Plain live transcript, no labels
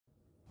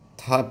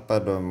Top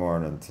of the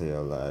morning to you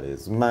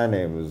laddies. My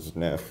name is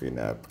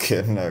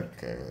Napkin.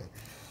 Okay.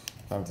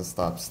 Time to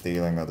stop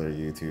stealing other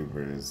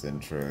YouTubers'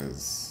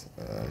 intros.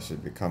 I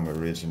should become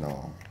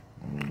original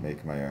and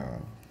make my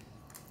own.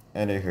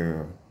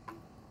 Anywho,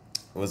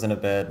 was in a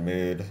bad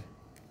mood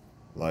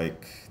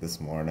like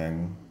this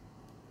morning.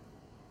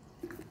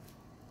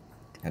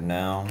 And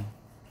now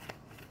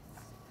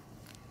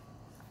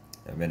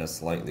I'm in a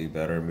slightly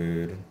better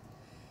mood.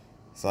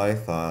 So I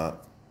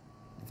thought,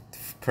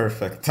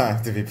 perfect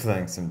time to be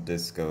playing some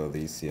Disco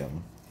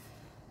Elysium.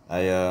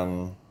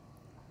 I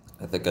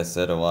think I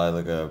said a while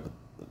ago,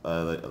 but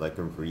I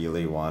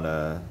really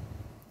wanna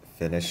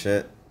finish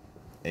it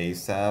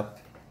ASAP,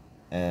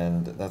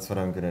 and that's what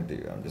I'm gonna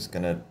do. I'm just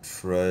gonna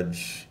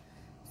trudge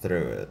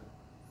through it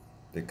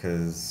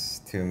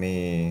because to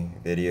me,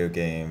 video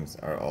games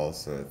are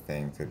also a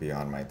thing to be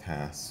on my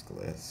task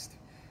list.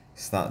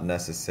 It's not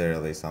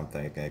necessarily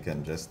something I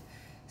can just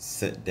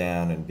sit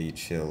down and be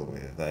chill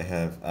with.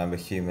 I'm a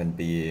human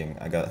being.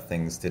 I got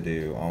things to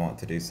do. I want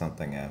to do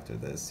something after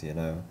this, you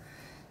know?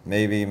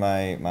 Maybe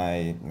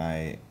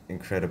my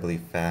incredibly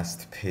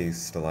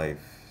fast-paced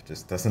life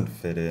just doesn't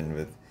fit in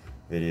with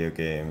video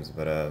games,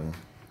 but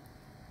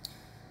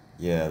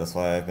yeah, that's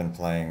why I've been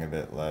playing a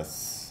bit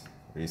less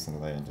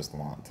recently and just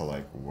want to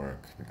like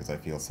work because I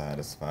feel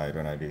satisfied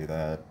when I do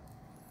that.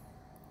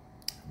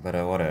 But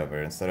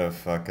whatever, instead of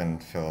fucking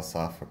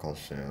philosophical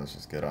shit, let's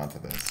just get onto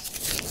this.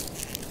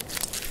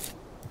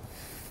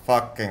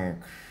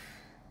 Fucking...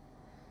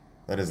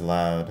 That is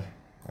loud.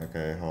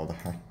 Okay, hold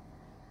on.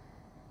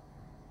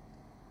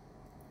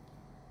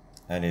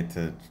 I need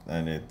to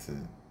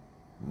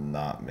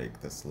not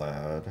make this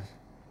loud.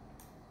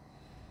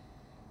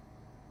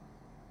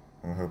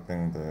 I'm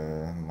hoping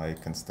the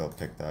mic can still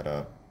pick that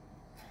up.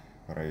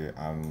 But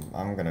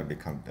I'm gonna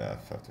become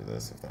deaf after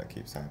this if that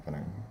keeps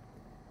happening.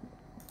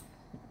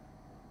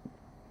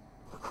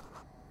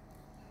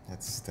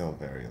 It's still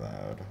very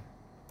loud.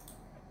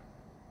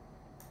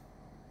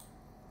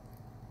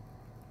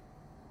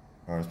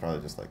 Or it's probably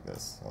just like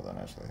this. Hold on,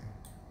 actually.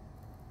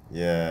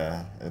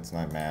 Yeah, it's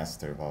my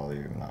master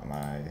volume, not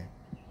my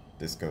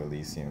Disco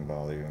Elysium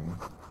volume.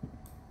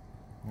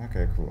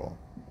 Okay, cool.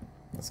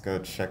 Let's go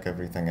check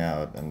everything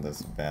out in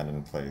this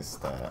abandoned place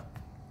that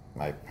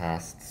my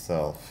past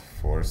self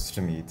forced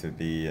me to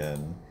be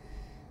in.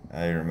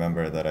 I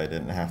remember that I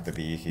didn't have to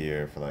be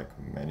here for like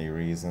many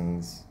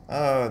reasons.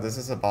 Oh, this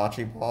is a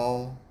bocce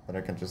ball that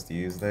I can just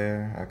use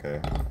there?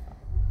 Okay.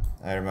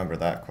 I remember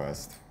that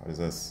quest. What is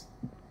this?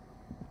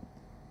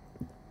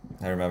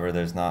 I remember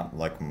there's not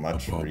like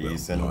much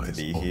reason to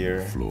be here.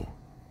 The floor.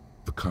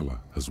 The color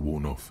has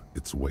worn off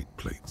its weight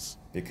plates.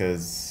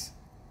 Because,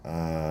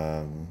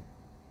 oh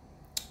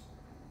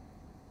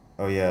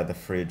yeah, the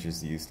fridge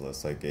is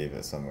useless. I gave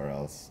it somewhere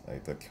else.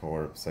 Like the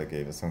corpse, I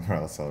gave it somewhere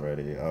else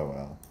already. Oh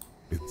well.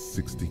 It's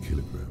 60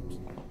 kilograms.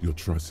 Your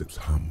triceps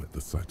hum at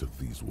the sight of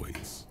these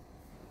weights.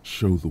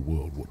 Show the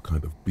world what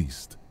kind of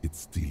beast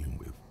it's dealing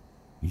with.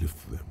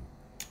 Lift them.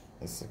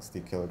 Is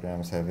 60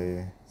 kilograms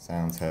heavy?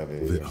 Sounds heavy.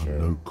 There sure. are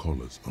no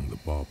collars on the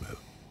barbell.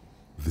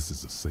 This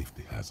is a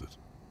safety hazard.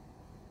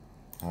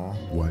 Huh?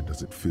 Why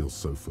does it feel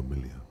so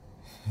familiar?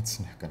 It's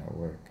not gonna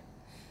work.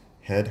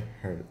 Head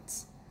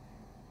hurts.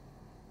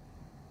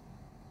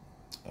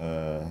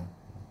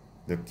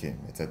 Napkin,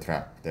 it's a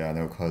trap. There are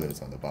no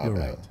collars on the barbell.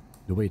 You're right.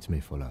 The weight may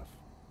fall off.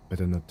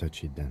 Better not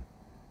touch it then.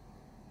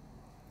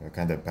 What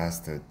kind of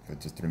bastard would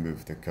just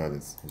remove the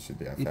collars? It should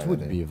be a It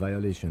would be a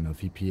violation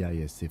of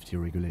EPIS safety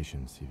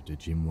regulations if the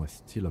gym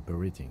was still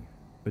operating,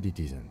 but it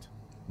isn't.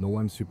 No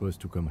one's supposed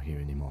to come here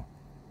anymore.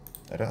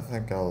 I don't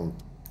think I'll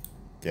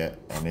get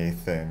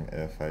anything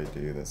if I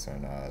do this or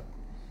not.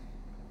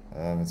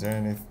 Is there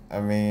any... I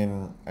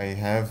mean, I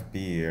have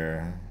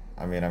beer.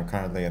 I mean, I'm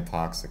currently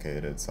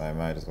intoxicated, so I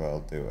might as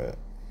well do it.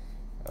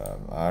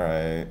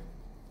 Alright.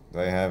 Do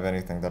I have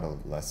anything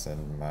that'll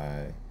lessen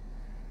my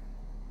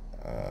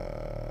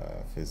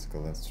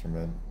physical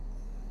instrument?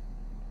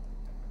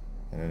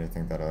 And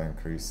anything that'll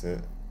increase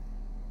it?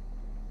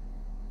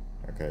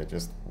 Okay,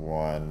 just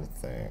one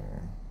thing.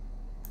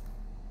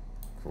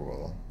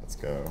 Cool. Let's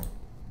go.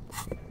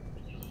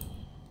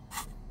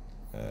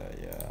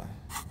 Yeah.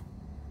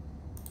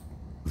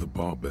 The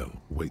barbell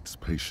waits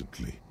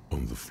patiently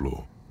on the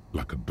floor,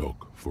 like a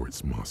dog for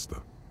its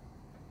master.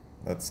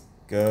 Let's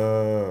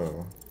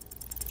go.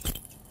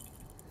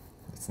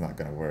 It's not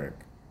gonna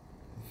work.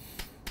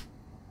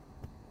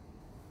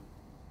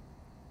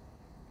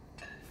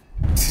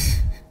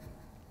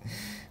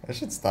 I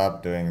should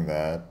stop doing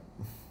that.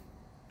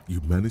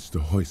 You managed to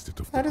hoist it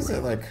off the How ground. does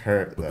it like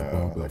hurt but the though?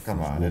 barbell Like, come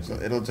feels on,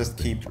 wobbly it'll just and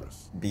keep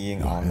dangerous. being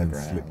Your on the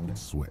hands slip ground. with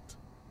sweat.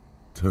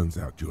 Turns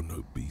out you're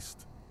no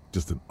beast,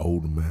 just an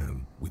old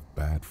man with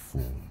bad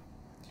form.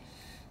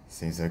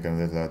 Seems like I'm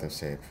a little out of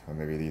shape, or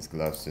maybe these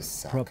gloves just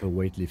suck. Proper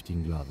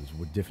weightlifting gloves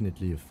would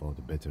definitely afford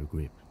a better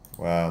grip.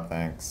 Well,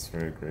 thanks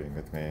for agreeing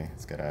with me.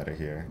 Let's get out of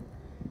here.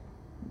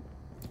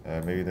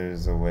 Maybe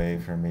there's a way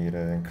for me to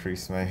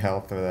increase my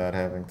health without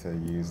having to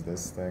use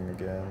this thing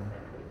again.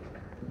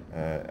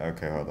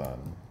 Okay, hold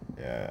on.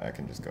 Yeah, I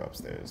can just go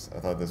upstairs. I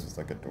thought this was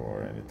like a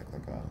door I need to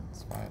click on.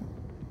 It's fine.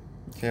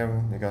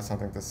 Kim, you got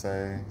something to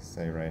say?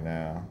 Say right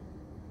now.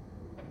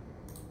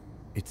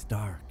 It's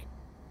dark.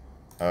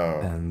 Oh.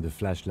 And the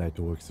flashlight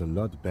works a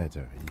lot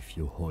better if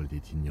you hold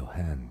it in your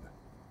hand.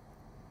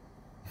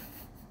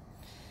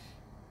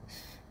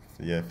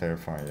 Yeah, fair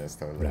point. Yes,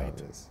 totally Right.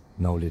 obvious.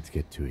 Now let's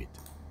get to it.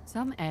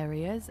 Some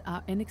areas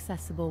are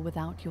inaccessible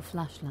without your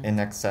flashlight.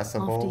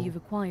 Inaccessible? After you've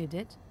acquired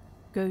it,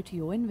 go to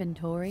your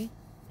inventory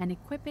and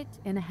equip it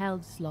in a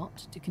held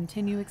slot to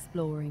continue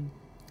exploring.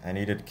 I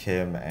needed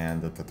Kim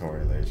and the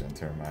tutorial agent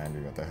to remind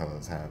me what the hell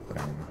is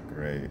happening.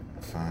 Great.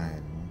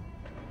 Fine.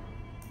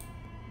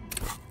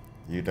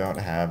 You don't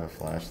have a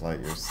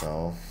flashlight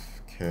yourself,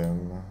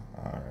 Kim?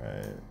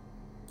 Alright.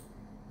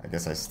 I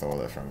guess I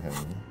stole it from him.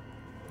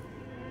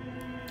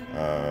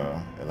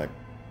 It like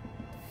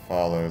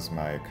follows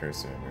my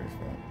cursor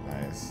movement.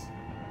 Nice.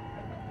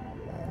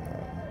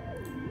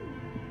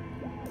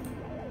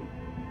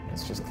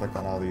 Let's just click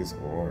on all these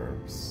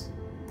orbs.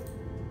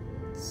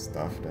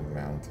 Stuffed and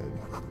mounted.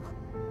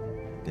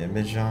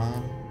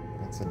 Demijohn?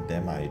 What's a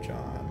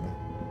demijohn?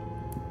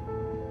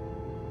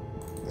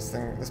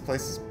 This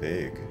place is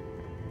big.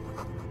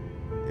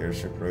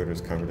 Airship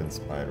rotors covered in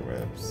spider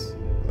webs.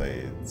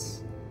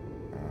 Blades.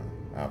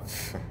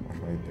 What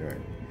am I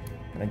doing?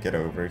 Can I get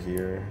over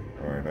here?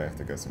 Or do I have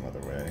to go some other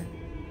way?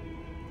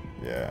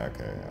 Yeah,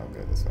 okay, I'll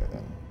go this way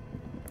then.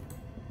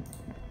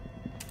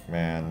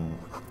 Man,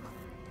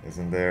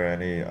 isn't there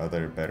any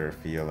other better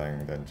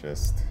feeling than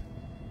just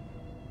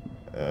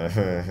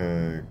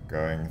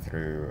going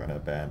through an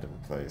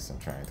abandoned place and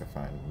trying to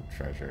find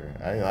treasure?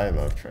 I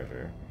love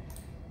treasure.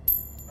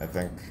 I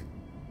think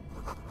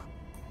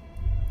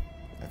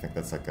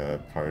that's like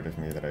a part of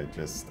me that I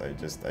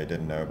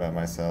didn't know about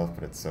myself,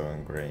 but it's so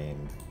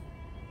ingrained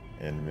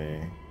in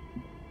me.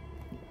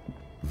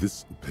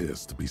 This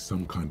appears to be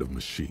some kind of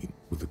machine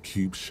with a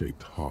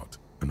cube-shaped heart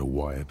and a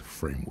wired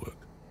framework.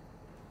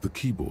 The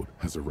keyboard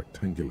has a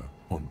rectangular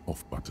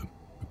on-off button.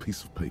 A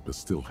piece of paper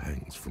still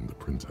hangs from the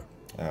printer.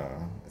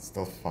 Oh, it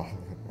still follows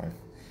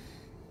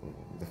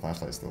the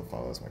flashlight still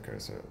follows my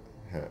cursor.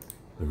 A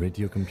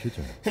radio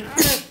computer.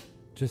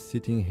 Just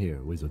sitting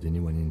here without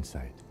anyone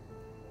inside.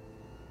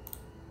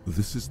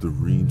 This is the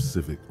Ream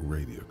Civic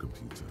radio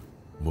computer,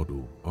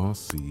 model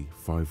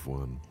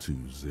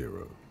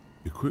RC5120,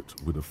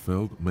 equipped with a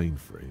Feld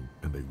mainframe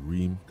and a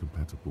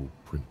Ream-compatible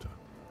printer.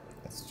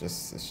 It's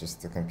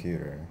just a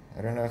computer.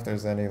 I don't know if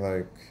there's any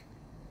like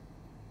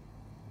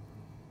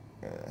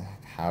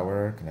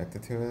power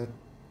connected to it.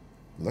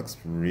 Looks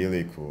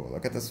really cool.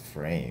 Look at this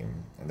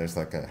frame, and there's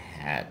like a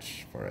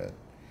hatch for it.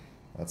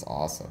 That's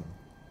awesome.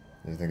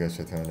 Do you think I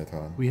should turn it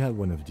on? We had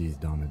one of these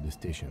down at the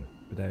station,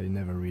 but I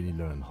never really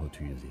learned how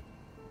to use it.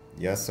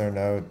 Yes or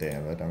no?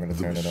 Damn it! I'm gonna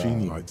turn it on. The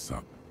machine lights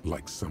up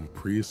like some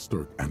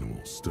prehistoric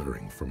animal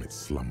stirring from its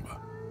slumber,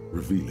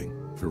 revealing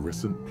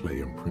fluorescent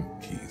play and print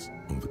keys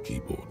on the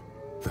keyboard.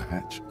 The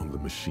hatch on the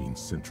machine's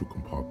central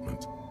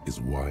compartment is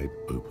wide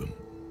open.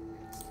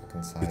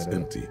 It's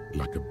empty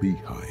like a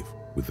beehive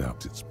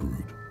without its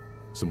brood.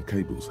 Some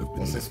cables have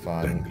been left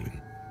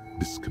dangling,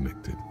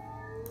 disconnected.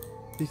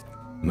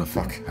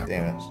 Nothing happens.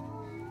 Damn it.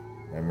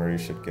 Memory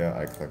should go.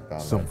 I clicked on that by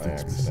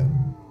Something's accident.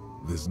 missing.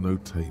 There's no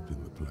tape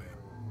in the player.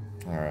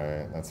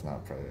 Alright, let's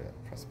not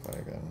press play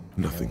again.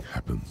 Nothing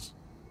happens.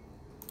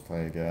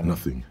 Play again.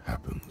 Nothing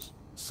happens.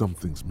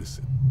 Something's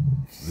missing.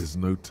 There's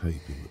no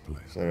tape in the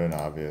player. Should have been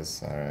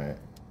obvious. Alright.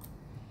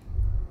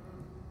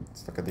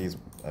 Let's look at these.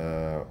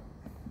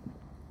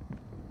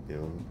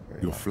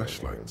 Your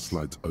flashlight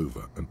slides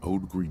over an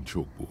old green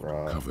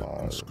chalkboard covered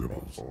in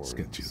scribbles,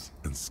 sketches,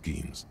 and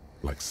schemes,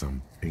 like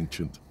some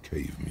ancient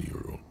cave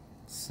mural.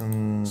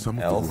 Some of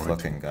the elf-looking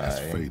writing guy. has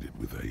faded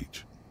with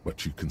age,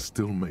 but you can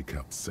still make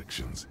out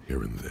sections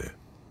here and there.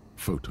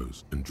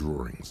 Photos and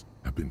drawings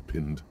have been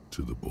pinned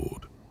to the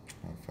board.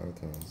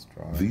 Photos,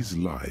 drawings. These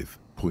lithe,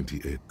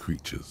 pointy-eared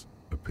creatures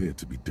appear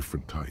to be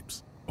different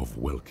types of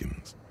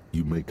welkins.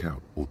 You make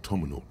out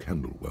autumnal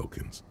candle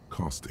welkins,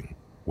 casting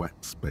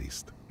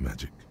wax-based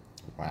magic.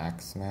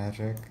 Wax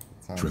magic?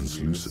 Sounds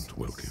Translucent useless.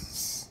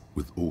 welkins,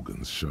 with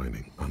organs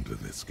shining under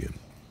their skin.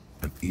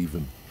 And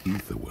even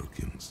ether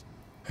welkins,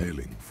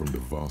 hailing from the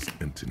vast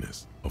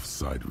emptiness of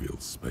sidereal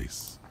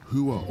space.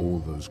 Who are all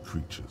those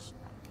creatures?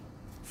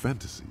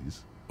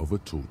 Fantasies of a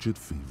tortured,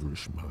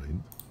 feverish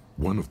mind?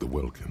 One of the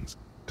welkins,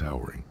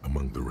 towering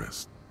among the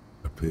rest,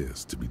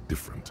 appears to be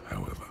different,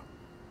 however.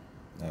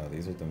 No,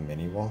 these are the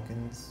mini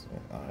Vulcans?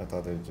 I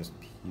thought they were just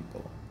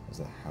people.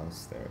 There's a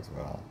house there as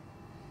well.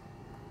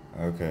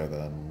 Okay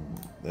then,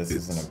 this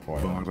isn't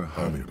important. Vara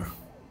Hamira,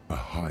 a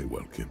high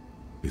welkin,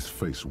 his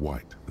face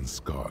white and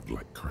scarred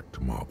like cracked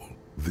marble.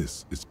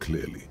 This is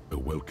clearly a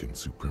Welkin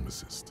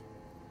supremacist.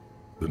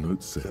 The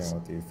note says,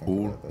 what do you think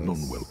all about this?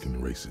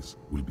 non-Welkin races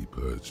will be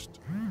purged.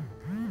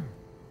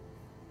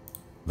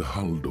 The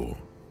Haldor,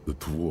 the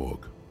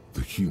Twarg,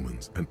 the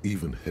humans, and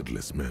even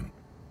headless men,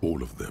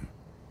 all of them,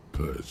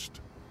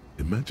 purged.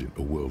 Imagine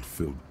a world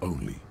filled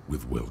only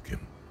with Welkin,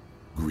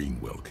 Green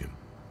Welkin,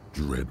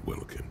 Dread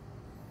Welkin,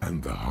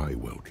 and the High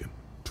Welkin,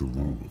 to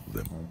rule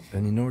them.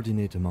 An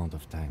inordinate amount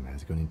of time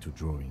has gone into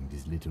drawing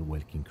these little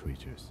welking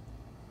creatures.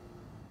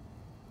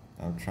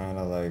 I'm trying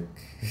to like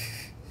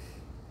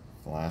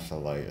flash a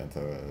light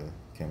into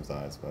Kim's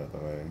eyes, by the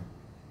way.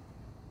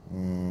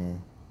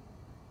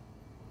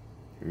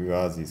 Who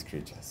are these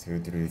creatures? Who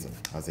drew them?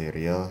 Are they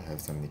real? I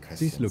have so many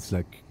questions. This looks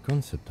like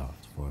concept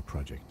art for a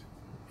project.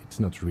 It's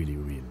not really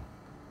real.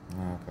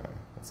 Okay,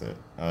 that's it.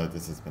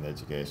 This has been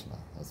educational.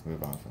 Let's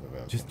move on from the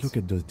webcams. Just look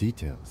at those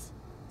details.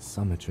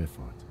 So much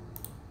effort.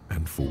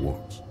 And for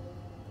what?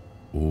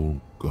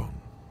 All gone.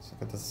 Let's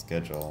look at the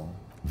schedule.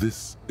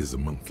 This is a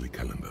monthly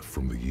calendar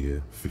from the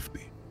year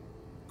 50.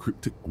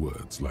 Cryptic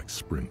words like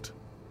sprint,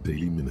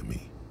 daily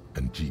minimi,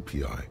 and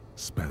GPI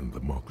span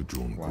the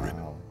marker-drawn grid,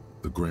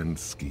 the grand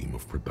scheme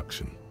of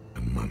production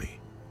and money.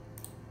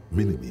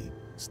 Minimi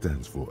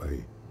stands for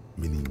a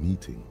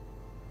mini-meeting.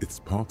 It's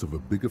part of a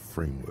bigger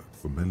framework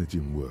for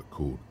managing work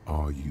called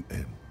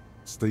RUN.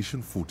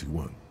 Station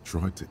 41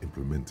 tried to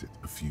implement it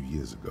a few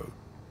years ago,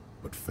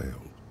 but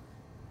failed.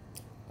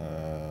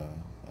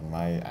 In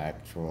my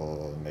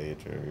actual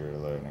major, we were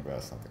learning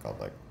about something called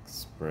like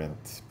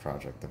sprint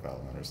project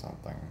development or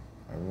something.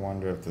 I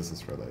wonder if this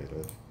is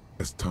related.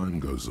 As time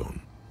goes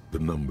on, the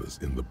numbers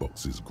in the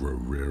boxes grow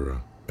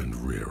rarer and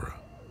rarer.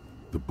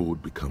 The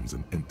board becomes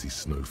an empty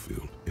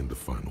snowfield in the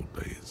final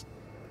days.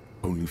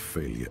 Only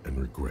failure and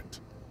regret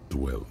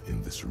dwell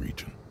in this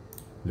region.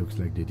 Looks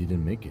like they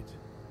didn't make it.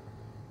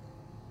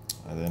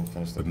 I didn't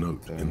finish the A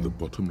note thing. in the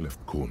bottom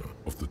left corner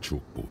of the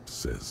chalkboard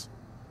says,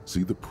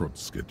 "See the prod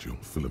schedule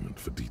filament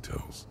for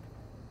details."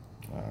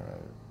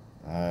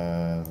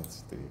 Alright.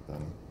 Let's do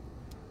then.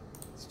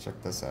 Let's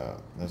check this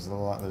out.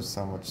 There's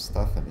so much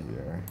stuff in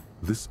here.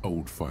 This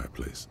old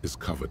fireplace is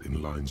covered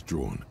in lines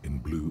drawn in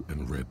blue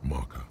and red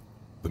marker.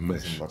 The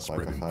mesh look like a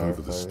spreading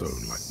over the fireplace.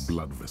 stone like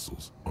blood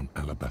vessels on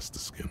alabaster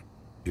skin.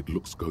 It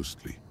looks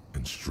ghostly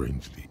and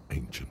strangely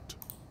ancient.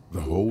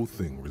 The whole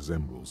thing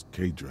resembles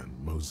Kadran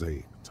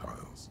mosaic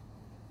tiles.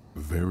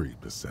 Very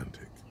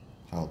pedantic.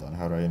 Hold on,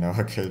 how do I know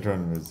a kid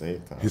run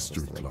mosaic tiles?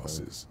 History Just like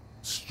classes,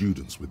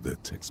 students with their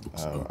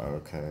textbooks that? Oh, open,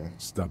 okay.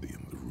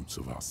 studying the roots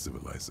of our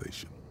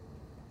civilization.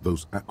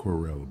 Those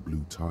aquarelle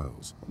blue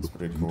tiles That's look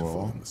pretty beautiful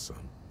cool. in the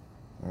sun.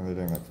 Are they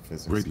doing like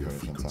physics Radio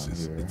questions on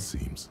frequencies, here? it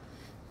seems.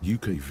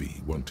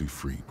 UKV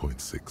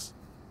 123.6,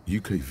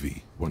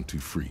 UKV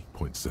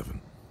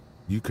 123.7,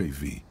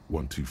 UKV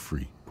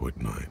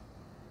 123.9.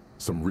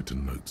 Some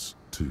written notes,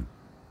 too.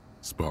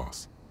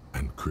 Sparse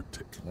and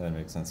cryptic. That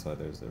makes sense why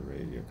there's a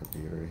radio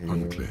computer here.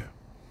 Unclear.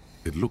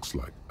 It looks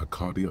like a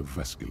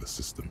cardiovascular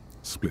system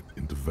split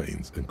into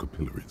veins and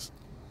capillaries.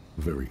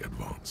 Very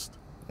advanced.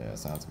 Yeah,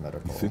 sounds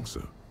medical. You think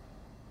so?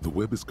 The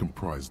web is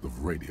comprised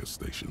of radio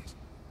stations,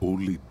 all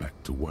lead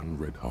back to one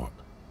red heart,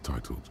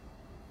 titled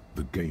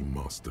the Game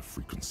Master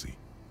Frequency.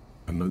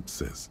 A note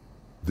says,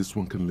 this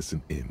one can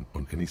listen in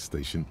on any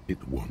station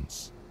it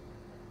wants.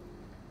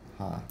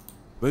 Huh.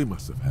 They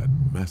must have had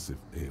massive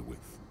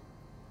airwidth.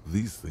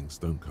 These things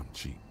don't come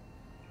cheap.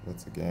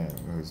 What's the game?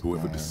 Who's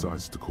Whoever playing?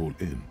 decides to call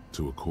in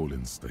to a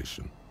call-in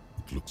station,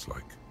 it looks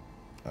like.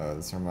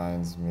 This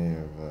reminds me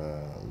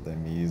of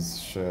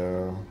Lemmy's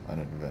show, an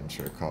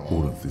adventure called.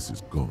 All of this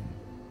is gone,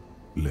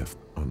 left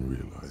Is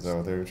unrealized. that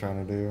what they were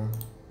trying to do?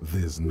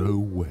 There's no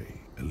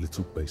way a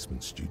little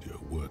basement studio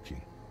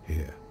working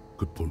here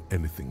could pull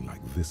anything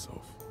like this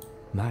off.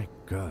 My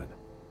God.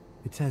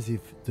 It's as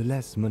if the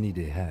less money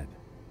they had,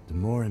 the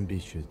more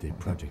ambitious their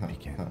project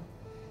became.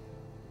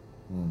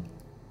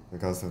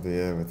 Because of the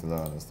air with the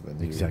law must have been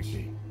huge.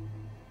 Exactly.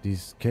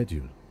 This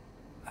schedule,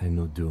 I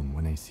know doom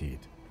when I see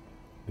it.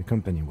 The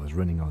company was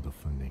running out of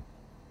funding.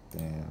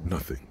 Damn.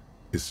 Nothing.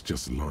 It's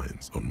just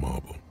lines on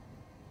marble.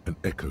 An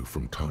echo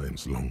from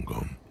times long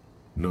gone.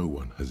 No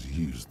one has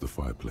used the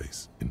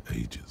fireplace in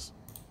ages.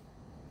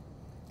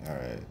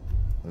 Alright.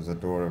 There's a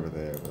door over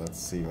there, but let's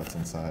see what's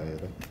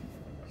inside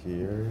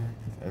here,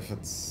 if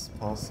it's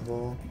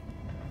possible.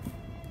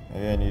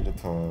 Maybe I need a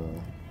toy.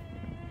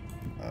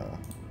 Oh,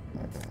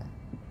 okay.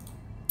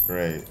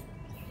 Great.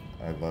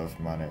 I love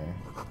money.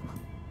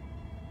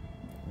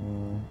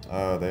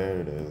 Oh, there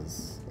it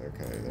is.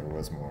 Okay, there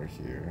was more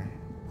here.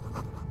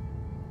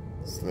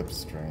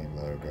 Slipstream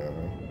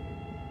logo.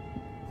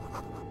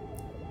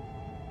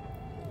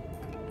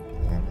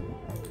 Damn it,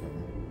 okay.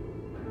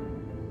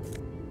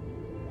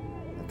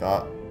 I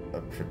got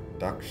a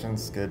production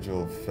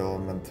schedule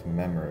filament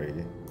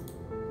memory,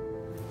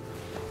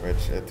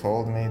 which it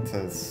told me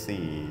to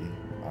see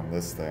on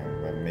this thing,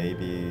 but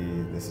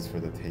maybe this is for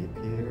the tape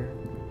here?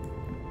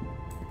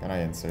 Can I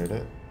insert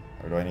it?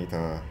 Or do I need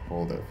to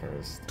hold it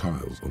first?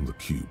 Tiles on the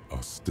cube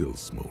are still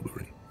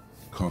smoldering,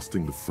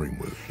 casting the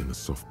framework in a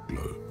soft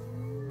glow.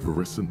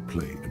 Fluorescent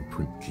play and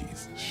print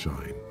keys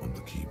shine on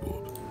the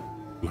keyboard.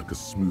 Like a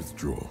smooth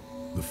draw,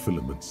 the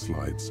filament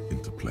slides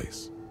into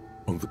place.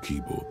 On the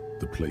keyboard,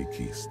 the play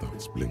key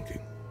starts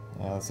blinking.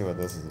 Yeah, let's see what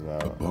this is A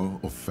about. bar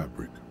of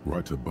fabric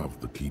right above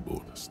the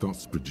keyboard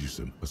starts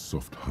producing a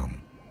soft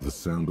hum. The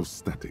sound of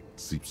static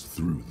seeps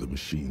through the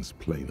machine's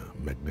planar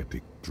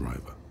magnetic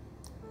driver.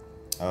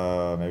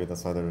 Maybe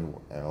that's why there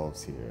are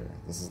elves here.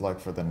 This is like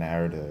for the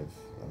narrative,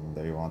 and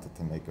they wanted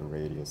to make a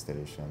radio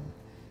station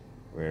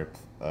where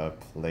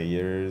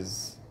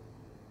players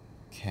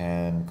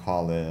can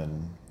call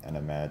in and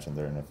imagine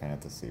they're in a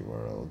fantasy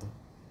world.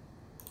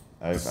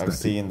 I've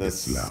seen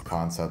this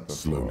concept before.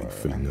 Slowly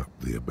filling up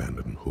the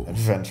abandoned hall.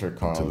 Adventure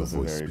Call until a is a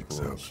voice very speaks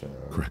cool out, show.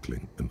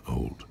 crackling and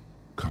old,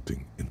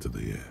 cutting into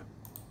the air.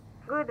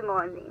 Good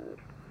morning.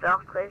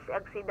 Fortress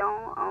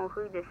accident en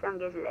rue de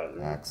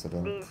Saint-Ghislaine.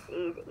 Accident. This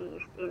is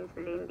East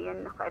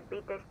Insulindian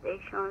Repeater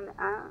Station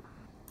 1.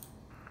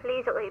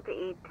 Please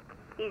repeat.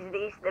 Is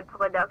this the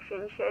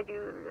production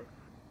schedule?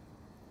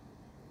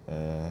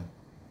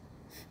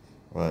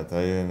 What,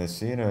 are you a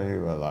machine or are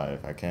you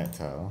alive? I can't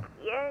tell.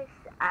 Yes,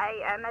 I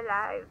am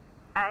alive.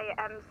 I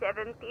am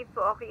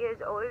 74 years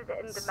old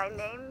and my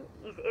name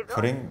is Eva.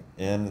 Putting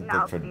in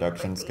Now, the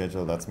production please repeat.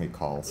 schedule lets me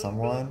call Is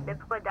someone? this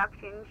the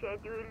production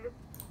schedule?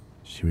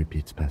 She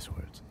repeats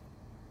passwords.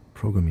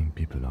 Programming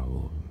people are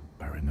all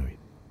paranoid.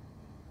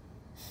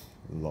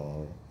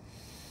 Lol.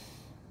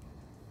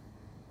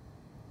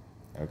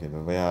 Okay,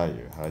 but where are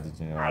you? How did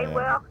you know I I am?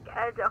 work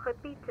as a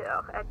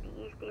repeater at the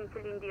East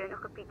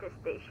Insulindian Repeater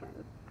Station.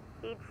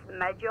 It's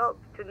my job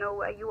to know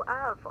where you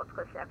are,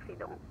 Fortress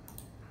Accident.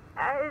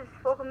 As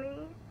for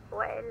me,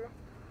 well,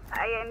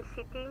 I am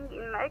sitting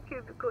in my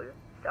cubicle,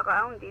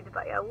 surrounded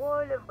by a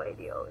wall of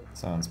radios.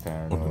 Sounds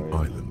paranoid. On an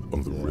island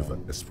on the Yeah. river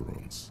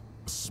Esperance,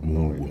 a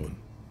small Noid. woman,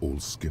 all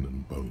skin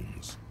and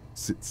bones,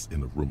 sits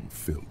in a room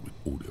filled with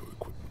audio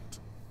equipment.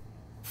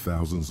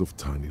 Thousands of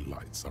tiny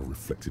lights are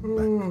reflected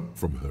back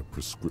from her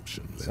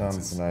prescription lenses,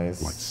 Sounds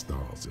nice. like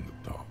stars in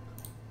the dark.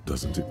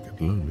 Doesn't it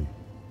get lonely,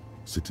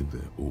 sitting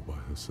there all by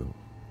herself?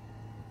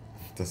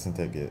 Doesn't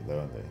it get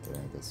lonely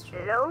during this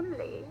trip?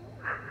 Lonely?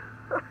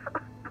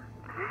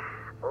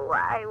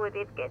 Why would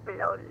it get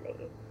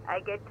lonely? I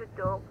get to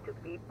talk to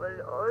people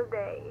all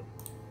day.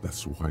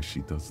 That's why she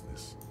does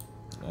this.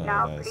 Oh,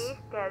 Now nice. please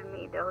tell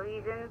me the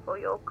reason for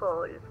your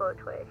call,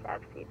 Fortress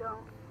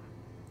Accident.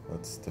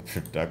 What's the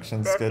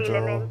production The schedule?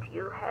 filament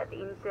you have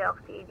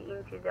inserted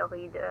into the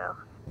reader.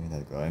 You mean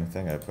that glowing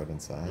thing I put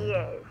inside?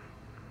 Yes.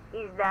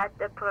 Is that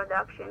the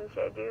production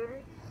schedule?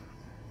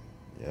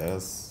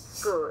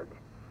 Yes. Good.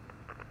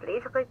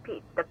 Please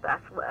repeat the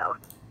password.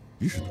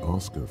 You should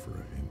ask her for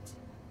a hint.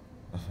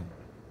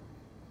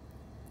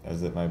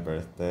 Is it my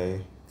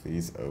birthday?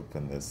 Please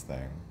open this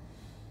thing.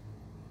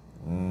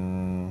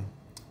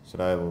 Should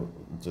I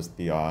just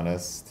be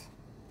honest?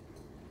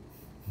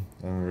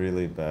 I'm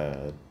really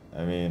bad.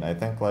 I mean, I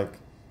think like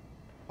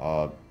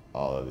all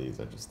of these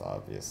are just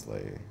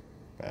obviously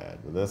bad,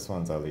 but this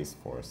one's at least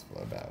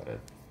forceful about it.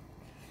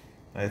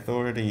 My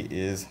authority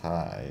is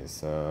high,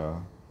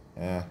 so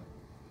yeah.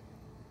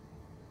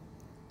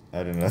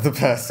 I don't know the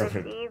password.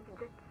 Received.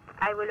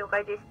 I will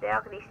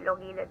register this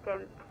login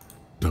attempt.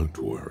 Don't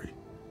worry.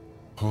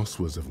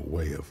 Passwords have a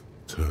way of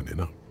turning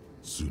up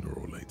sooner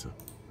or later.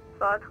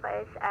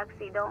 Fortress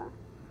Accident.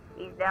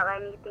 Is there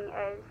anything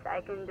else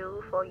I can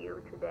do for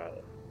you today?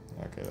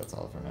 Okay, that's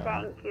all for now.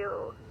 Thank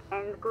you,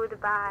 and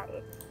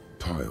goodbye.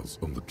 Tiles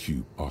on the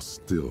cube are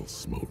still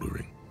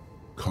smoldering,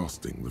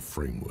 casting the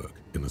framework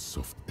in a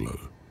soft glow.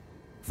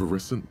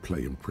 Fluorescent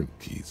play and print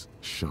keys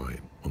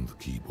shine on the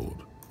keyboard.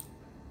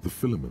 The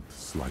filament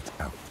slides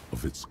out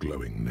of its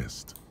glowing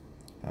nest.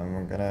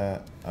 I'm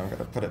gonna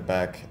put it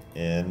back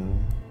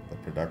in the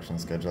production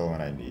schedule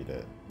when I need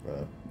it,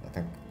 but I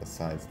think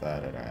besides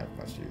that I don't have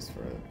much use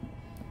for it.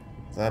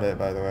 Is that it,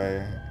 by the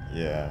way?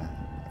 Yeah,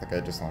 I think I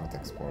just wanted to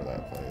explore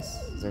that place.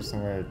 Is there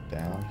somewhere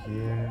down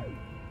here?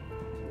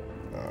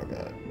 Oh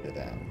god, get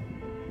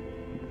down.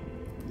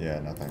 Yeah,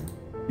 nothing.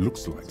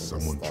 Looks like So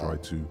someone stop.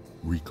 tried to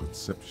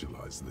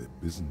reconceptualize their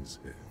business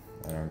here.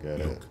 I don't get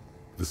Look, it.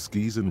 the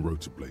skis and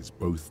rotorblades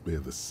both bear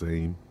the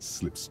same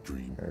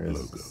Slipstream Where is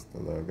logo. the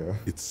logo?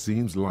 It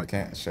seems like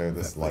Can't show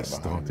this that light they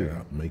behind started me.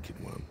 out making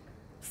one,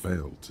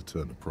 failed to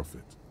turn a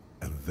profit,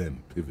 and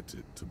then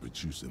pivoted to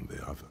producing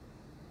the other.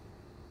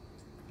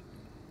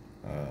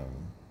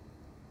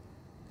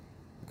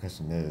 The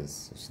question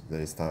is, should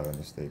they start when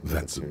they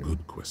That's a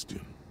good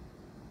question.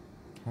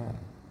 Huh.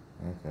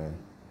 Okay.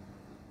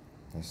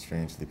 A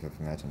strange leap of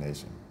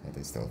imagination, yet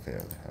they still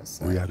failed. How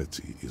sad.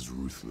 Reality is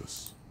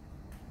ruthless.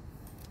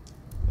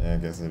 Yeah, I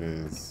guess it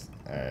is.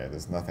 Alright,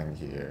 there's nothing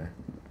here.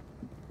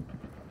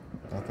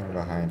 Nothing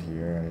behind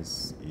here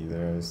either,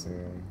 I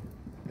assume.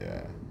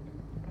 Yeah.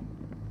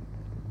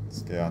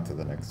 Let's get on to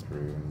the next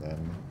room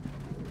then.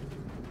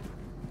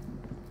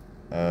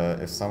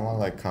 If someone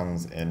like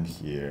comes in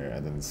here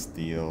and then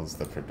steals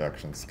the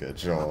production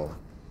schedule,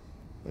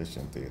 they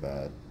shouldn't do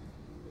that.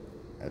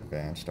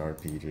 Advanced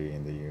RPG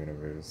in the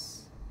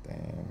universe.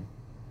 Damn.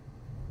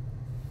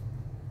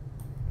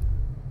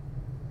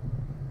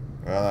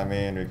 Well, I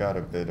mean, we got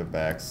a bit of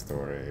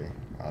backstory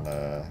on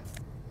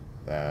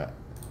that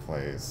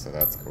place, so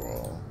that's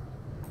cool.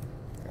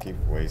 I keep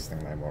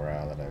wasting my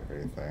morale and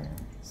everything,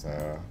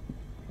 so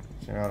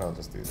you know what? I'll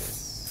just do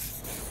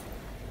this.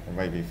 There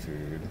might be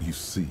food. You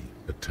see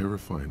a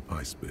terrifying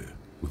ice bear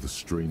with a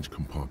strange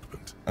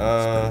compartment. in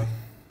its Uh, belly.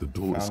 The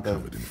door is Found the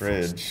covered in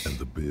fridge. frost, and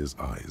the bear's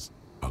eyes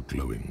are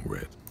glowing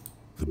red.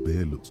 The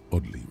bear looks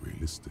oddly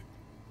realistic.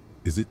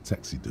 Is it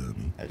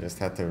taxidermy? I just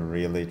had to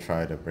really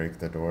try to break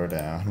the door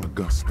down. A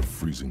gust of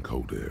freezing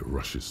cold air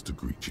rushes to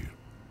greet you.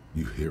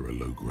 You hear a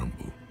low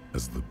grumble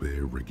as the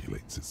bear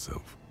regulates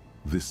itself.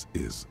 This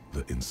is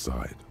the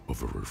inside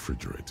of a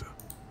refrigerator.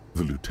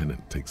 The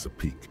lieutenant takes a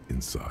peek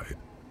inside.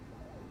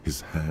 His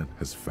hand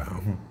has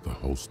found the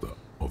holster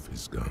of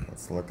his gun.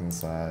 Let's look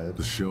inside.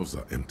 The shelves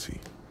are empty.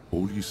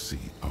 All you see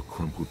are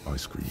crumpled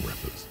ice cream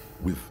wrappers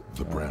with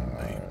the brand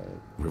name,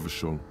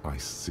 Revachol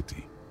Ice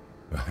City.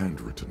 A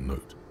handwritten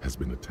note has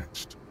been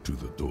attached to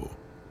the door.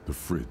 The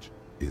fridge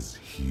is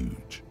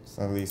huge.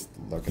 So at least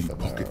look at You the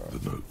pocket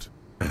note. the note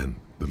and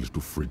the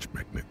little fridge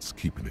magnets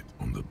keeping it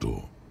on the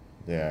door.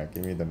 Yeah,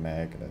 give me the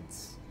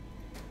magnets.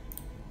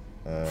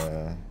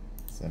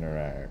 Let's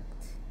interact.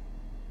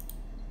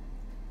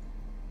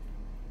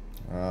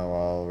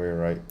 While we're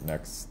right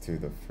next to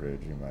the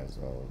fridge, you might as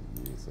well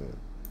use it.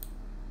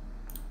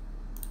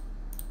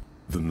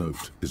 The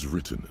note is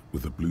written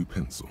with a blue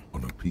pencil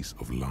on a piece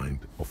of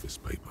lined office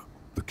paper.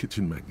 The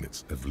kitchen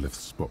magnets have left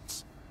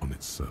spots on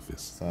its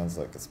surface. Sounds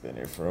like it's been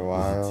here for a Does it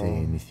while. say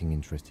anything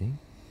interesting?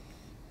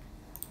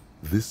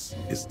 This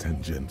is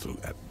tangential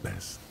at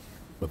best,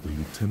 but the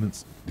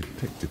lieutenant's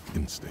detective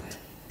instinct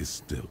is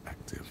still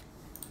active.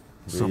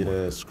 Read Someone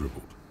it. has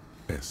scribbled,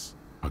 S.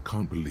 I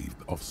can't believe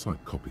the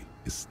off-site copy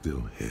is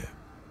still here.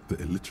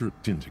 The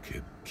illiterate ginger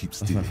kid keeps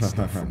stealing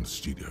stuff from the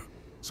studio,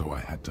 so I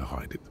had to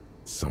hide it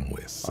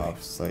somewhere safe.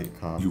 Off-site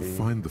copy. You'll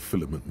find the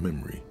filament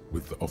memory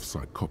with the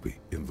off-site copy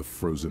in the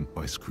frozen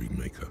ice cream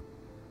maker.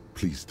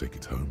 Please take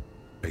it home,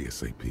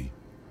 ASAP.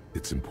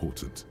 It's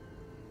important.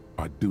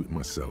 I'd do it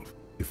myself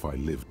if I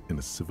lived in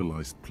a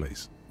civilized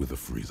place with a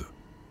freezer.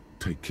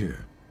 Take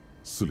care.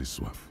 Sully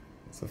Swaff.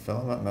 It's a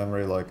filament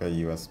memory like a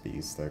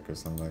USB stick or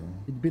something.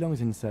 It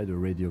belongs inside a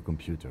radio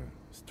computer,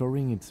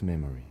 storing its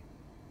memory.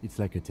 It's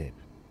like a tape.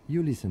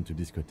 You listen to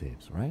disco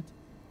tapes, right?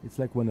 It's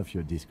like one of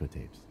your disco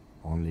tapes,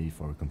 only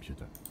for a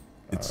computer.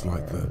 It's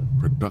like the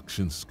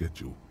production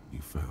schedule you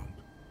found.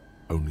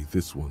 Only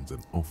this one's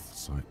an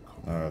off-site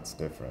copy. Oh, it's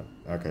different.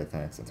 Okay,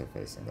 thanks,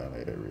 interfacing. That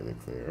made it really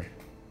clear.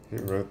 Who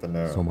wrote the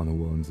note? Someone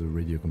who owns a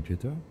radio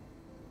computer?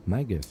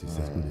 My guess is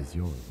as good as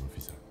yours,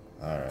 officer.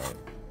 Alright.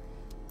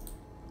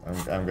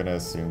 I'm gonna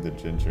assume the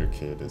ginger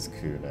kid is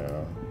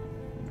Kuno.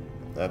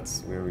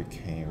 That's where we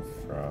came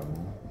from.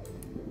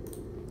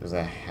 There's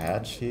a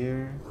hatch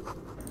here?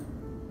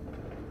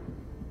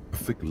 A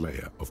thick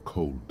layer of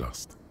coal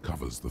dust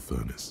covers the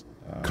furnace,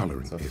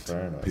 coloring It's a it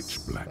furnace,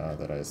 pitch black. now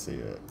that I see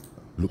it.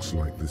 Looks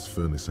like this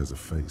furnace has a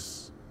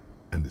face,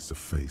 and it's a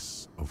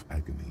face of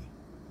agony.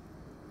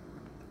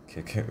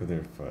 Kick it with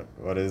your foot.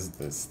 What is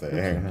this Looks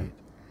like thing? it.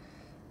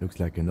 Looks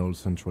like an old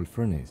central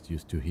furnace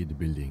used to heat the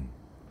building.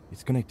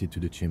 It's connected to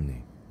the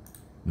chimney.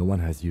 No one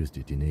has used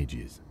it in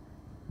ages.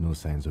 No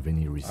signs of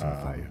any recent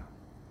fire.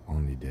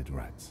 Only dead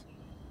rats.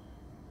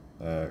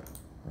 A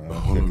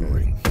hollow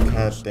ring. God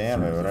goes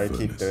damn it, through why do I the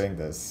keep furnace. doing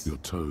this? Your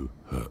toe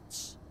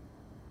hurts.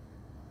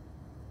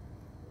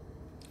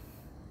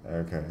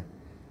 Okay.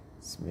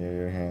 Smear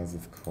your hands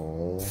with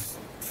coal.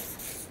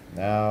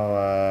 Now,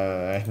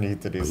 I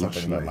need to do A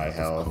something lush about my layer of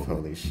health. coal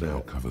Holy now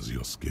shit. covers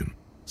your skin,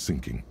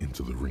 sinking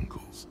into the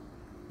wrinkles.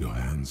 Your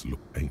hands look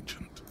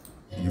ancient.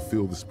 You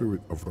feel the spirit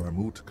of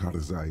Ramut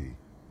Karzai,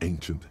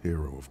 ancient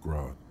hero of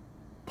Grad,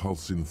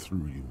 pulsing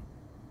through you.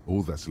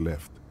 All that's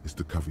left is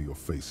to cover your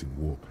face in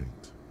war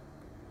paint.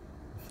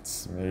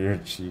 Smear your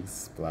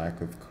cheeks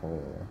black with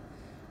coal.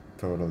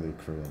 Totally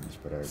cringe,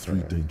 but okay. 3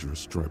 dangerous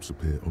stripes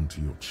appear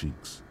onto your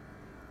cheeks,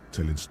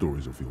 telling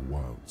stories of your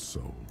wild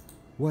soul.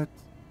 What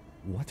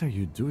are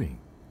you doing?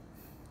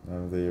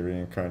 I'm the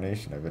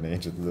reincarnation of an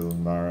ancient little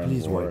Maran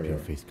Please wipe warrior. your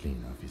face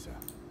clean, officer.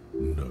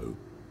 No,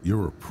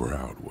 you're a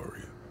proud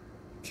warrior.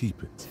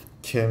 Keep it.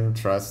 Kim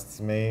trusts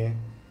me.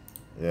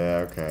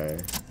 Yeah, okay.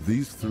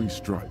 These 3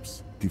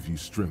 stripes give you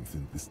strength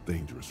in this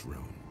dangerous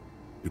realm.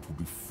 It would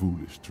be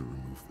foolish to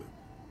remove them.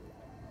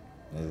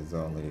 It is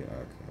only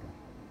okay.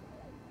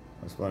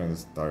 I'm exploring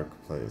this dark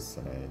place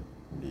and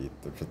I need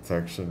the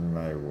protection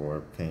my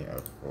war paint And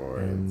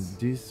affords.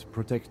 this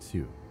protects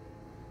you.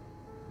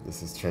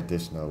 This is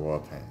traditional war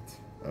paint.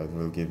 It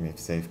will give me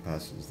safe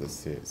passage to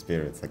the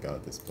spirits that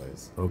got this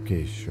place.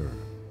 Okay, sure.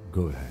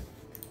 Go ahead.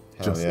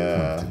 Hell Just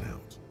yeah. pointing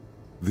out,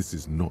 this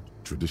is not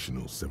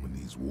traditional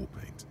Seminese war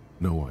paint.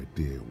 No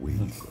idea where you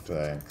got it.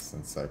 Thanks,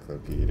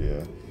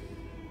 encyclopedia.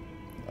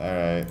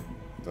 Alright.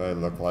 Do I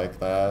look like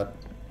that?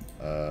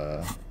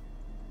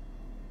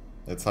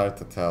 It's hard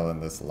to tell in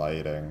this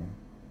lighting.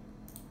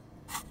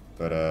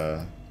 But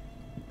I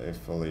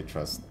fully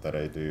trust that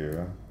I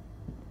do.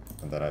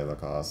 And that I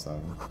look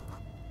awesome.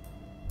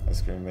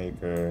 Ice cream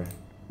maker.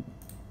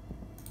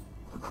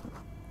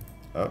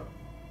 Oh,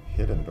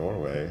 hidden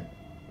doorway.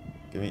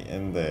 Get me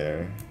in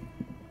there.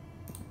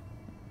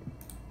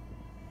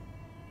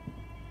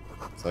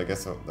 So I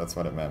guess that's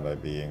what it meant by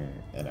being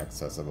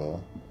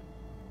inaccessible.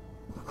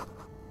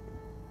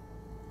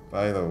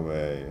 By the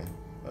way,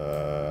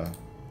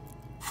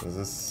 does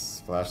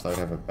this flashlight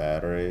have a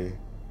battery?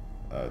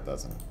 It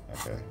doesn't.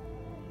 Okay.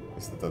 At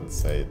least it doesn't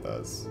say it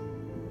does.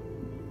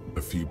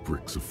 A few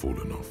bricks have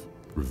fallen off,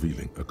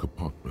 revealing a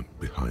compartment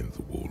behind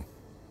the wall.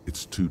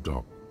 It's too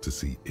dark to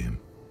see in.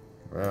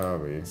 Where are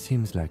we?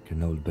 Seems like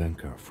an old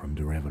bunker from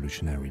the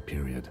Revolutionary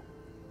period.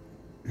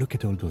 Look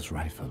at all those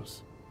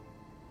rifles.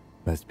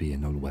 Must be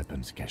an old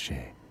weapons cache.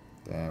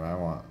 Damn, I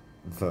want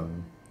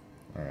them.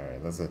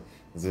 Alright, there's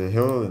a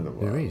hill in the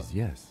wall. There is,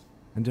 yes.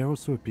 And there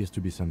also appears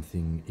to be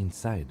something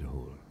inside the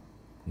hole.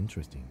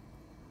 Interesting.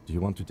 Do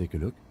you want to take a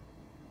look?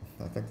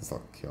 I think this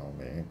will kill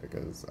me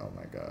because, oh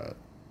my god.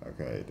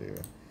 Okay, I do.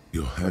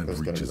 Your hand there's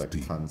gonna be, reaches like,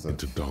 deep tons of-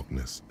 into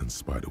darkness and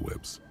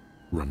spiderwebs.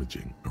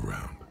 Rummaging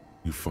around,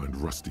 you find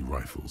rusty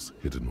rifles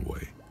hidden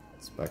away.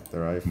 Inspect the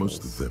rifles.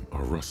 Most of them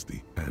are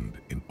rusty and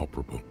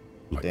inoperable,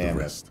 like Damn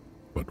the it. rest.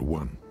 But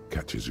one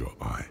catches your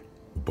eye.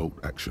 A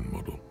bolt-action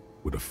model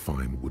with a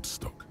fine wood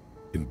stock,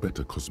 in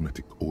better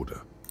cosmetic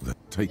order than...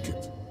 Take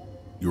it.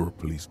 You're a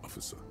police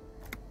officer.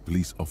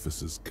 Police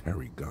officers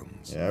carry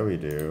guns. Yeah, we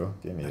do.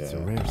 Give me That's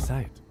that. a rare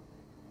sight.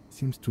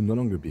 Seems to no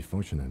longer be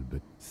functional,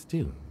 but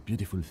still a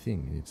beautiful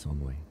thing in its own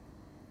way.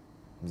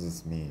 What does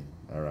this mean?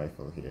 A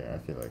rifle here. I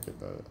feel like it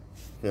does.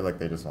 I feel like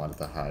they just wanted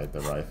to hide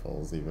the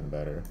rifles even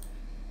better.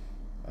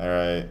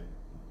 Alright.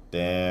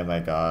 Damn, I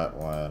got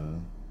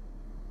one.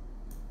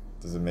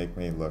 Does it make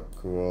me look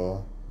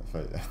cool? If I...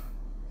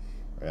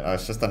 Wait, oh,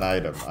 it's just an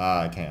item.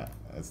 Ah, I can't.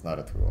 It's not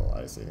a tool.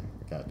 I see.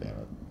 God damn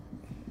it.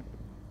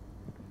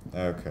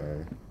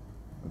 Okay.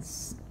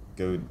 Let's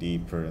go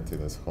deeper into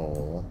this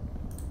hole.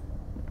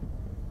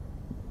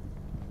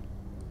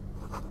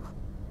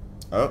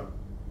 Oh!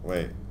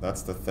 Wait,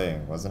 that's the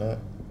thing, wasn't it?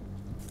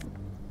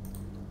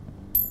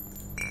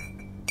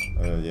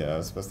 Yeah, I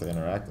was supposed to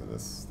interact with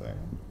this thing.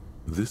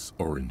 This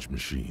orange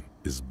machine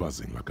is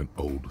buzzing like an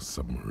old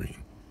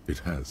submarine. It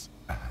has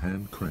a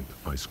hand-cranked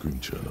ice cream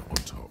churner on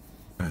top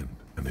and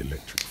an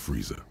electric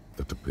freezer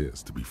that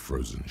appears to be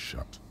frozen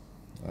shut.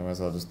 I might as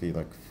well just be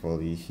like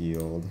fully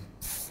healed.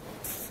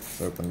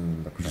 Let's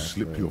open the You crank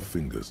slip lid. your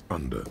fingers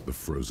under the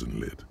frozen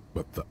lid,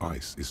 but the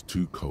ice is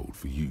too cold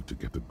for you to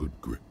get a good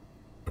grip.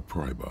 A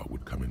pry bar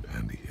would come in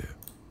handy here.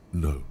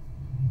 No,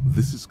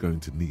 this is going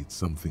to need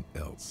something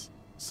else.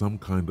 Some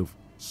kind of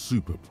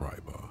super pry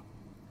bar.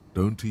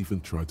 Don't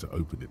even try to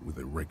open it with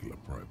a regular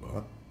pry bar.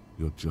 What?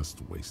 You're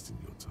just wasting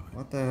your time.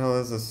 What the hell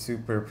is a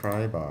super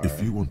pry bar?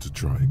 If you want to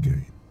try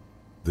again,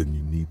 then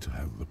you need to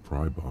have the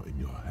pry bar in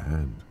your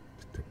hand,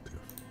 detective.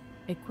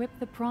 Equip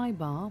the pry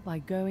bar by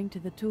going to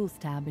the Tools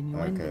tab in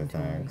your Okay, inventory.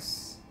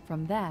 thanks.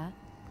 From there,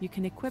 you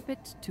can equip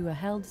it to a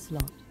held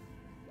slot.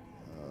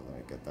 Let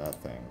me get that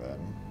thing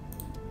then.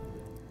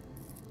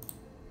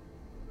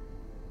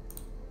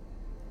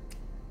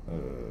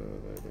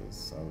 There it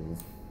is.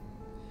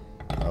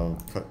 I'll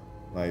put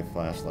my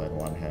flashlight in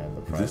one hand,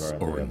 the pry This bar in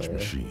the orange other.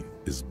 machine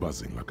is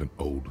buzzing like an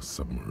old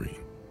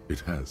submarine. It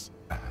has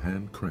a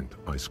hand-cranked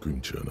ice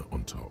cream churner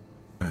on top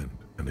and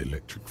an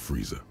electric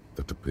freezer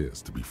that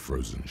appears to be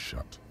frozen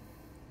shut.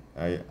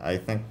 I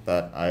think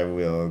that I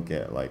will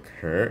get like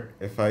hurt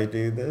if I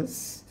do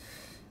this.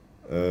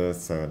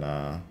 So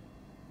nah.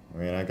 I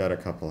mean, I got a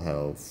couple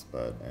healths,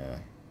 but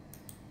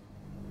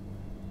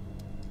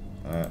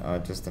yeah.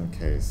 Just in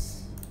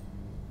case.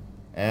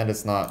 And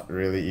it's not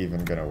really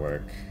even gonna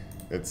work.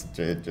 It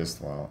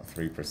just won't.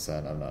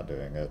 3%, I'm not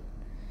doing it.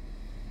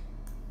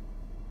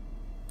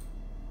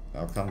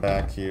 I'll come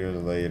back here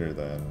later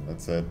then.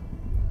 That's it.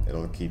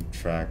 It'll keep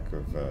track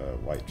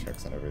of white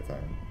checks and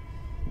everything.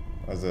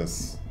 What's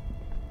this?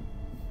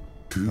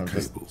 Two I'm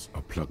just- cables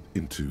are plugged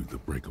into the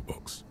breaker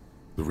box.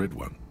 The red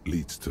one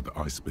leads to the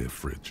ice bear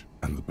fridge,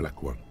 and the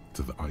black one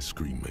to the ice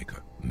cream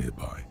maker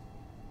nearby.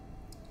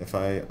 If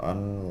I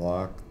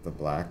unlock the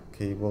black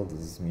cable, does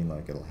this mean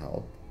like it'll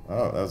help?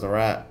 Oh, there's a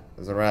rat.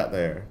 There's a rat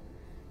there.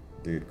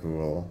 Dude,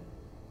 cool.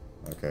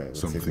 Okay,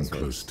 let's see if Something this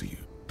close works. to you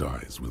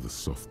dies with a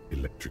soft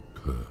electric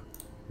purr.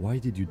 Why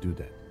did you do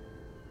that?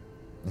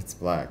 It's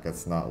black.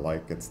 It's not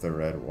like it's the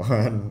red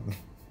one.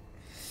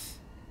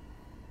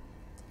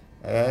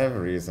 I have a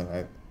reason.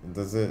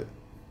 Does it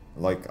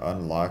like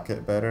unlock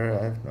it better?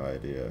 I have no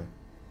idea.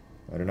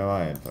 I don't know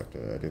why I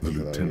infected it. I do The think for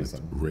that lieutenant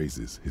reason.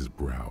 raises his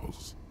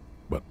brows,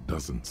 but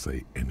doesn't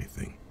say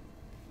anything.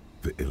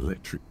 The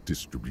electric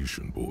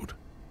distribution board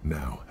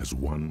now has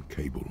one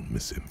cable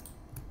missing.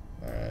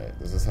 Alright,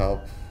 does this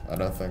help? I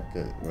don't think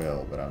it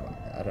will, but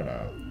I don't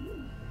know.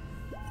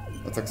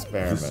 Let's This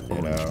experiment, you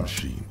orange know?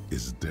 machine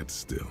is dead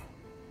still.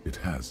 It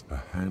has a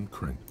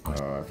hand-cranked ice.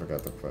 Oh, I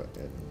forgot to put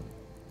in.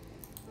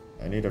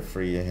 I need a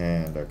free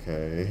hand,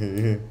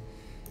 okay?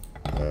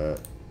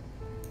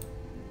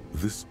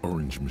 This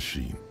orange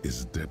machine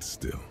is dead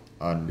still.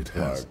 It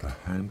has Unplug. a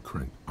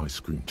hand-cranked ice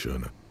cream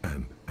churner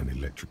and an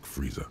electric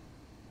freezer.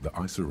 The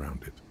ice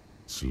around it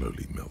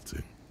slowly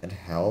melting. It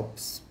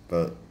helps,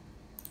 but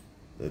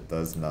it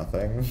does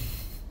nothing.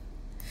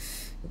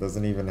 It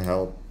doesn't even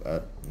help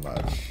at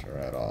much or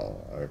at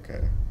all.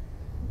 Okay.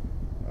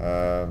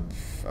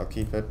 I'll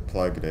keep it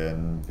plugged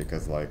in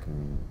because, like,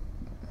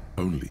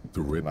 Only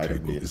the red Might have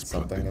cable needed is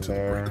plugged something in into the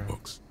there. breaker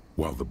box.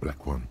 while the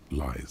black one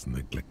lies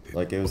neglected.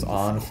 Like it was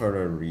on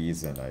for a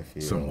reason, I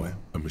feel. Somewhere,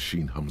 a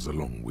machine hums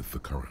along with the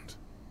current,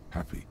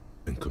 happy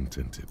and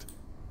contented.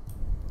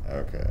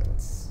 Okay,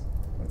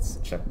 let's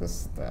check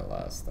that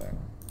last thing.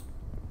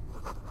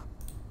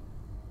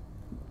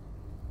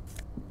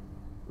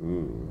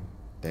 Ooh,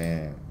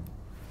 damn.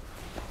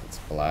 It's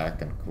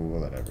black and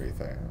cool and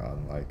everything,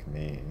 unlike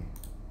me.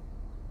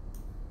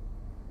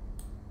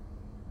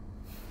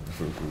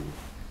 Ooh.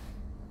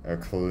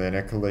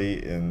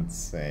 Clinically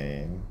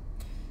insane.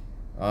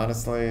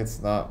 Honestly,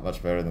 it's not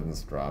much better than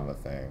this drama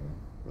thing.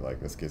 Like,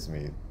 this gives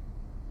me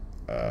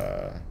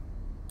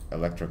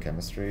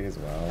electrochemistry as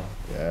well.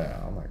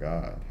 Yeah, oh my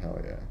god, hell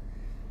yeah.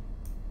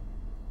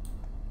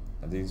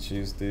 What do these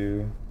shoes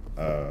do?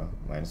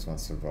 -1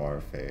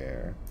 Savar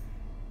Fair.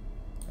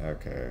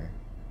 Okay.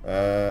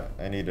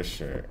 I need a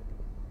shirt.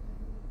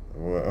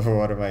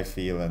 What am I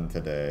feeling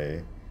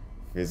today?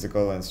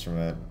 Physical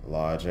instrument,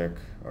 logic,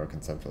 or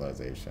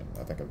conceptualization?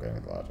 I think I'm going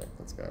with logic.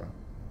 Let's go.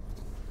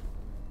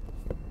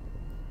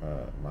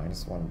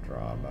 -1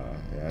 drama.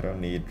 Yeah, I don't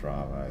need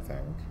drama, I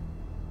think.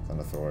 It's an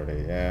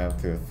authority. Yeah,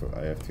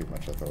 I have too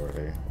much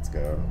authority. Let's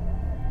go.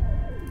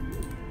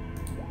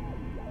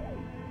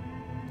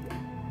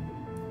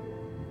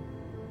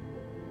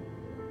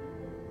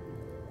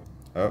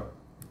 Oh.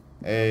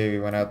 Hey, we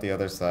went out the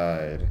other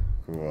side.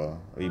 Cool.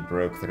 We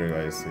broke through,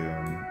 I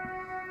assume.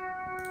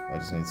 I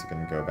just need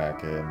to go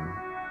back in.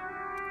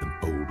 An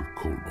old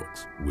call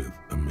box with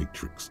a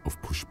matrix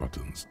of push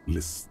buttons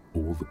lists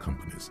all the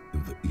companies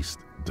in the East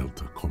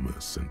Delta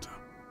Commerce Center.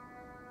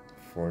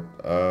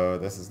 Oh,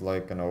 this is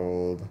like an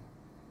old,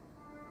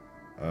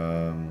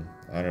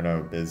 I don't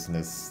know,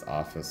 business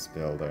office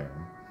building.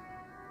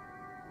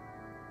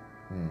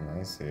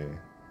 I see.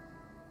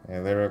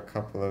 Yeah, there are a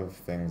couple of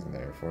things in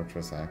there.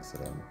 Fortress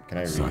Accident. Can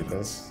I read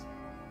this?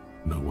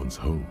 No one's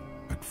home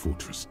at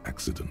Fortress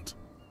Accident.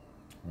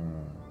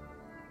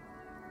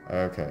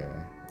 Okay.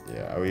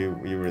 Yeah,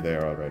 we were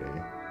there already.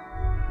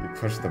 You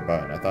pushed the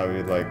button. I thought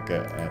we'd like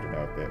get, I don't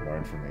know, a bit more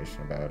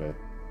information about it.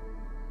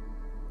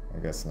 I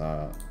guess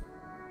not.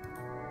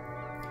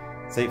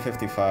 It's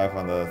 8:55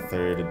 on the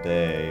third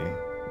day.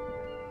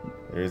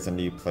 There is a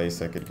new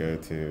place I could go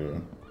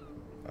to.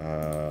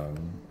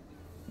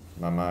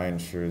 My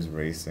mind sure is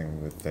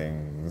racing with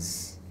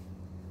things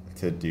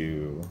to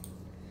do.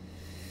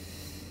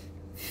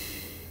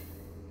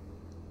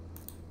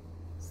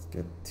 Let's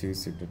get 2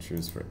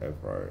 signatures for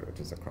Evrard, which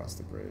is across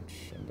the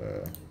bridge. And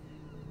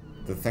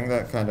the thing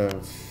that kind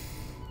of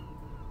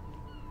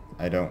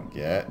I don't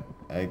get,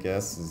 I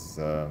guess, is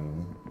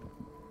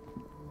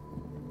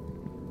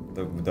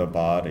the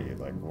body.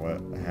 Like,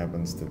 what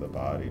happens to the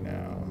body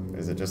now?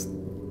 Is it just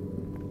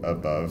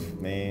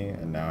above me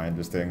and now I'm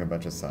just doing a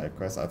bunch of side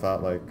quests? I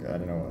thought, like, I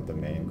don't know what the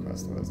main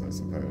quest was, I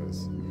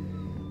suppose.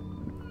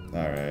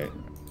 Alright.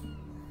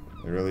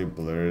 It really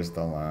blurs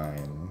the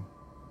line.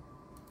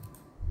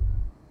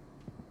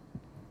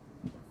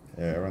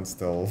 Yeah, everyone's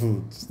still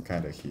just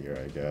kind of here,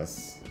 I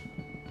guess.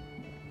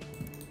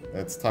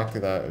 Let's talk to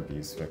that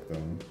abuse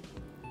victim.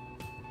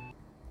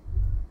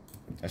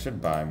 I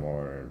should buy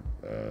more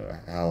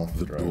health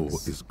drugs. The door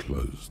is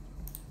closed.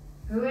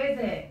 Who is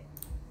it?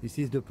 This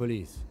is the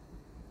police.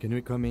 Can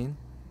we come in?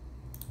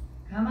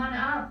 Come on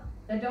up.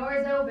 The door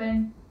is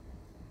open.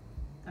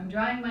 I'm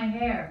drying my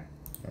hair.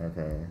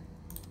 Okay.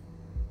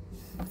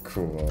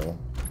 Cool.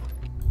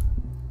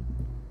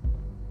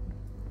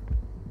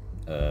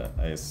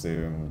 I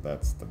assume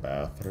that's the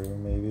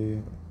bathroom,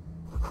 maybe?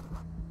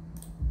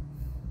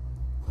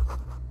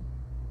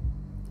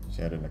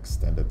 She had an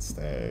extended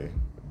stay.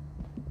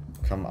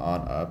 Come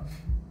on up.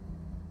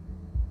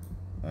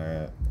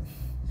 Alright.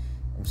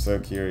 I'm so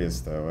curious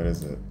though, what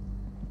is it?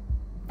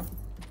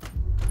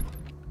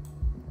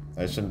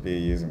 I shouldn't be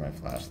using my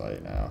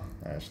flashlight now,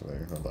 actually.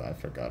 Hold on, I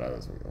forgot I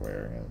was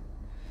wearing it.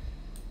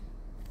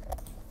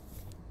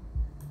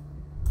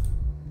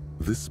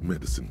 This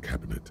medicine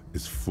cabinet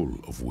is full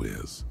of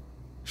wares.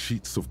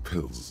 Sheets of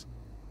pills,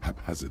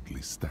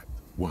 haphazardly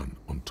stacked, one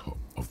on top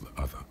of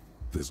the other.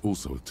 There's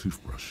also a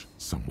toothbrush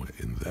somewhere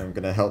in there. I'm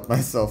gonna help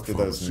myself to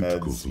those meds,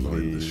 Pharmaceuticals line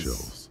the please.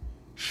 shelves.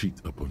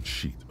 Sheet upon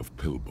sheet of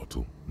pill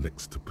bottle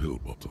next to pill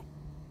bottle.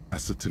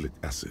 Acetylic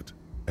acid,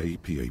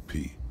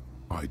 APAP,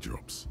 eye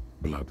drops,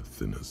 blood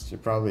thinners. She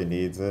probably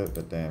needs it,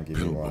 but damn, give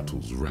me Pill one.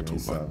 bottles Give me rattle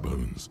like some.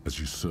 bones as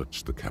you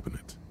search the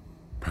cabinet.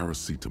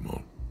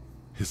 Paracetamol,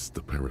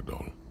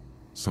 histoparidol,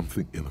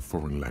 something in a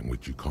foreign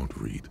language you can't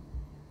read.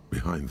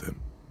 Behind them,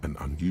 an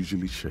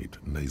unusually shaped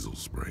nasal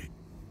spray.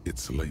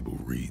 Its label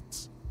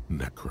reads,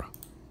 Nacra.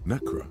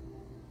 Nacra.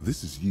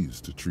 This is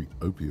used to treat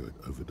opioid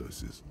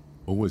overdoses.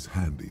 Always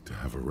handy to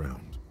have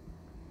around.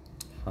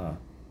 Huh.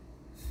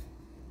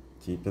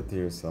 Keep it to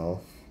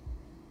yourself.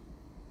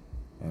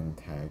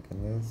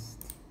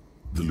 Antagonist?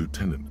 The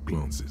lieutenant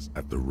glances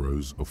at the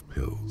rows of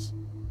pills,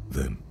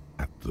 then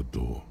at the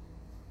door.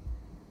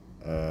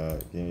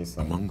 Give me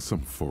some. Among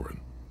some foreign,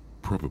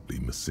 probably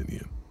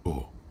Messinian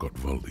or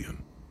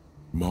Gotvaldian,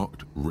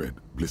 marked red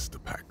blister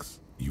packs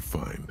you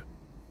find.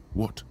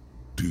 What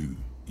do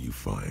you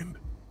find?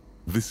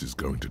 This is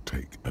going to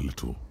take a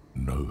little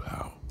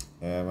know-how.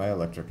 Yeah, my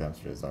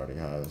electrochemistry is already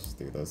high. Let's just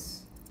do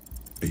this.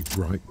 A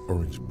bright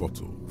orange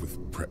bottle with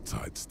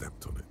Preptide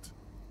stamped on it,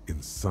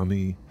 in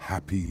sunny,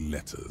 happy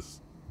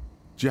letters.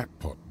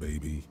 Jackpot,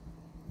 baby.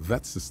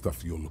 That's the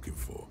stuff you're looking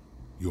for.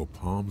 Your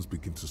palms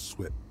begin to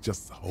sweat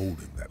just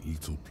holding that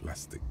little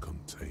plastic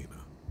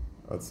container.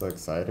 What's so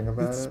exciting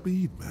about It's it?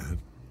 speed, man.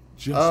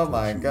 Just Oh what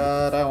my you're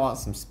god, looking I for. want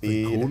some They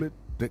speed. call it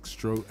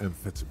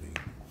dextroamphetamine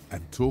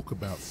and talk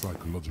about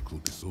psychological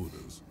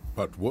disorders.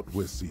 But what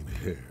we're seeing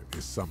here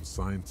is some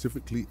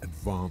scientifically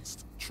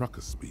advanced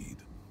trucker speed.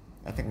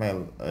 I think my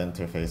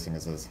interfacing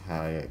is as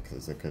high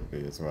as it could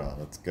be as well.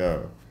 Let's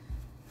go.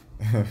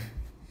 I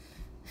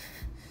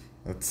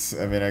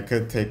mean, I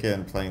could take it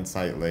in plain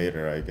sight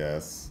later, I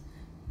guess.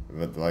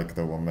 But, like,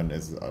 the woman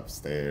is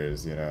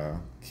upstairs, you know.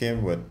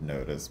 Kim would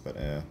notice, but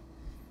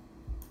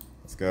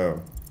Let's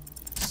go.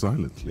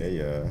 Silently,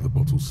 Yeah. the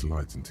bottle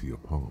slides into your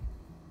palm.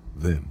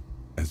 Then,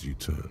 as you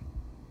turn,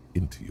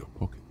 into your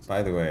pocket.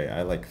 By the way,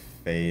 I, like,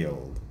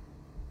 failed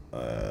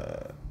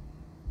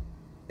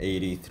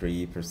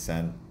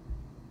 83%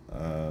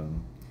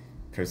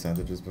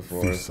 percentages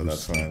before, This so is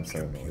that's why I'm so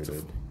simply annoyed.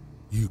 beautiful.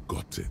 You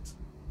got it.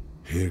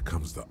 Here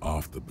comes the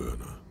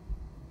afterburner.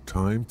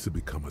 Time to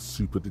become a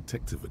super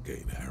detective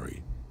again,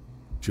 Harry.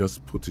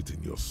 Just put it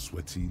in your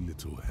sweaty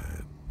little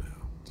hand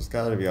now. Just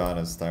gotta be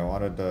honest, I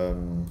wanted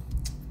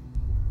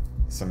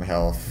some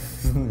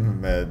health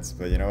meds,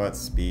 but you know what?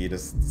 Speed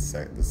is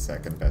the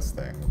second best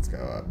thing. Let's go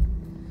up.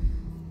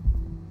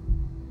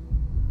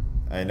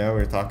 I know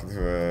we're talking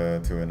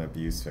to an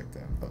abuse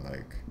victim, but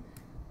like,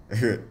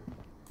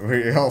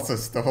 we also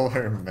stole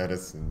her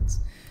medicines.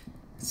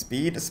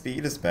 Speed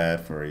is bad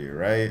for you,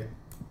 right?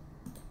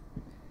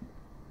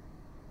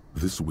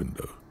 This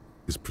window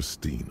is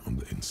pristine on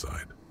the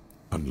inside,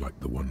 unlike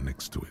the one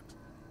next to it.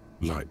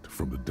 Light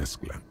from the desk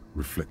lamp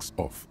reflects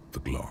off the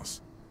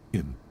glass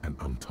in an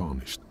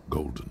untarnished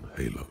golden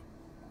halo.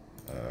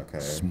 Okay.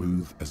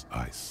 Smooth as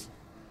ice.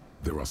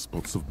 There are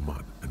spots of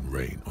mud and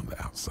rain on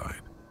the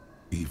outside,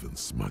 even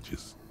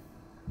smudges.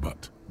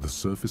 But the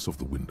surface of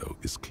the window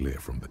is clear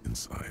from the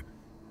inside.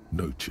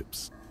 No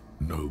chips,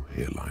 no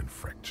hairline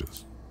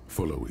fractures.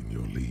 Following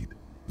your lead,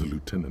 the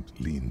lieutenant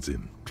leans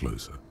in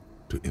closer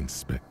to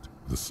inspect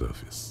the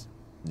surface.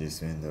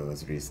 This window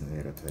was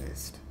recently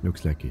replaced.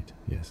 Looks like it,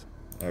 yes.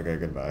 Okay,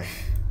 goodbye.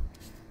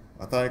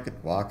 I thought I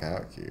could walk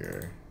out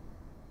here.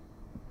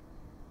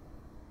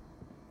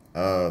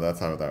 Oh, that's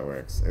how that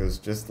works. It was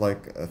just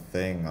like a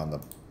thing on the...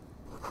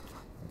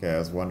 Okay, I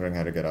was wondering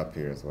how to get up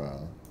here as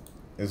well.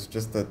 It's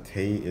just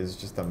it's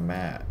just a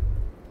mat.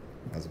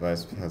 As I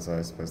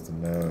was supposed to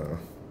know.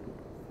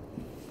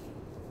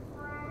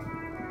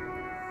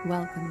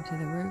 Welcome to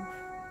the roof.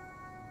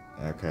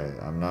 Okay,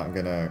 I'm not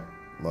gonna,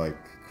 like,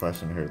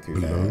 question her too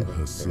Below bad. her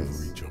because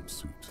silvery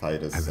jumpsuit,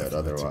 Titus an said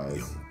athletic otherwise.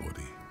 young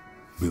body,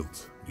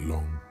 built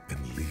long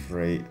and lean.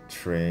 Freight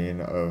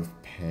train of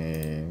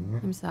pain.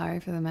 I'm sorry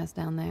for the mess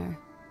down there.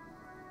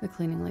 The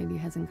cleaning lady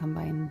hasn't come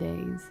by in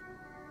days.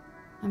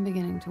 I'm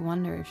beginning to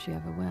wonder if she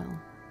ever will.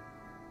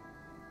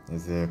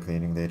 Is there a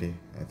cleaning lady?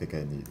 I think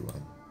I need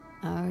one.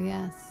 Oh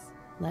yes,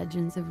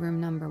 legends of room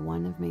number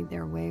 1 have made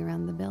their way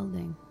around the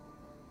building.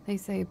 They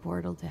say a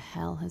portal to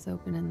hell has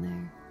opened in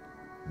there.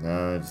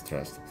 No, just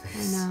trust the I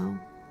place. know.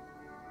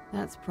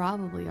 That's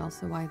probably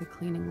also why the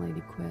cleaning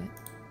lady quit.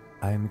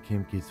 I'm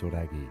Kim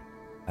Kitsuragi.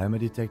 I'm a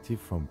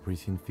detective from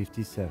Precinct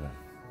 57.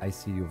 I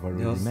see you've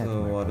already I met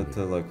also my wanted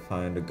colleague. to, like,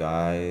 find a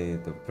guy,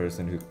 the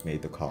person who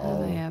made the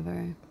call. Have I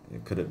ever?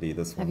 Could it be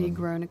this one? Have you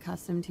grown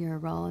accustomed to your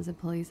role as a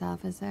police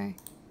officer?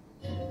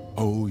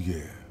 Oh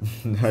yeah.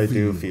 I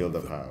do Feel feel the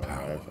the power.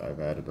 power. I've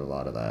added a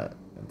lot of that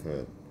into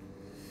it.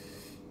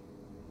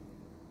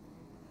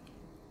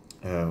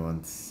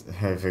 Once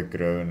I've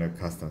grown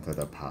accustomed to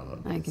the power.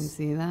 I can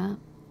see that.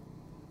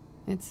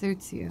 It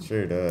suits you.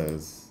 Sure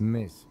does.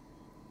 Miss,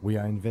 we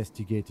are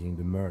investigating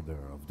the murder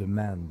of the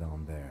man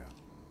down there.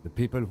 The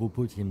people who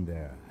put him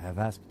there have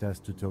asked us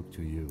to talk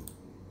to you.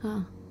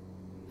 Huh.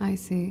 I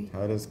see.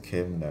 How does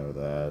Kim know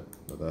that?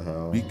 What the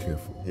hell? Be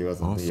careful. He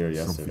wasn't Ask here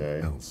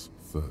yesterday. something else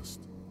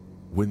first.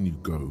 When you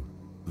go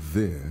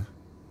there,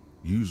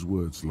 use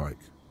words like,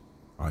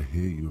 I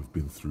hear you have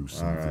been through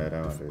something Alright,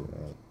 I won't do difficult.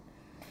 that.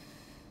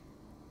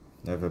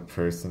 I have a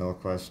personal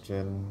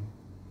question.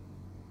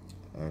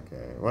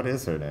 Okay, what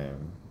is her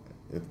name?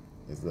 It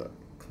is the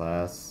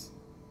class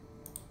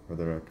for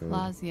the record.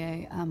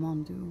 Clausier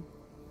Amandou.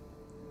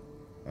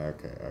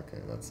 Okay,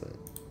 that's it.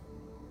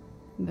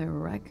 The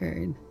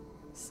record.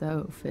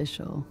 So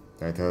official.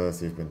 Can I tell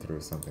us you've been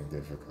through something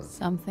difficult?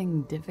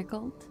 Something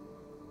difficult?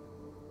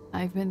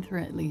 I've been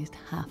through at least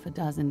half a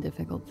dozen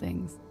difficult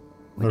things.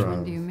 Which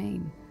one do you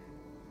mean?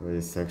 Were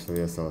you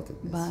sexually assaulted?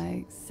 Miss?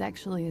 By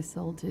sexually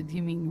assaulted,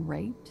 you mean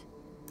raped?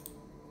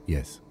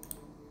 Yes.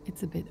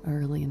 It's a bit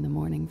early in the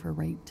morning for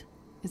raped,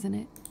 isn't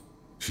it?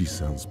 She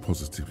sounds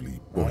positively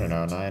I don't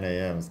know, buoyant, 9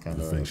 a.m. is kind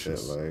of a bit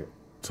vivacious, late.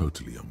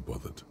 totally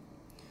unbothered.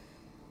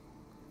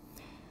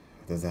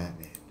 What does that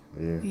mean?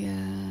 Are you...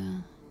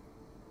 Yeah.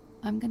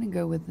 I'm gonna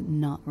go with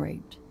not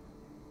raped.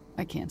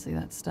 I can't say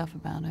that stuff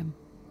about him.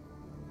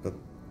 But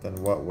Then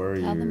what were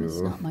Tell them it's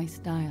you? not my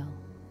style.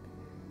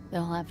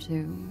 They'll have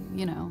to,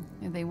 you know,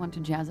 if they want to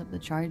jazz up the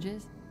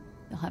charges,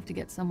 they'll have to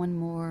get someone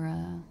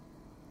more,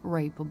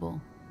 rapeable.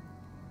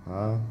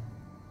 Huh?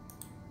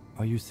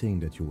 Are you saying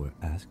that you were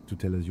asked to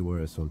tell us you were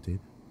assaulted?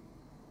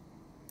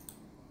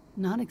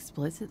 Not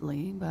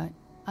explicitly, but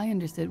I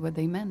understood what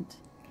they meant.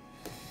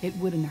 It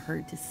wouldn't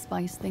hurt to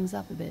spice things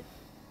up a bit.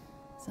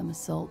 Some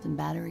assault and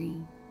battery,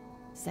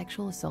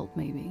 sexual assault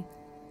maybe.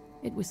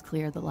 It was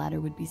clear the latter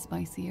would be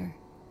spicier.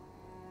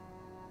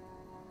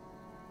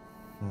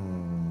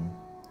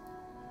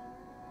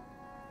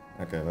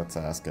 Okay, let's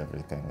ask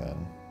everything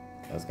then.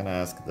 I was gonna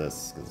ask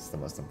this because it's the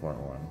most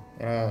important one.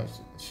 Yeah,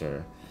 sure.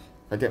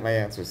 If I get my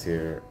answers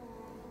here,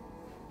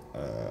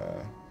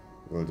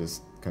 we'll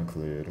just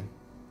conclude.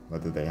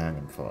 What did they hang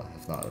him for,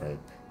 if not rape?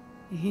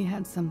 He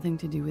had something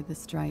to do with the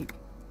strike.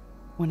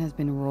 One has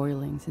been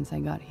roiling since I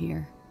got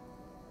here.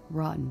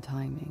 Rotten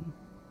timing.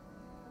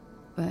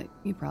 But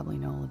you probably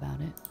know all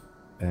about it.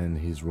 And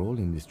his role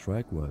in this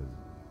strike was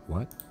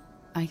what?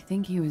 I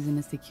think he was in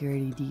a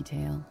security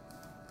detail.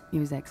 He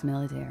was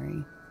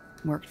ex-military,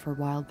 worked for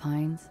Wild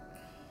Pines,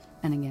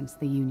 and against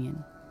the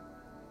Union.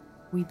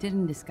 We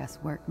didn't discuss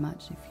work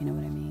much, if you know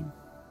what I mean.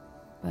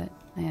 But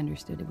I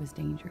understood it was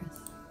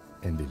dangerous.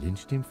 And they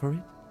lynched him for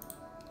it?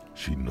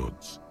 She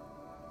nods.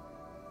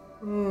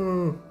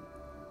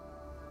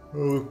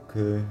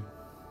 Okay.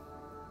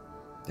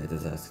 They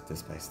just asked to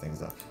spice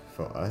things up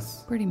for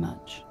us. Pretty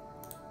much.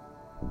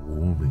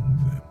 Warming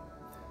them.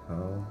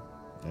 Oh,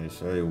 are you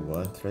sure you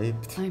weren't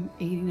raped? I'm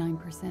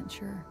 89%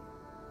 sure.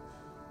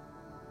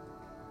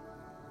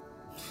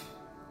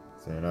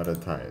 So you're not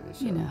entirely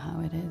sure. You know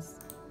how it is.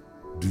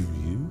 Do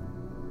you?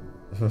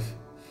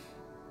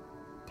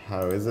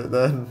 How is it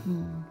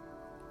then?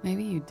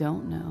 Maybe you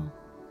don't know.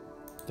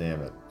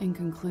 Damn it. In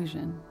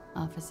conclusion,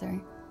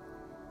 officer,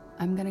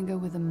 I'm gonna go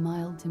with a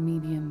mild to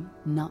medium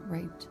not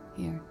raped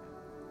here.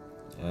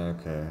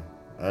 Okay.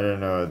 I don't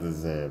know what to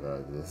say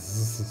about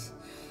this.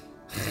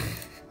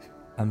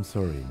 I'm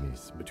sorry,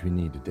 miss, but we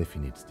need a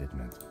definite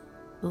statement.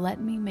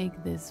 Let me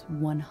make this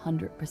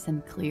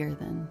 100% clear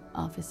then,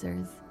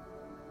 officers.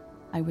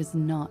 I was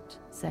not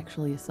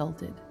sexually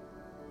assaulted.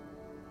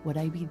 Would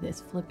I be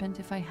this flippant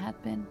if I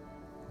had been?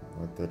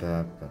 What did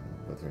happen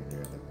between you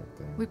and the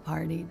victim? We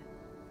partied.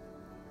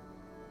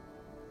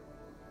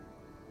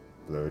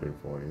 Bloated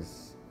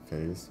voice,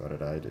 face, what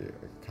did I do?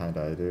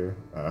 Kinda I do?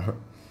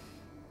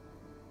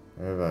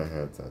 Where have I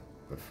heard that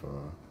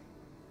before?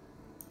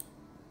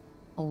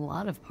 A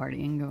lot of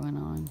partying going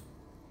on.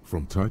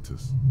 From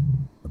Titus.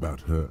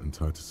 About her and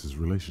Titus's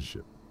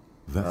relationship.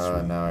 That's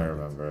really now I private.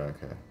 remember,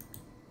 okay.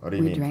 What do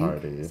you We mean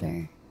drank, partied?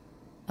 sir.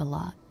 A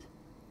lot.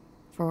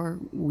 For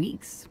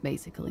weeks,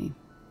 basically.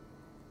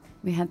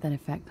 We had that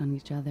effect on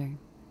each other.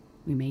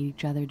 We made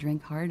each other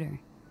drink harder.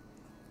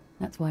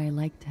 That's why I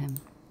liked him.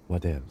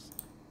 What else?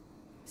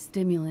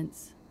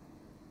 Stimulants.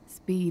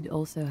 Speed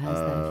also has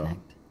that Oh.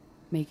 effect,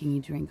 making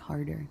you drink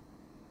harder.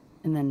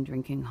 And then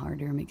drinking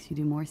harder makes you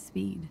do more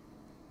speed.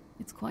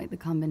 It's quite the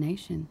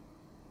combination.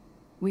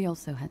 We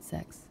also had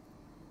sex.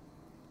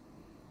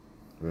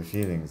 Were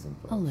feelings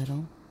involved? A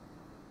little.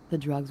 The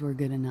drugs were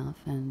good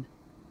enough, and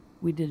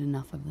we did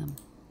enough of them.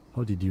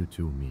 How did you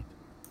two meet?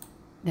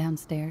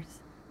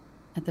 Downstairs,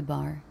 at the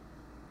bar.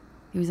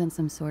 He was on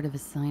some sort of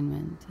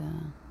assignment,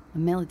 a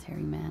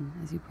military man,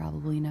 as you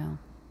probably know.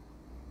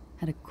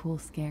 Had a cool,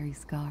 scary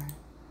scar.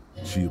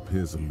 She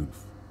appears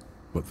aloof,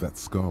 but that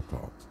scar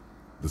part,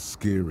 the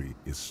scary,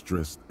 is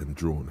stressed and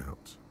drawn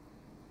out.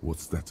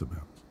 What's that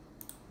about?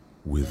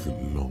 With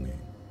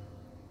longing.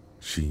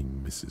 She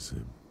misses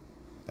him.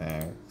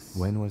 Thanks.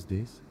 When was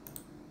this?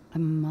 A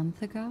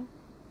month ago?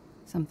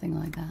 Something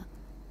like that.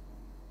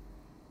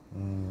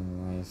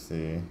 I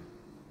see.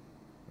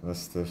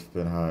 Must have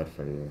been hard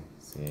for you,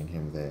 seeing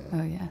him there.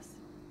 Oh, yes.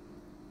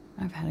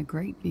 I've had a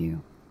great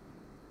view.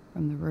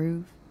 From the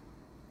roof,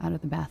 out of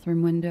the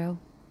bathroom window,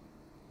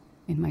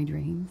 in my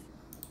dreams.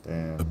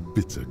 Damn. A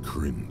bitter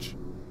cringe.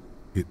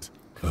 It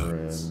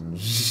hurts.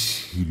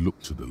 Cringe. You look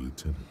to the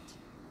lieutenant.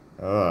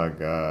 Oh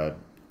god.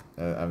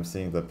 I'm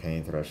seeing the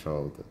pain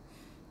threshold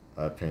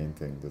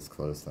painting this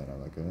closely, and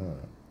I'm like,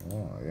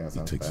 oh yeah, He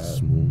sounds takes bad. a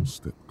small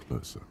step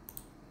closer.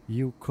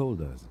 You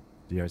called us,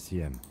 the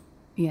RCM.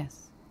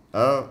 Yes.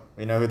 Oh,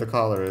 we know who the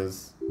caller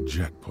is.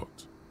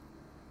 Jackpot.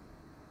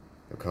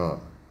 The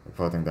call.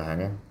 Reporting the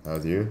hanging? That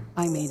was you?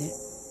 I made it.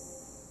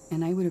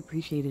 And I would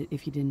appreciate it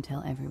if you didn't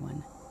tell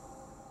everyone.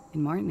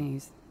 In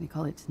Martinez, they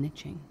call it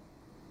snitching.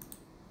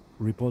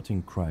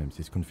 Reporting crimes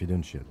is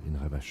confidential in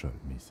Ravachol,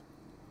 miss.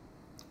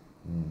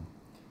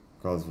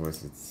 Call's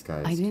voice is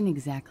disguised. I didn't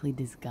exactly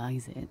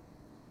disguise it.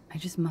 I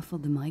just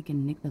muffled the mic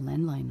and nicked the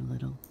landline a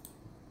little.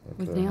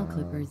 With Okay, nail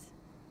clippers.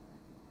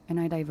 And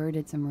I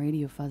diverted some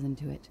radio fuzz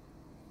into it.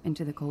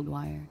 Into the cold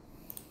wire.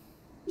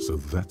 So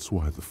that's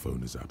why the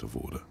phone is out of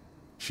order.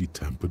 She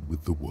tampered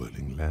with the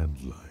whirling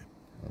landline.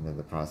 And in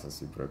the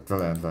process, you broke the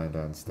landline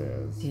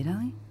downstairs. Did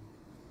I?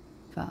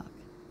 Fuck.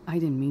 I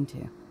didn't mean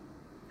to.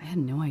 I had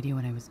no idea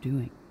what I was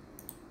doing.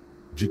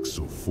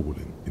 Jigsaw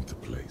falling into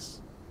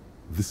place.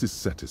 This is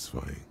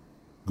satisfying.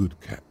 Good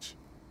catch.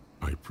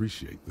 I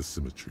appreciate the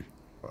symmetry.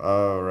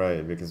 Oh,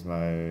 right, because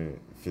my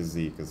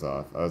physique is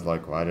off. I was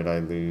like, why did I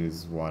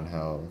lose 1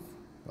 health?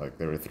 Like,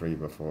 there were 3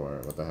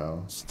 before. What the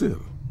hell?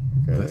 Still,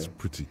 Okay. that's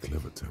pretty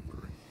clever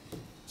tampering.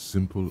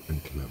 Simple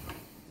and clever.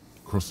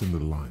 Crossing the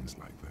lines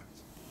like that.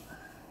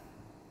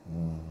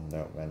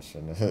 Don't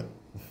mention it.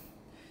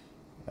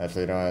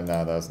 Actually, no,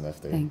 that was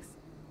nifty. Thanks.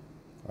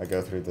 I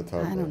go through the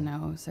total. I don't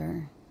know,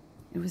 sir.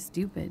 It was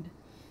stupid.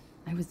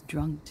 I was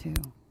drunk, too.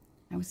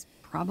 I was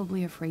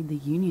probably afraid the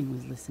Union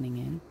was listening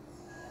in.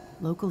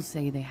 Locals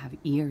say they have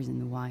ears in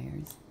the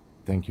wires.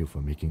 Thank you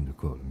for making the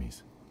call,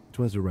 miss. It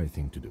was the right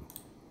thing to do.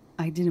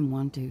 I didn't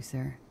want to,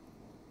 sir.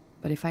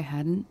 But if I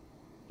hadn't,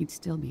 he'd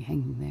still be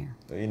hanging there.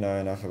 Do you know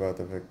enough about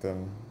the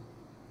victim?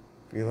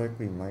 Feel like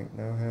we might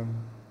know him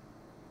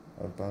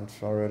a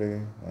bunch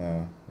already.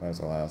 Yeah, might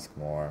as well ask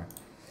more.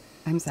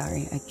 I'm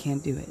sorry, I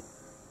can't do it.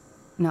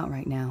 Not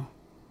right now.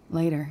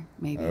 Later,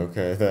 maybe.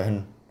 Okay,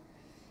 then.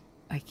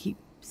 I keep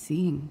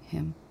seeing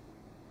him.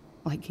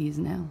 Like he is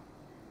now.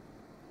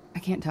 I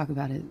can't talk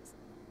about his...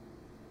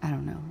 I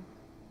don't know.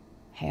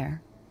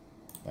 Hair.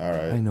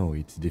 Alright. I know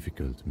it's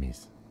difficult,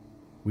 miss.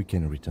 We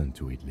can return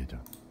to it later.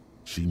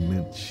 She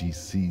meant she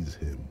sees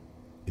him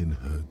in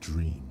her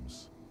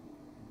dreams.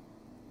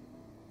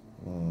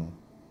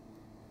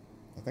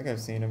 I think I've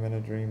seen him in a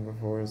dream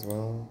before as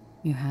well.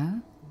 You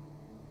have?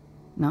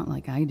 Not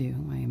like I do,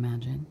 I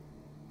imagine.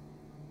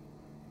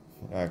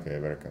 Okay, I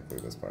better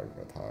conclude this part of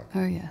the talk.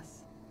 Oh, yes.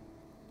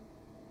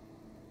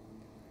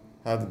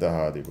 How did the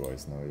Hardy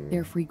Boys know you?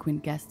 They're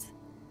frequent guests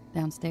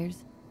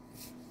downstairs.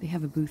 They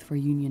have a booth for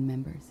Union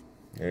members.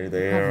 They're Probably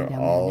there down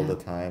all there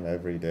the now. time,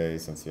 every day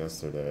since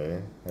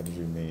yesterday. How did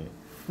you meet?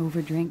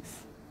 Over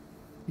drinks.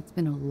 It's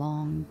been a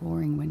long,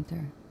 boring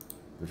winter.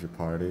 Did you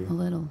party? A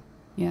little,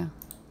 yeah.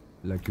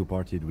 Like you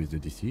partied with the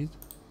deceased?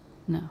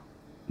 No,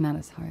 not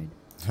as hard.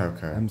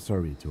 Okay. I'm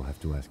sorry to have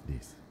to ask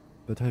this,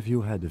 but have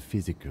you had a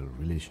physical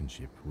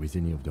relationship with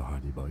any of the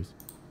Hardy Boys?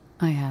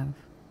 I have.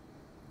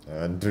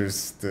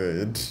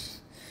 Understood.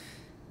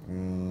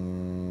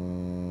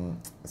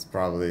 It's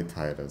probably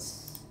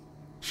Titus.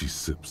 She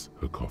sips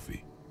her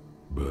coffee.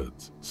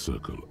 Birds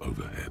circle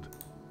overhead.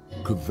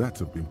 Could that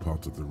have been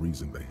part of the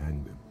reason they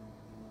hanged him?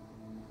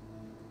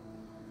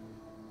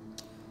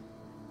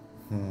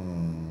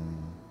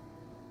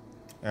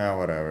 Yeah,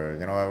 whatever.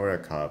 You know what? We're a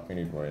cop. We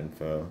need more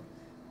info.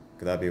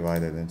 Could that be why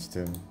they lynched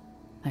him?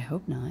 I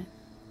hope not.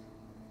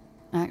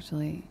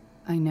 Actually,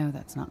 I know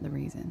that's not the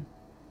reason.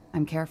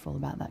 I'm careful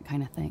about that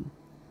kind of thing.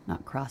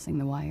 Not crossing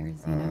the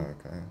wires, you know?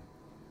 Okay.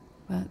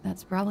 But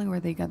that's probably where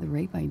they got the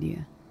rape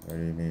idea. What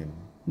do you mean?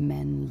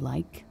 Men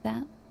like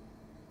that?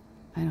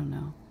 I don't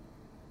know.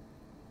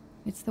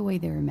 It's the way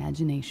their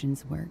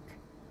imaginations work.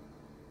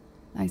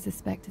 I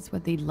suspect it's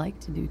what they'd like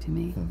to do to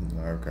me.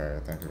 Okay,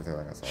 thank you for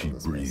telling us all She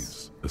this.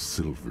 breathes a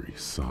silvery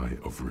sigh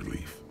of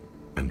relief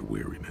and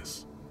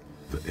weariness.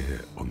 The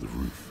air on the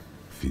roof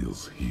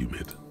feels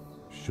humid.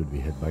 Should we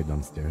head by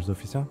downstairs,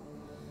 officer?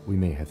 We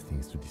may have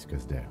things to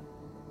discuss there.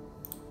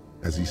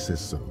 As he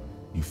says so,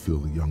 you feel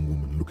the young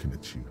woman looking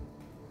at you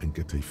and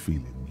get a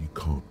feeling you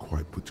can't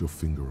quite put your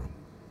finger on.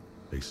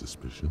 A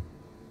suspicion?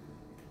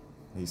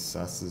 He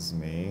susses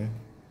me.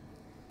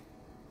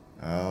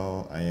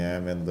 Well, I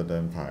am in the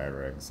Empire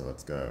ring, so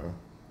let's go.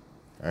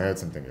 I heard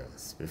something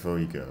else. Before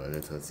we go, a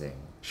little thing.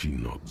 She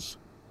nods.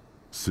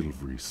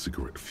 Silvery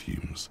cigarette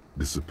fumes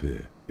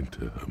disappear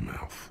into her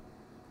mouth.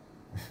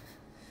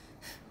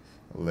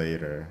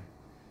 Later.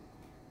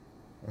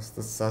 What's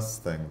the sus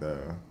thing,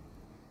 though?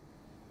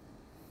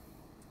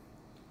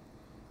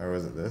 Or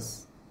was it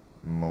this?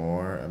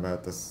 More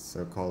about the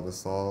so-called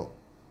assault?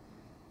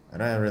 I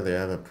don't really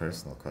have a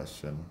personal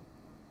question.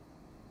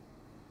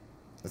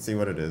 Let's see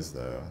what it is,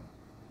 though.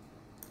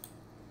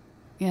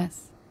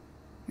 Yes,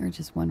 you're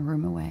just one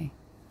room away.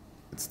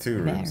 It's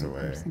 2 rooms Very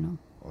away, personal.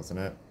 wasn't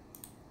it?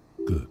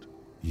 Good.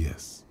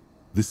 Yes.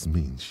 This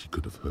means she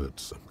could have heard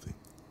something.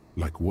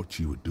 Like what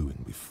you were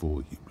doing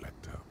before you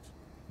blacked out.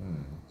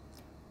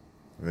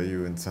 Were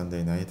you in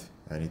Sunday night?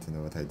 I need to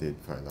know what I did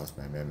before I lost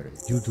my memory.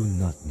 You do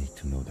not need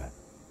to know that.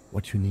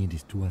 What you need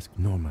is to ask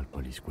normal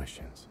police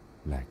questions,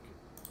 like...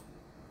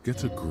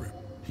 Get a grip,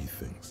 he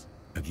thinks.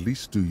 At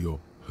least do your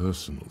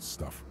personal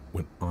stuff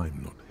when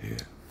I'm not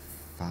here.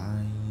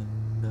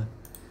 Fine.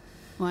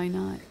 Why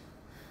not?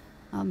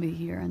 I'll be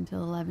here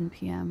until 11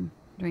 p.m.,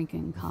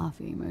 drinking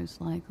coffee,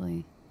 most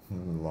likely.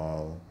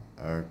 Lol.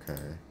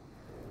 Okay.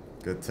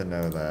 Good to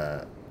know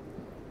that.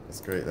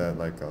 It's great that,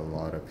 like, a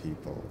lot of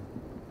people,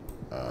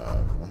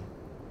 are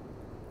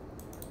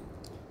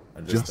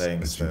just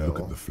staying as still. you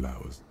look at the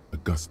flowers, a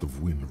gust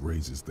of wind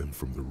raises them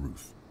from the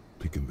roof,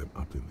 picking them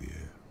up in the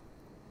air.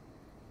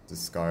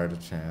 Discard a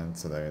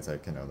chance, so that means I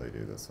can only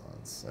do this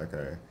once.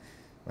 Okay.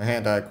 My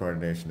hand-eye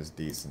coordination is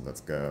decent,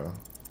 let's go.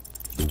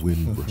 The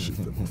wind brushes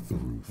them off the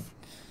roof.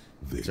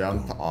 They're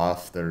Jump gone.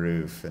 off the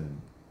roof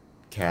and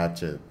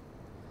catch it.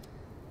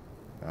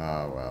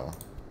 Ah, well.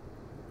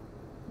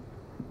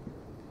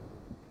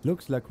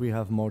 Looks like we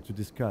have more to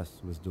discuss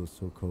with those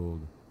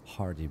so-called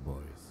Hardy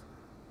Boys.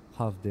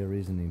 Half their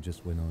reasoning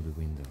just went out the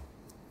window.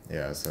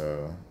 Yeah,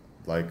 so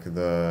like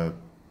the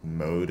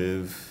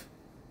motive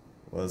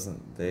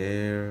wasn't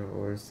there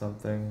or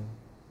something.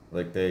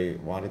 Like they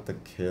wanted to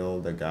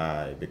kill the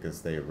guy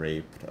because they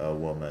raped a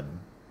woman,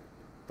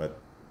 but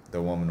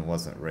the woman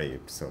wasn't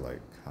raped, so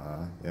like,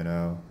 huh, you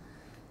know?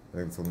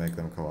 This will make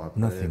them cooperate.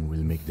 Nothing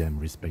will make them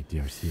respect the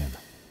RCM,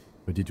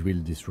 but it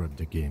will disrupt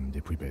the game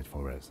they prepared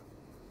for us.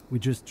 We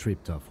just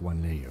stripped off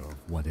one layer of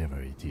whatever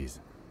it is.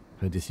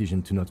 Her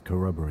decision to not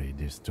corroborate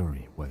their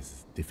story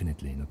was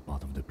definitely not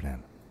part of the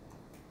plan.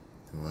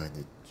 Why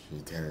did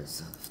she tell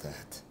herself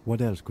that?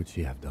 What else could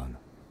she have done?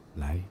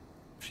 Lie?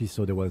 She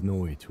saw there was no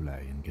way to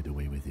lie and get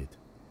away with it.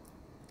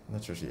 I'm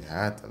not sure she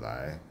had to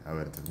lie. I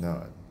wouldn't have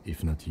known.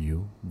 If not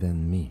you,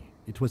 then me.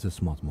 It was a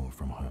smart move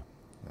from her.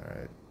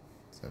 Alright,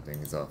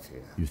 something's off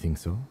here. You think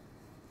so?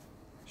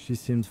 She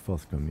seemed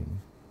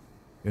forthcoming.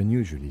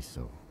 Unusually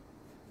so.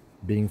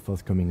 Being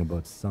forthcoming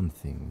about some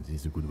things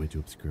is a good way to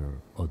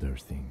obscure other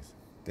things.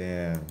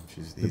 Damn,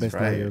 the best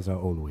liars are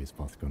always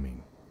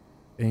forthcoming.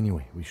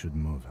 Anyway, we should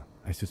move.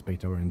 I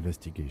suspect our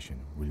investigation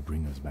will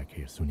bring us back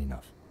here soon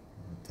enough.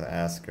 To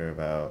ask her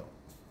about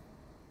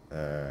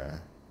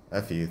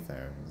a few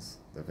things.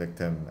 The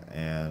victim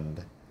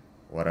and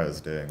what I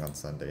was doing on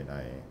Sunday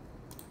night.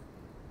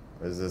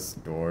 What is this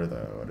door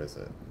though? What is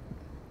it?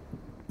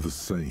 The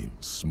same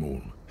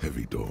small,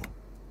 heavy door.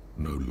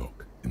 No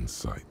lock in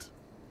sight.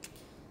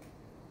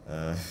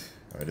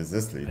 Where does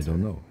this lead to? I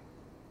don't know.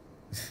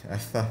 I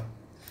thought...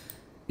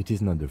 It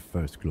is not the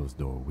first closed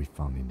door we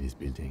found in this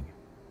building.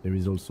 There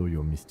is also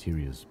your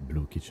mysterious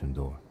blue kitchen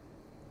door.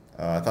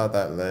 I thought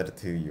that led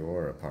to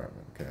your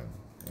apartment, Kim.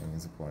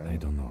 I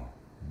don't know.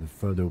 The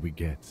further we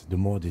get, the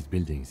more this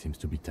building seems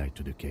to be tied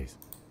to the case.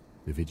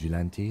 The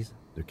vigilantes,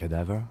 the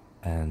cadaver,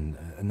 and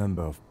a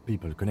number of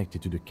people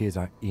connected to the case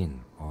are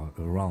in or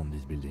around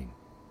this building.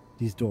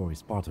 This door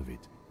is part of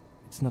it.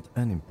 It's not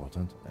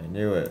unimportant. I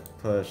knew it.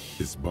 Push.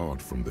 It's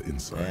barred from the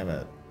inside. Damn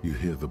it. You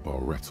hear the bar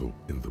rattle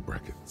in the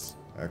brackets.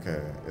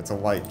 Okay, it's a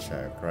white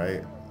check,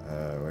 right?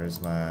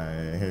 Where's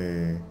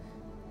my...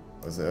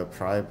 Was it a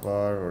pry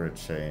bar or a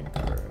chain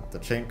cutter? The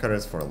chain cutter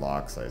is for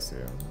locks, I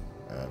assume.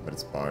 But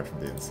it's barred from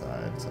the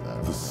inside, so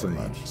that The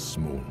same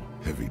small,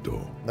 heavy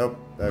door. Nope,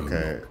 okay.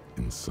 No lock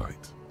in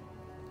sight.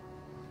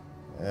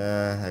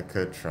 Yeah, I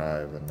could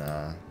try, but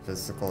nah.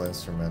 Physical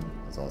instrument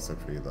is also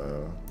pretty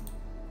low.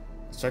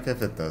 Let's check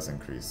if it does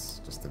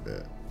increase just a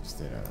bit. Just,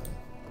 you know.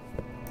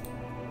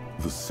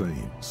 The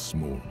same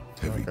small,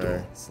 heavy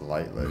door.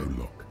 Slightly.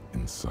 No lock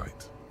in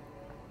sight.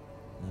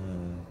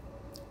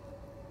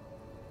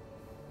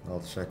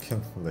 I'll check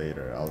him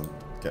later. I'll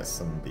get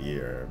some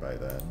beer by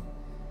then.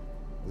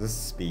 Is this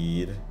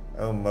speed?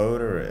 Oh,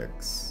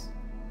 Motorix.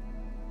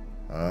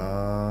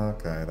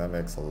 Okay, that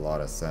makes a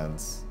lot of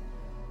sense.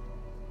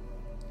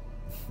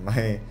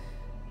 My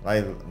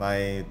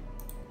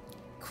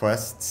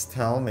quests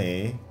tell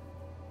me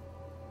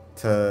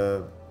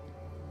to...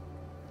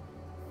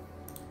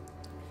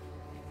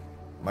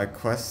 My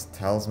quest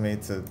tells me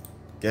to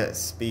get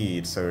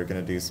speed, so we're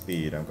gonna do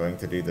speed. I'm going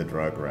to do the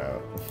drug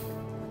route.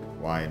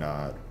 Why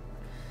not?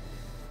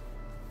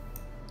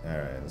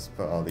 Alright, let's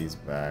put all these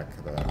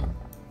back then.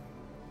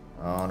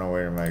 I wanna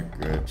wear my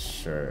good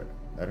shirt.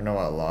 I don't know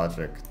what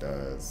logic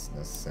does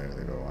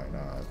necessarily, but why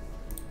not?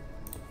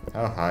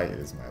 How high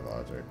is my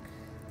logic?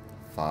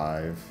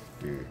 5?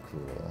 Dude,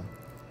 cool.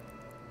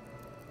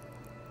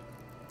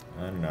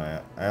 I don't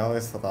know, I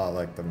always thought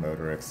like the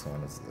Motorix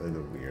one is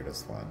the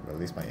weirdest one, but at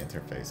least my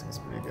interfacing is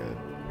pretty good.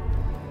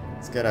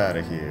 Let's get out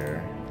of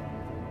here.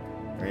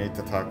 We need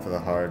to talk to the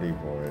Hardy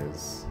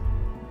boys.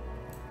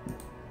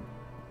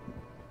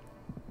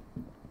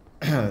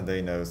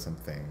 They know some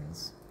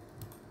things.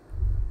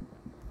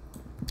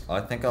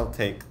 I think I'll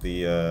take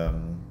the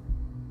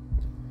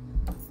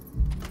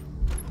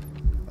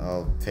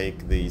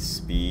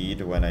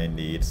speed when I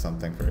need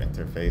something for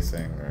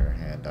interfacing or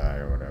hand-eye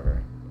or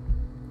whatever.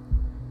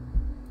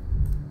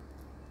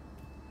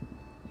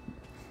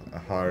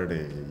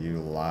 Hardy, you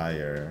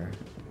liar.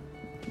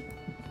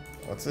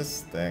 What's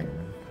this thing?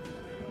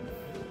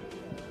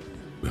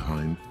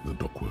 Behind the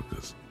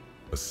dockworkers,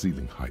 a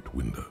ceiling-height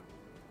window.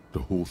 The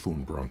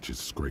hawthorn branches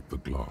scrape the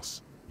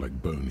glass like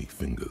bony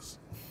fingers.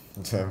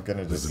 So I'm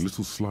gonna There's a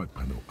little slide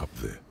panel up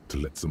there to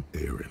let some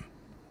air in.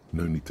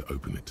 No need to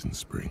open it in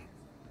spring.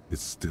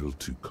 It's still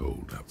too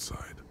cold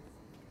outside.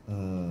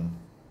 Damn,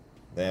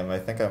 I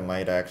think I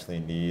might actually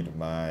need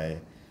my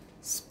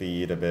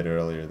speed a bit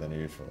earlier than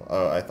usual.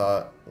 Oh, I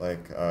thought,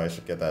 like, I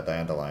should get that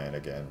dandelion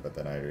again, but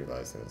then I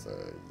realized it was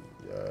a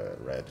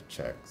red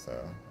check, so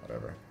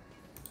whatever.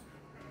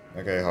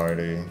 Okay,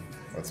 Hardy,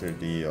 what's your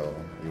deal?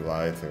 You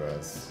lied to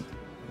us.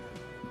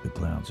 The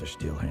clowns are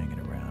still hanging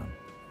around.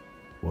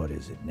 What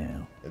is it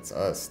now? It's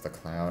us, the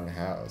clown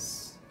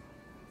house.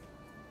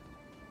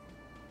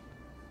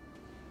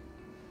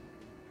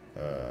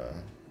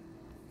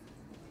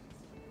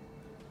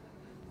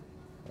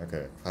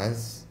 Okay,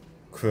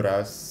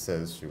 Kuras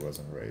says she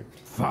wasn't raped.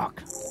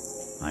 Fuck!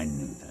 I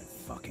knew that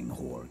fucking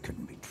whore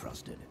couldn't be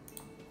trusted.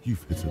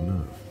 You've hit a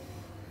nerve.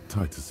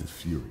 Titus is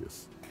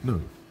furious. No,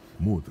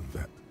 more than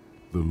that.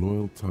 The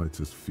loyal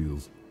Titus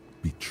feels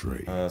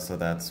betrayed. So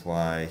that's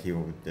why he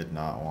did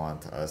not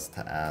want us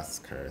to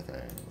ask her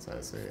things, I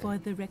see. For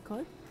the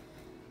record,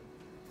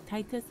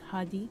 Titus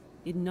Hardy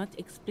did not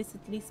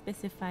explicitly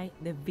specify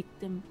the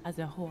victim as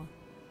a whore,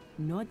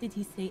 nor did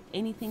he say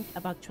anything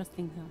about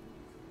trusting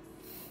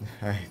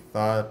her. I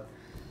thought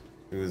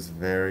it was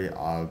very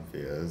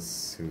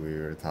obvious who we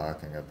were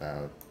talking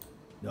about.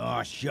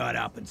 Oh, shut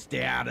up and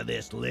stay out of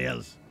this,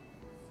 Liz.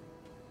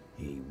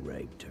 He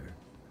raped her.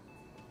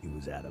 He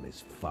was out of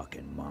his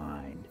fucking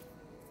mind.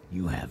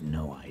 You have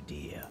no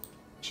idea.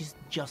 She's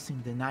just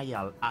in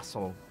denial,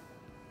 asshole.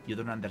 You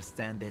don't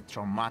understand the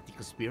traumatic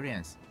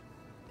experience.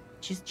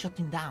 She's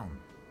shutting down.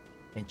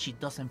 And she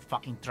doesn't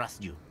fucking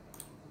trust you.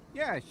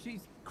 Yeah,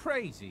 she's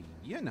crazy,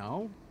 you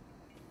know.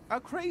 A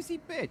crazy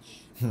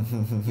bitch.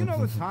 You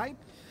know the type.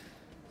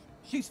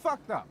 She's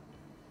fucked up.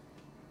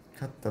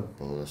 Cut the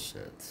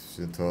bullshit.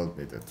 She told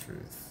me the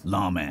truth.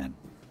 Lawman,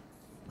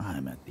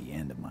 I'm at the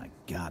end of my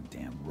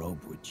goddamn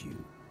rope with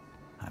you.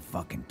 I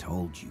fucking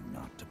told you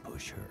not to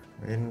push her.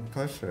 We didn't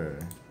push her.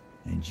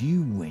 And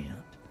you went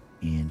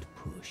and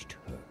pushed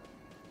her.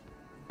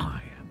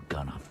 I am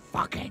gonna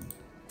fucking...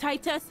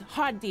 Titus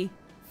Hardy!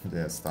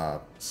 Yeah,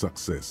 stop.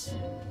 Success.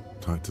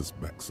 Titus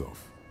backs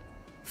off.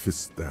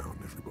 Fists down,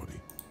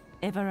 everybody.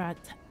 Everard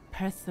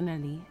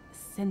personally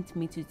sent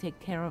me to take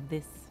care of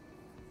this.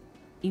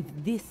 If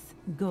this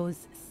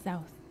goes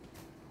south,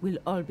 we'll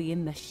all be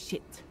in the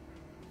shit.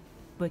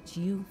 But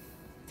you,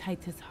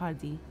 Titus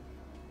Hardy,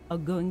 are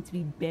going to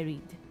be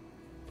buried.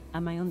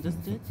 Am I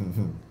understood?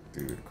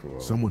 Dude, cool.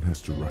 Someone has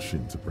to rush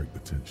in to break the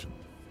tension.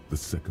 The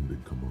second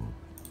in command.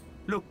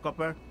 Look,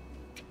 Copper.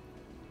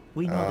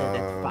 We know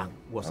that fuck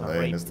was a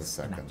Elaine is the rapist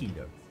and a second.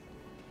 killer.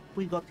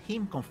 We got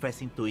him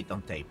confessing to it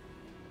on tape.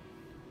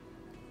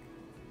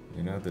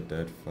 You know the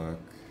dead fuck?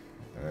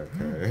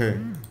 Okay.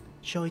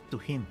 Show it to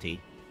him,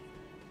 T.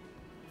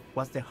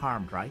 What's the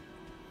harm, right?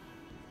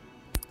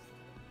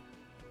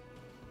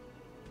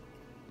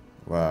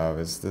 Wow,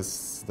 is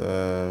this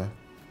the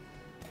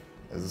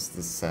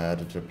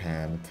sad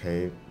Japan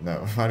tape?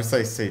 No, why did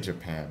I say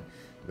Japan?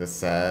 The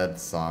sad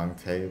song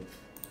tape?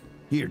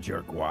 Here,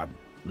 jerkwad,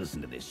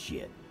 listen to this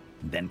shit.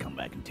 And then come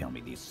back and tell me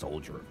the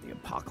soldier of the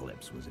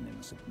apocalypse was an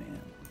innocent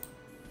man.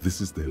 This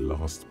is their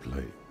last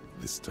play,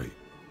 this tape.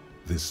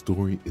 Their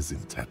story is in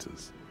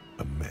tatters,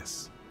 a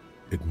mess.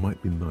 It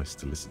might be nice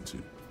to listen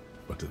to,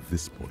 but at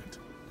this point,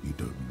 you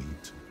don't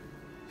need to.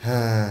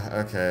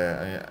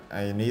 Okay,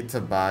 I need to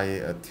buy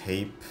a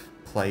tape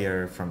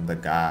player from the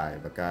guy,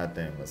 but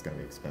goddamn, that's gonna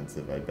be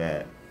expensive, I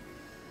bet.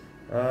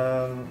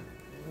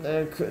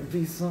 There could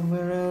be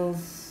somewhere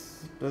else.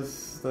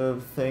 Does the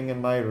thing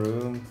in my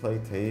room play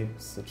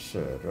tapes? It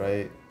should,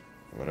 right?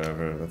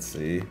 Whatever, let's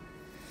see.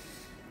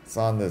 It's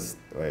on this...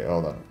 Wait,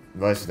 hold on.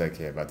 Why should I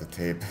care about the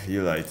tape?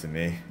 You lied to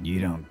me.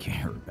 You don't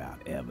care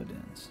about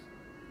evidence.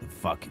 The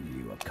fuck are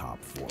you a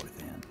cop for,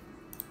 then?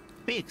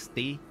 Pigs,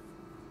 T.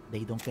 They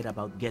don't care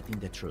about getting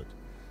the truth.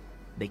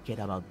 They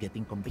care about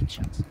getting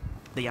convictions.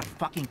 They are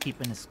fucking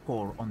keeping a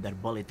score on their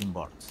bulletin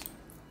boards.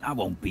 I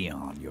won't be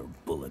on your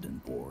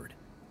bulletin board.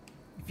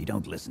 If you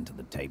don't listen to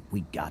the tape,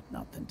 we got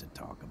nothing to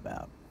talk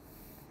about.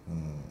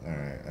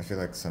 Alright, I feel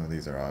like some of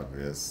these are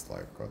obvious,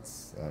 like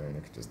I mean,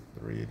 you could just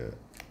read it.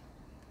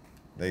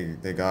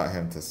 They got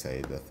him to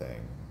say the thing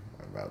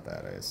about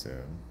that, I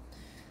assume.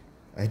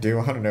 I do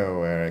want to know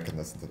where I can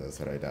listen to this,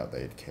 but I doubt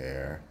they'd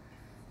care.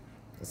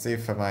 Let's see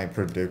if my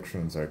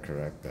predictions are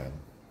correct then.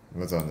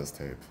 What's on this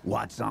tape?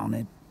 What's on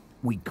it?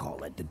 We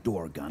call it the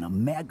door gun, a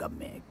mega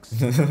mix.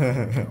 You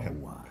know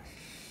why?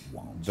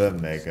 Won't The you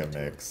Mega listen to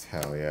it? Mix.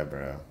 Hell yeah,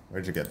 bro.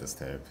 Where'd you get this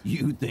tape?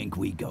 You think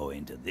we go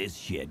into this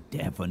shit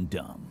deaf and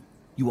dumb?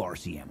 You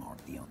RCM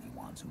aren't the only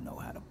ones who know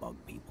how to bug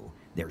people.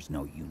 There's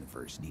no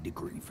university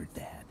degree for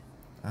that.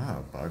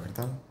 Oh, bugged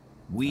them?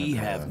 We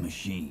Okay. have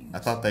machines. I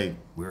thought they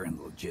We're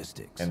in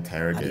logistics.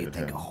 interrogated How do you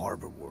think him. a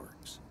harbor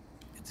works?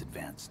 It's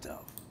advanced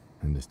stuff.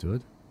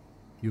 Understood?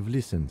 You've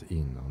listened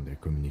in on their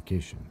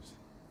communications.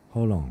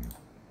 How long?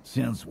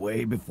 Since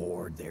way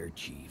before their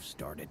chief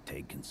started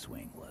taking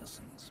swing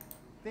lessons.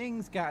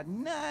 Things got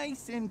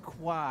nice and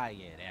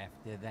quiet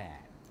after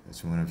that.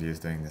 Which one of you is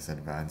doing this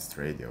advanced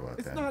radio work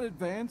It's then? not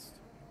advanced.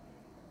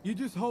 You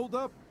just hold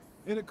up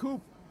in a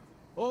coop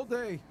all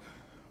day,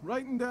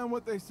 writing down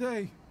what they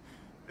say.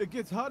 It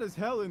gets hot as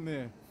hell in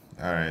there.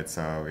 Alright,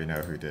 so we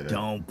know who did it.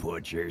 Don't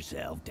put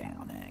yourself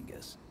down,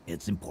 Angus.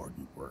 It's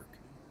important work.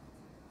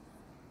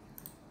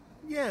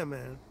 Yeah,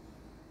 man.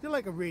 You're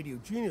like a radio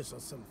genius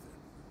or something.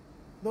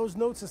 Those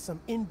notes are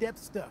some in-depth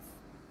stuff.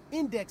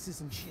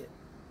 Indexes and shit.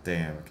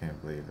 Damn, I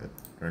can't believe it.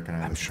 Where can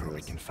I I'm listen sure to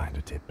we this? can find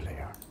a tape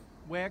player.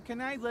 Where can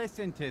I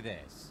listen to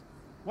this?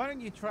 Why don't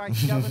you try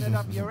shoving it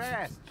up your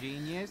ass,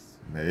 genius?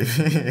 Maybe.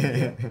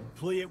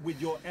 Play it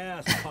with your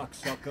ass,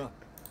 cocksucker.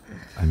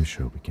 I'm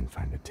sure we can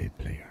find a tape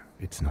player.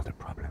 It's not a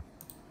problem.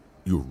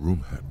 Your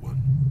room had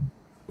one.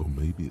 Or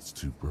maybe it's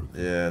too broken.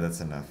 Yeah, that's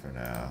enough for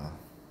now.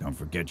 Don't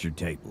forget your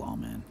tape,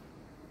 lawman.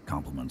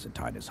 Compliments of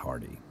Titus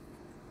Hardy.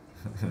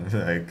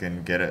 I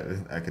can get it.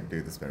 I could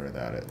do this better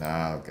without it. Nah,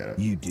 I'll get it.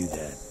 You do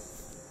that.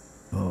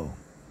 Oh,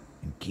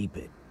 keep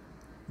it.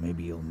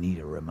 Maybe you'll need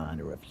a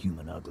reminder of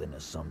human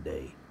ugliness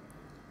someday.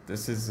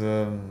 This is,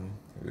 who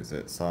is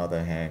it? Saw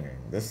the hanging.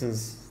 This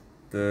is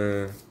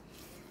the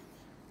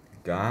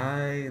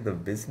guy, the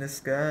business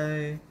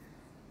guy,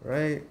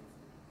 right?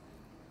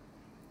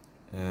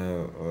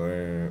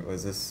 Or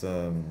was this,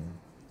 damn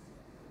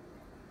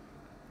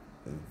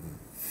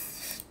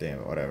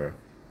it, whatever.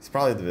 It's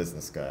probably the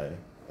business guy.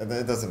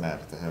 It doesn't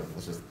matter to him.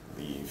 Let's just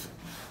leave.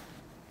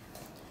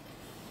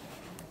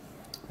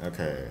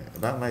 Okay,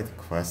 about my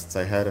quests,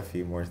 I had a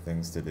few more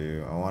things to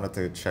do. I wanted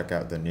to check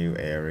out the new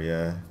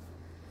area.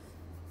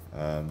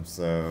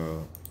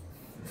 So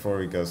before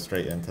we go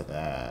straight into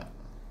that,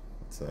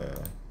 let's,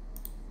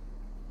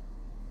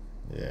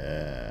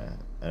 yeah,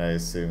 and I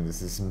assume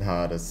this is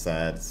not a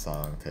sad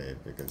song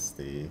tape because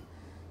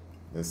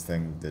this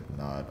thing did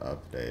not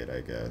update,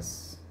 I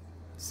guess.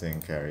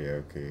 Sing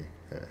karaoke.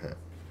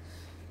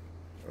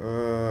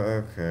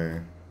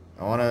 Okay.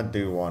 I want to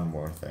do one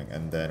more thing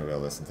and then we'll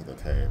listen to the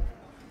tape.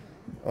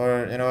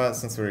 Or, you know what,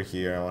 since we're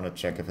here, I want to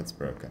check if it's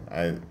broken.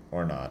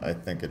 Or not. I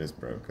think it is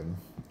broken.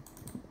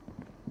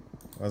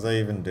 What was I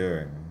even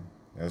doing?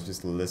 I was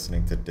just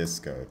listening to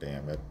disco,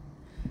 damn it.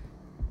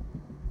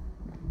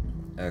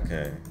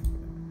 Okay.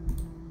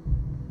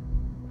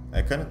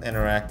 I couldn't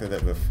interact with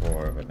it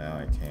before, but now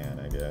I can,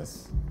 I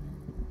guess.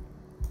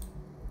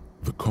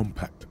 The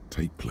compact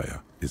tape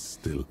player is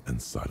still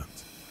and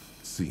silent.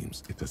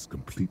 Seems it has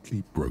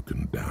completely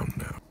broken down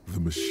now. The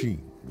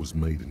machine was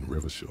made in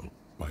Revachol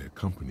by a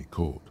company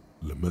called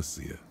Le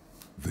Mercier.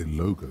 Their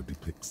logo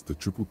depicts the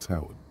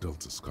triple-towered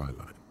Delta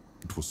skyline.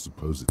 It was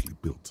supposedly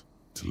built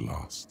to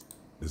last.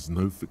 There's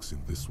no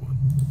fixing this one.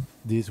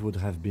 This would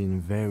have been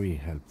very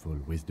helpful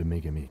with the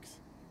Megamix,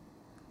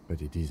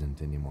 but it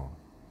isn't anymore.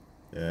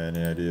 Yeah,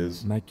 any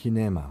ideas? My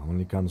kinema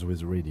only comes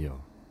with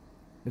radio.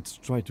 Let's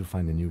try to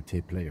find a new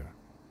tape player.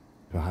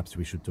 Perhaps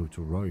we should talk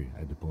to Roy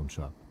at the pawn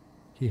shop.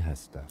 He has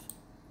stuff.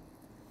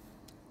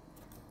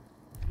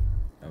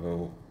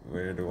 Well,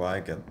 where do I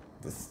get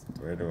this?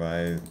 Where do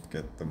I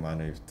get the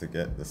money to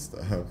get this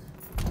stuff?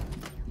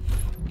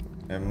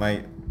 It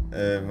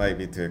might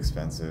be too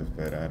expensive,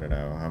 but I don't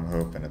know. I'm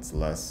hoping it's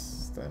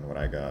less than what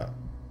I got.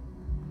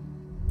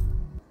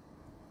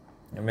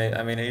 I mean,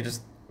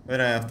 we don't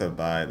have to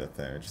buy the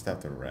thing. We just have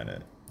to rent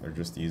it, or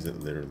just use it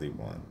literally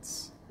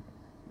once.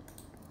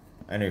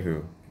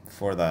 Anywho,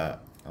 before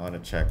that, I want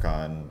to check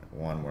on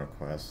one more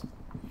quest.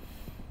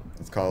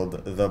 It's called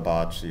the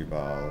bocce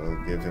ball.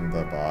 We'll give him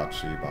the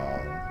bocce ball.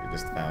 We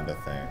just found a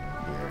thing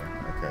here.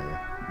 Okay.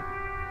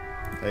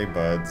 Hey,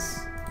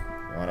 buds.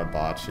 You want a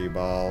bocce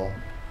ball?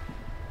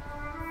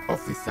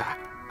 Officer.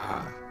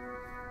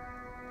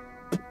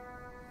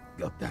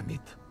 God damn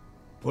it.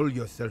 Pull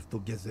yourself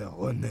together,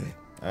 René.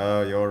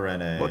 Oh, you're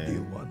René. What do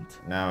you want?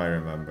 Now I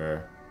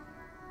remember.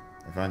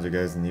 I found you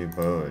guys a new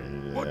boat.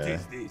 Yeah. What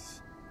is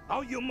this?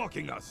 Are you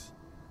mocking us?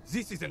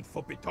 This isn't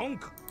for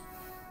pétanque.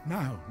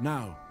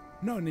 Now.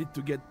 No need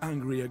to get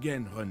angry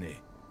again, René.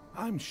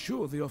 I'm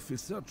sure the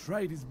officer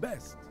tried his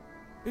best.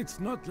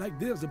 It's not like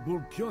there's a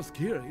bull kiosk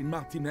here in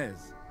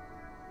Martinez.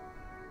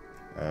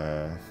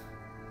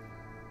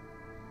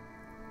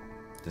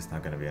 Just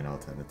not gonna be an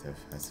alternative.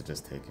 I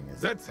suggest taking it.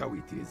 That's how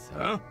it is,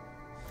 huh?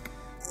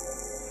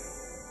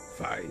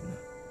 Fine.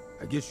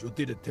 I guess you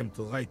did attempt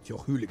to right your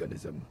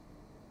hooliganism.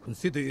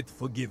 Consider it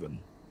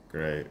forgiven.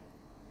 Great.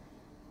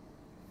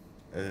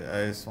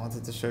 I just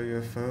wanted to show you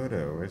a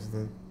photo. Where's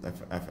the...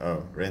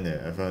 oh,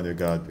 René, I found your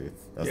guard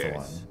booth. That's the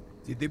one.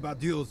 The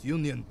Debardeurs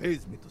Union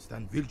pays me to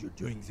stand vigil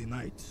during the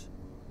nights.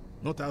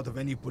 Not out of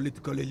any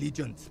political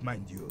allegiance,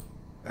 mind you.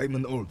 I'm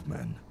an old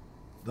man.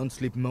 Don't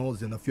sleep more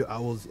than a few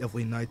hours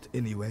every night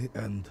anyway,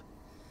 and...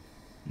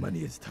 money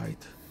is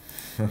tight.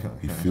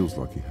 He feels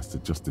like he has to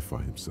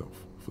justify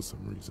himself for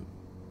some reason.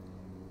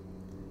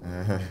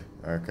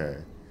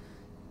 Okay.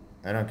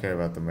 I don't care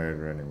about the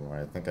murder anymore.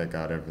 I think I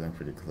got everything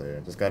pretty clear.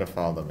 Just gotta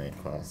follow the main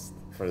quest.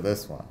 For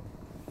this one.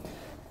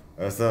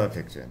 I saw a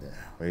picture in there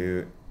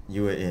where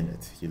you were in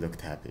it. You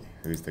looked happy.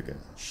 Who's the girl?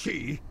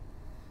 She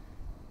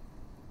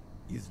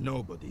is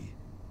nobody.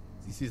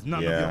 This is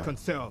none of your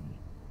concern.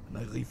 And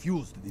I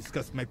refuse to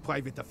discuss my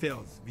private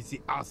affairs with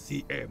the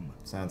RCM.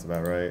 Sounds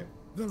about right.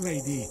 The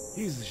lady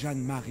is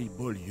Jeanne-Marie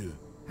Beaulieu,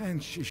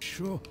 and she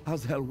sure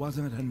as hell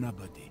wasn't a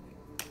nobody.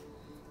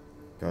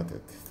 Got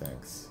it,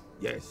 thanks.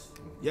 Yes.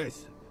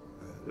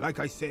 Like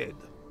I said,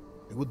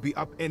 it would be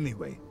up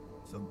anyway,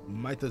 so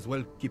might as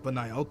well keep an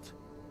eye out.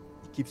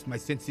 It keeps my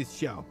senses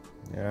sharp.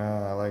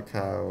 Yeah, I like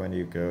how when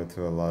you go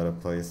to a lot of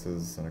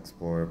places and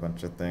explore a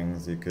bunch of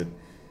things, you could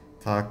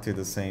talk to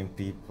the same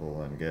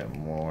people and get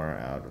more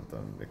out of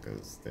them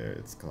because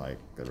it's like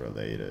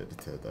related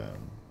to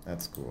them.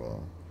 That's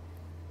cool.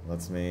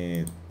 Lets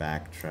me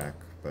backtrack,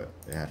 but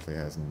it actually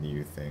has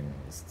new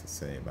things to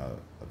say about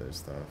other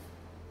stuff.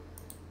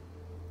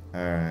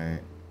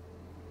 Alright.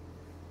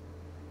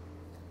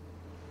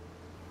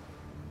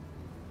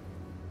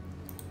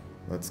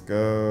 Let's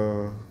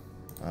go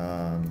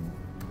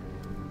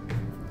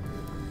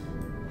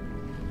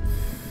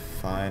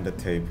find a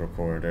tape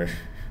recorder.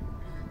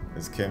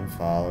 Is Kim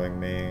following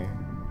me?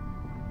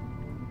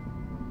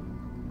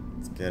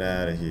 Get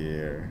out of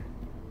here.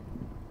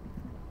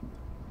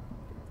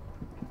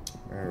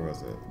 Where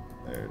was it?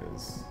 There it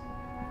is.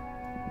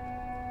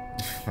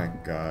 Oh my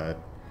god.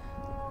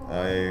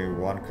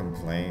 One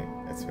complaint.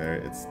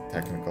 It's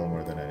technical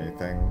more than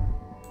anything.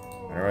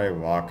 Whenever I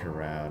walk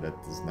around, it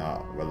does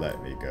not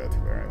let me go to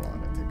where I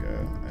want it to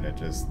go. And it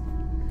just...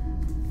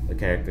 The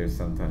characters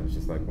sometimes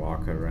just like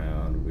walk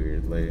around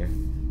weirdly.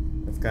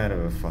 It's kind of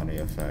a funny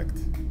effect.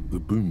 The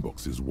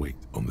boomboxes wait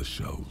on the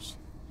shelves.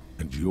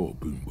 And your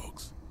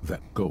boombox,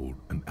 that gold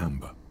and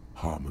amber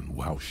Harmon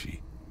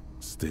Waushi,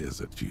 stares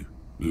at you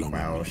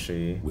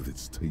longingly with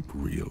its tape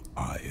reel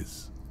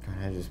eyes. Can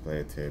I just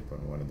play a tape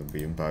on one of the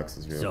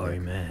boomboxes real Sorry,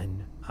 quick?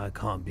 man. I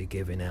can't be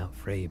giving out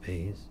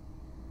freebies.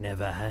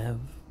 Never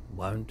have,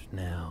 won't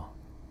now.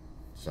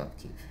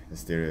 Shopkeep. The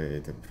stereo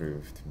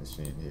approved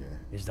machine here.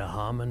 Is the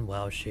Harmon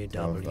Waushi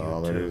W2.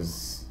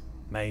 $12.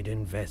 Made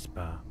in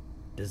Vespa.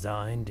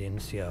 Designed in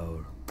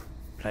Seoul.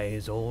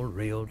 Plays all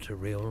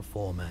reel-to-reel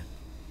format.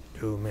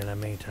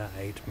 2mm,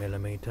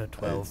 8mm,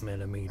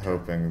 12mm.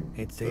 Hoping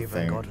it's the even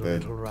thing, got a the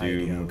little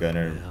radio Doom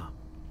Gunner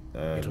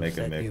It'll make a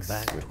set you mix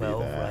back would 12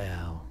 be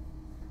that.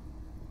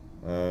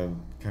 real.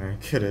 Can I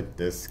get a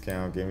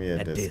discount? Give me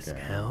a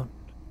discount?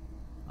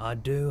 I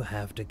do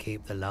have to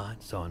keep the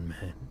lights on,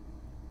 man.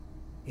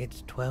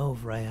 It's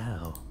 12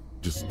 real.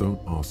 Just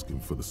don't ask him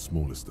for the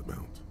smallest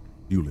amount.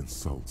 You'll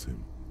insult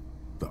him.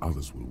 The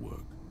others will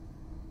work.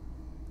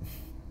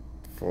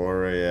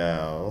 4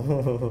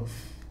 real.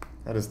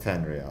 How does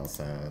 10 real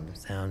sound?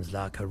 Sounds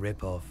like a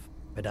rip-off,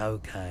 but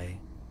okay.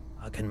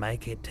 I can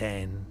make it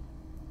 10,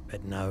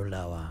 but no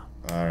lower.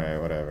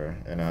 Alright, whatever.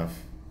 Enough.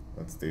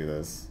 Let's do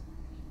this.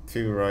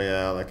 2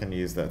 royale. I can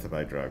use that to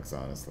buy drugs,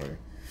 honestly.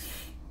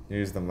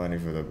 Use the money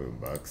for the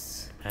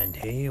boombox. And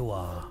here you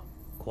are.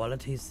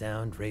 Quality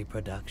sound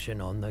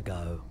reproduction on the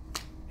go.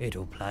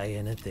 It'll play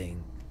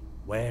anything,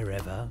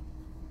 wherever.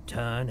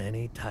 Turn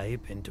any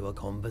tape into a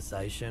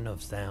conversation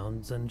of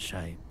sounds and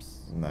shapes.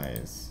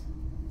 Nice.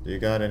 Do you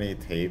got any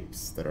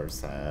tapes that are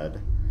sad?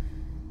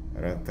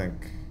 I don't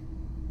think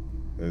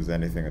there's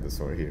anything of the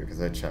sort here, because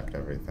I checked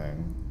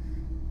everything.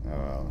 Oh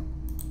well.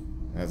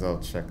 As I'll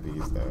check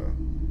these though.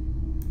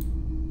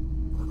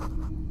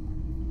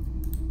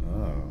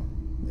 Oh.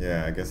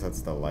 Yeah, I guess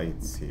that's the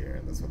lights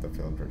here. That's what the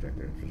film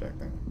projector is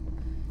projecting.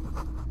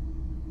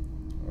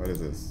 What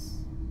is this?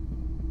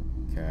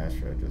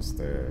 Cash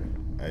register.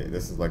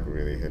 This is like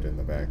really hidden in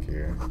the back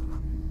here.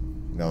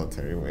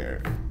 Military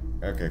wear.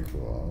 Okay,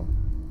 cool.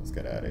 Let's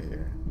get out of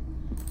here.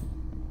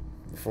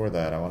 Before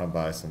that, I want to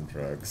buy some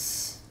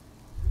drugs.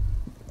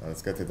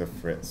 Let's go to the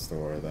Frit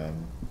store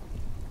then.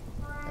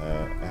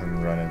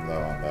 I'm running low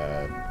on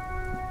that.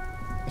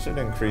 I should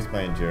increase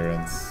my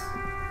endurance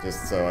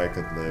just so I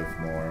could live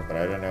more, but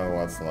I don't know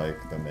what's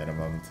like the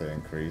minimum to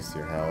increase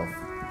your health.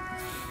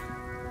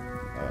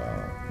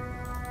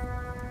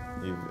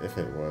 If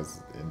it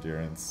was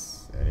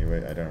endurance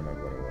anyway, I don't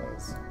remember what it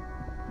was.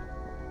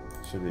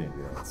 Should be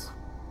endurance.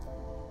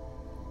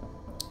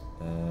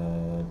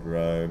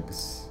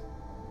 Drugs.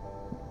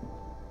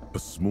 A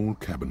small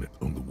cabinet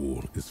on the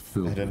wall is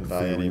filled I didn't with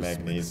buy any various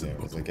magnesium, medicine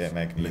because I get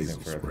bottles, magnesium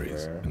nasal for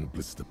sprays, everywhere. and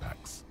blister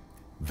packs.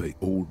 They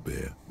all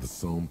bear the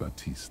Saint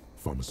Baptiste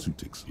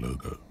Pharmaceutics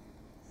logo.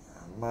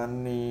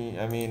 Money,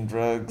 I mean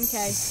drugs.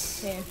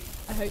 Okay, here.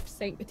 I hope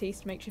Saint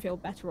Baptiste makes you feel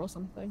better or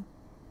something.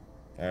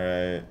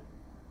 Alright.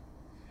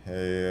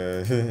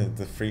 Hey,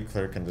 the free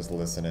clerk can just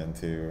listen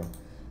into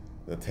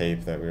the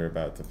tape that we were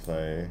about to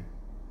play.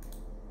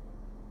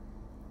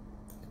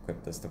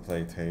 Equip this to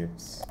play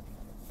tapes.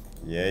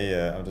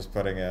 Yeah, I'm just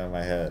putting it in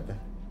my head.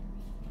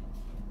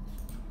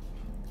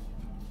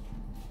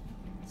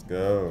 Let's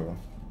go.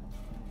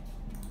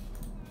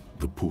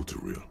 The porter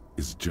reel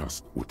is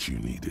just what you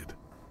needed.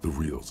 The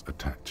reels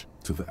attach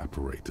to the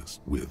apparatus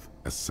with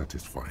a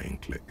satisfying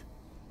click.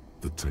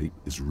 The tape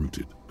is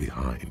routed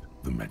behind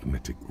the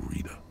magnetic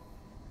reader.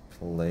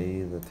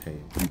 Play the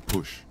tape. You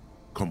push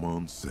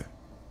Command Set,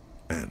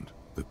 and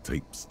the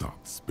tape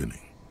starts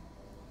spinning.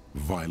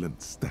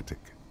 Violent static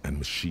and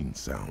machine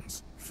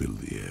sounds fill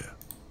the air.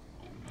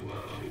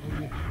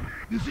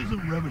 This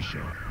isn't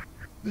Revachon.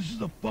 This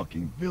is a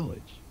fucking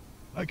village.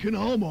 I can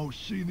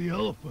almost see the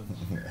elephants.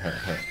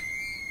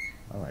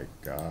 Oh my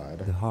god.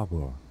 The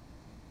harbor.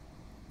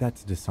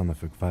 That's the son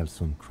of a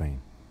Kvalson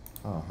crane.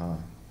 Uh-huh.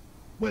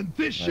 When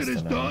this Nice shit to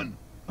is know. done,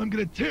 I'm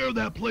gonna tear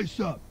that place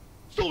up.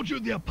 Soldier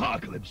of the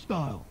apocalypse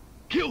style.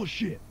 Kill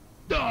shit.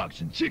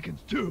 Dogs and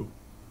chickens too.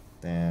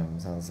 Damn,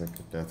 sounds like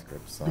a Death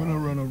Grip song. Gonna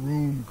run a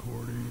room,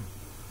 Cordy.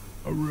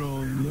 A real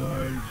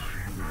nice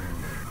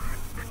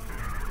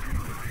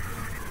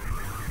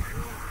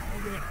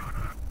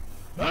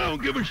I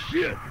don't give a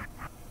shit.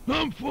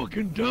 I'm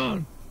fucking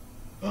done.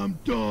 I'm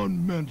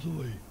done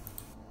mentally.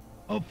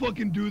 I'll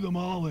fucking do them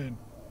all in.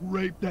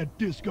 Rape that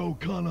disco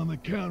cunt on the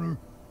counter.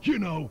 You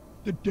know,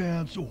 the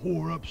dance a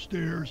whore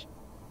upstairs.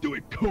 Do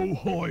it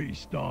Kohoi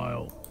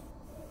style.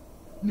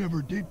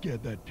 Never did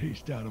get that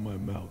taste out of my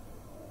mouth.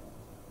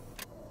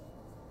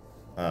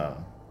 Oh,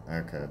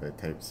 okay, they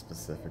taped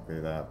specifically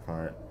that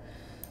part.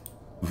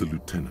 The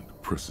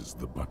lieutenant presses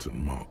the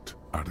button marked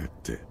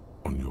arete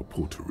on your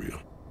portal reel.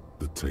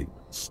 The tape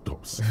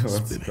stops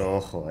Let's spinning. go,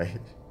 White.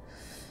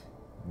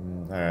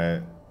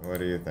 Alright, what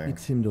do you think? It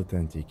seemed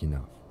authentic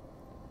enough.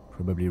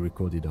 Probably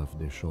recorded off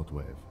the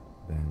shortwave,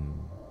 then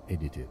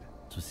edited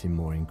to seem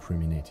more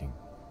incriminating.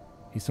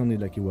 He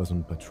sounded like he was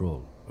on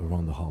patrol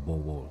around the harbor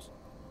walls.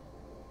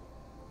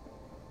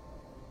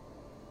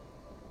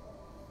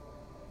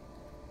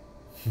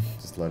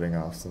 Just letting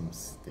off some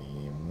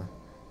steam.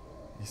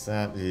 He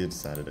sounded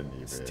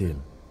inebriated.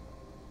 Still.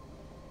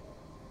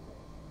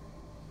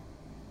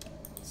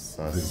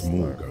 There's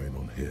more going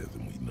on here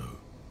than we know.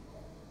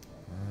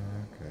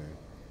 Okay.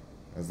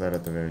 Is that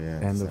at the very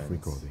end? End of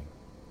recording.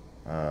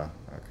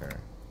 Okay.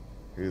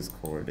 Who's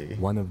Cordy?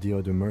 One of the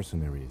other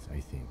mercenaries,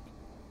 I think.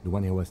 The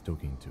one he was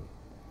talking to.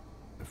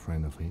 A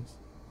friend of his?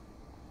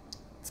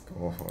 Let's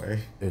go away.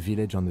 A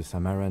village on the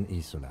Samaran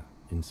Isola,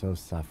 in South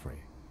Safre.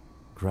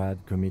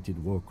 Grad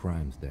committed war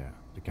crimes there,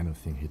 the kind of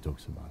thing he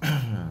talks about.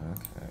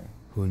 Okay.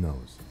 Who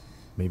knows?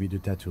 Maybe the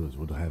tattoos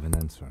would have an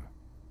answer.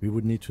 We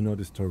would need to know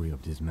the story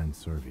of this man's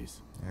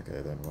service.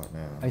 Okay, then what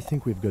now? I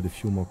think we've got a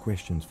few more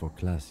questions for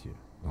class here,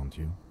 don't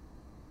you?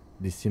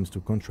 This seems to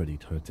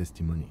contradict her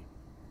testimony.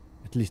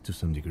 At least to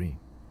some degree.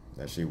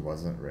 That she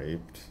wasn't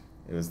raped?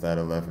 It was that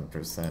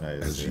 11%, I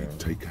assume. As you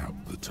take out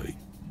the tape,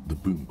 the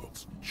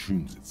boombox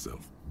tunes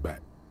itself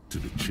back to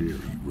the cheery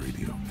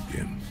radio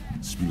again,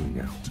 spewing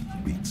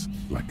out beats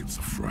like it's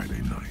a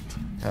Friday night.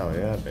 Hell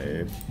yeah,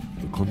 babe.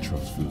 The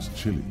contrast feels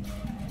chilly.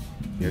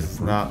 It's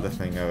not the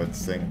thing I would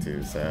sing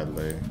to,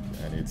 sadly.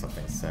 I need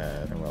something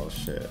sad, and well,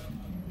 shit.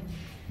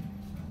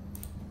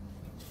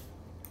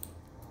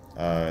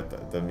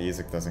 The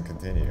music doesn't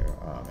continue.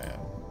 Oh, man.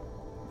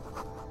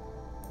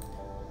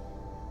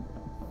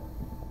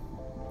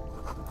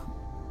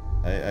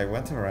 I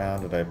went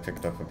around and I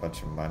picked up a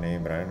bunch of money,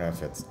 but I don't know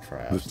if it's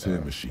trash. The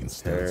tear machine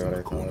stands in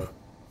the corner.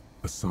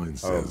 A sign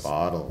says,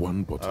 bottle.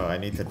 one bottle I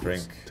need to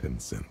drink. 10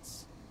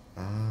 cents.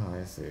 Oh,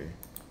 I see.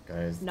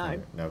 Guys,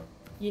 No. Nope.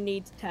 You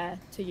need tear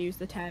to use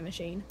the tear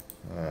machine.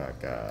 Oh,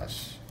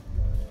 gosh.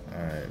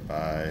 Alright,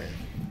 bye.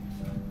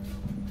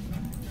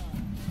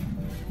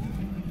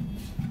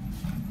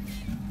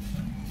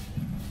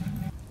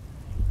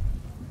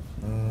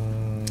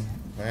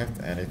 I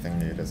have anything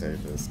new to say to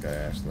this guy,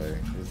 actually.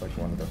 He's like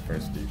one of the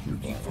first few people.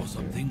 Looking for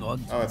something odd?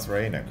 Oh, it's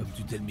raining. Come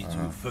to tell me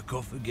to fuck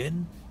off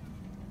again?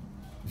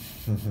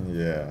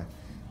 Yeah.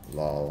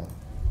 Lol.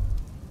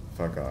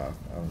 Fuck off.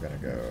 I'm gonna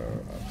go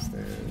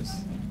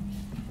upstairs.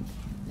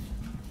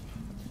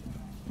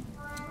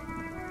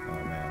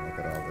 Oh man, look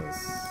at all this.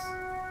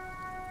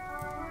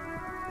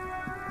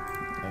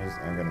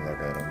 I'm gonna look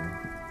at him.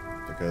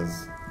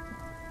 Because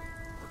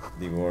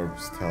the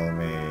orbs tell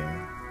me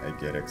I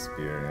get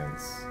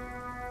experience.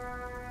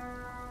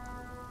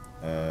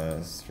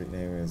 Street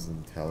name is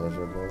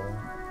intelligible.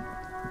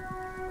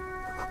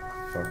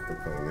 Fuck the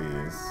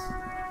police.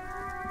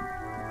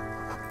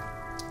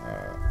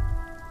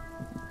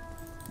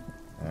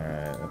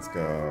 Alright, let's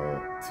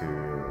go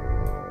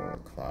to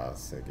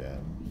class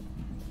again.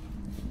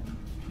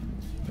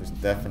 There's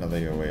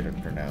definitely a way to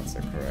pronounce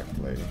it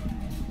correctly.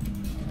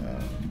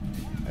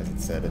 As it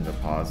said in the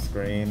pause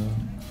screen.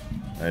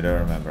 I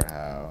don't remember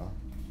how.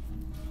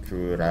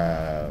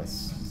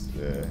 Kuras.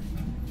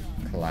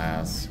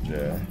 Class.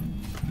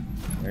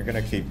 We're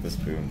gonna keep this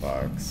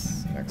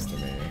boombox next to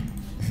me.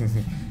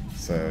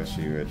 So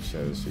she would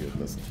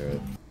listen to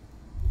it.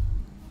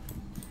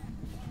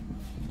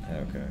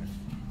 Okay.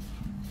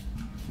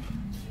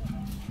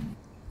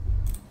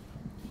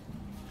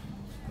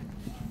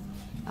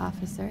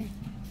 Officer,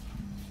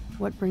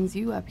 what brings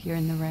you up here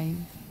in the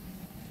rain?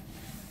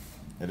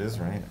 It is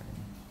raining.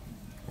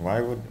 Why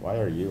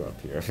are you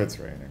up here if it's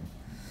raining?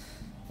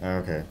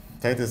 Okay.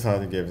 Titus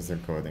Hardy gave his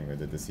recording where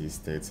the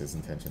deceased states his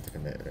intention to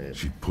commit rape.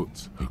 She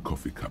puts her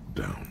coffee cup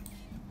down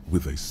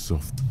with a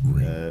soft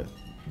ring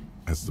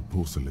as the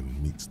porcelain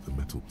meets the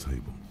metal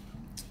table.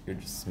 You're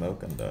just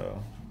smoking,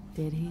 though.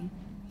 Did he?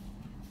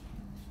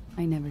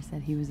 I never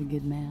said he was a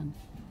good man,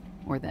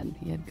 or that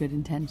he had good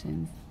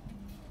intentions.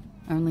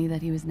 Only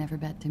that he was never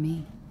bad to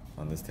me.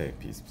 On this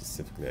tape, he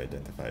specifically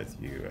identifies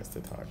you as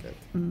the target.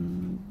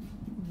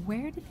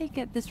 Where did they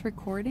get this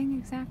recording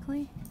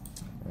exactly?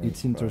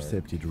 It's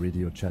intercepted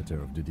radio chatter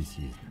of the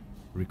deceased,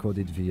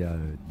 recorded via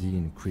the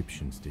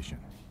encryption station.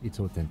 It's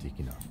authentic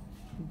enough.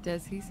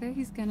 Does he say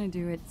he's gonna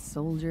do it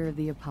Soldier of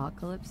the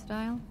Apocalypse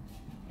style?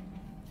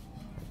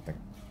 I think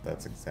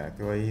that's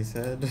exactly what he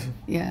said.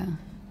 Yeah.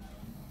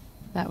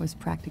 That was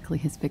practically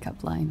his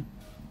pickup line.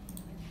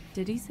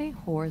 Did he say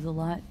whores a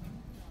lot?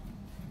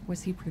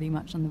 Was he pretty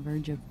much on the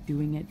verge of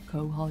doing it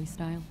Kohoi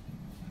style?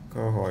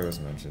 Kohoi was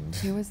mentioned.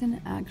 He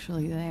wasn't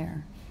actually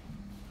there.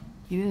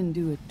 He didn't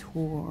do a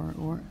tour,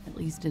 or at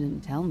least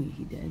didn't tell me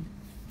he did.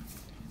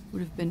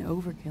 Would have been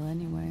overkill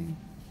anyway.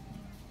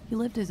 He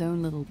lived his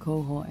own little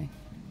Kohoi.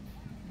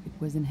 It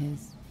wasn't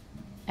his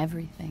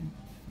everything.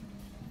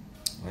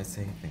 Why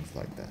say things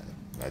like that?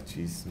 Like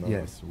cheese smoke?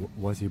 Yes,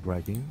 was he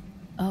bragging?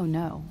 Oh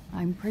no,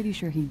 I'm pretty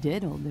sure he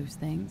did all those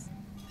things.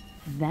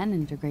 Then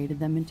integrated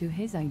them into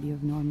his idea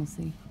of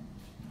normalcy.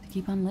 To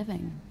keep on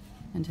living.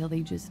 until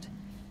they just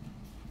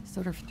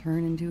sort of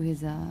turn into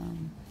his,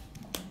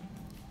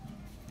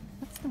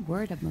 what's the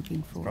word I'm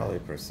looking for? Probably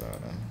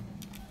persona.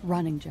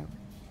 Running joke.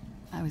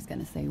 I was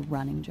gonna say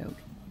running joke.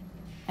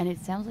 And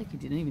it sounds like you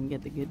didn't even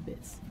get the good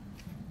bits.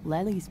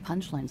 Lely's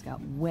punchlines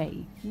got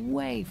way,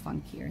 way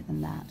funkier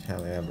than that.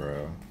 Hell yeah,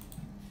 bro.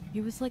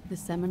 He was like the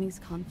Seminoles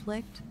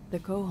conflict, the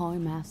Khohoi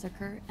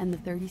massacre, and the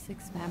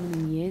 36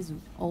 famine years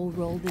all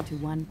rolled into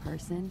one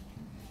person,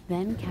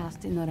 then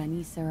cast in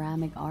Orani's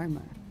ceramic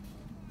armor,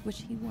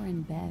 which he wore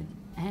in bed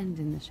and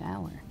in the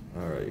shower.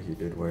 Alright, he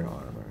did wear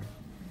armor.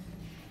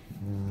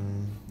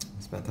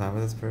 Spent time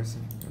with this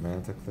person,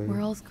 romantically.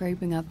 We're all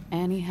scraping up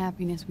any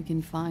happiness we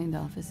can find,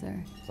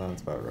 officer.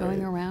 Sounds about right.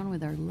 Going around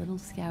with our little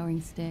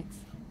scouring sticks.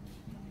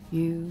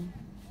 You,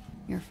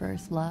 your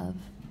first love,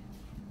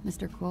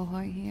 Mr.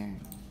 Khohoi here.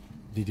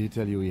 Did he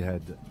tell you he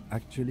had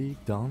actually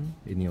done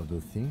any of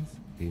those things?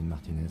 In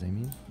Martinez, I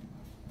mean?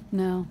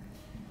 No.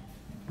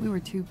 We were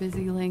too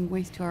busy laying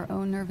waste to our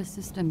own nervous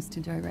systems to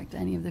direct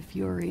any of the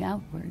fury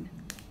outward.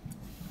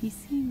 He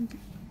seemed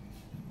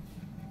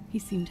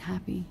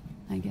happy,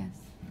 I guess.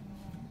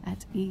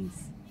 At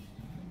ease.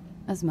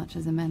 As much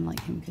as a man like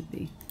him could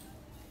be.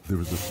 There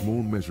is a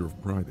small measure of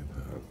pride in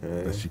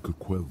her that she could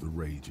quell the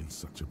rage in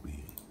such a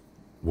being.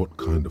 What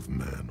kind of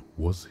man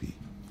was he?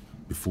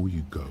 Before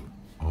you go,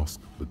 ask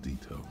for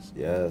details.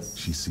 Yes.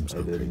 She seems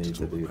okay to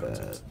talk about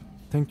it.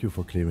 Thank you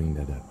for clearing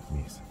that up,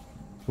 miss.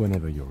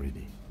 Whenever you're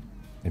ready.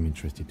 I'm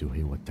interested to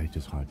hear what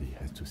Titus Hardy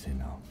has to say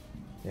now.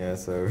 Yeah,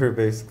 so we're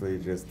basically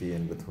just the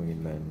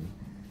in-between men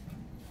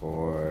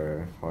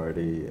for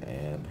Hardy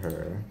and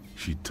her.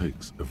 She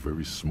takes a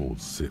very small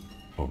sip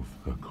of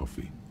her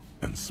coffee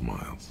and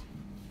smiles.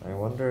 I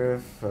wonder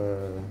if,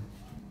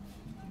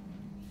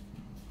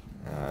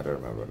 I don't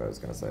remember what I was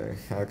gonna say.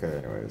 Okay,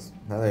 anyways.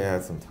 Now that you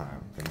had some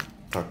time, can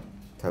you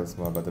tell us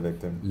more about the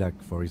victim?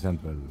 Like, for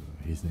example,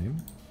 his name?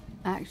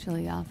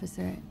 Actually,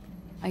 officer,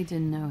 I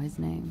didn't know his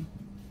name.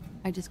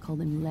 I just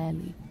called him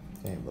Lely.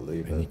 Can't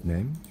believe it. A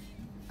nickname?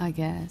 I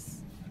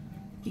guess.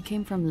 He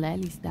came from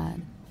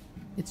Lelystad.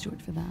 It's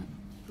short for that.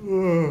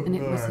 Oh, and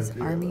it was his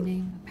army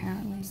name,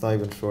 apparently. It's not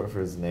even short for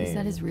his name. He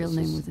said his real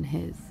name wasn't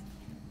his.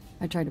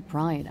 I tried to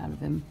pry it out of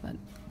him, but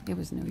it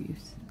was no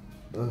use.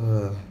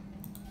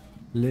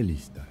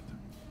 Lelystad.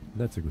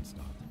 That's a good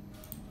start.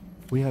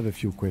 We have a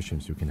few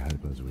questions you can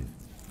help us with.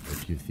 A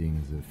few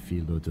things a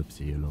field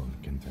autopsy alone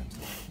can tell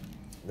us.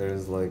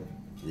 There's like,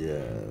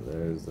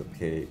 there's a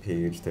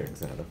page tearing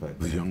sound effect.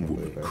 The young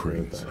woman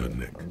cranes her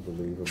neck,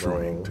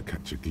 trying to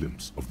catch a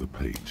glimpse of the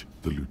page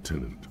the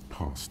lieutenant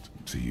passed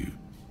to you.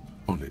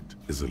 On it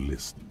is a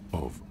list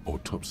of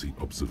autopsy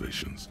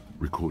observations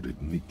recorded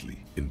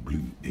neatly in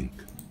blue ink.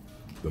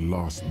 The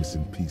last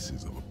missing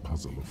pieces of a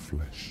puzzle of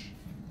flesh.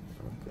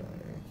 Okay,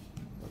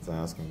 let's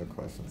ask him the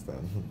questions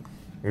then.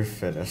 You're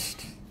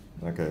finished.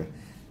 Okay,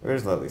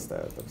 where's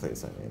Lelystad, the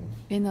place I mean?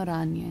 In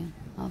Oranje,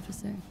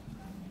 officer.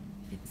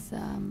 It's,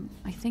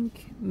 I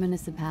think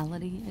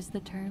municipality is the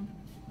term.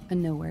 A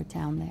nowhere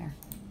town there.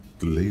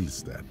 The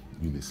Lelystad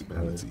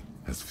municipality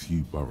has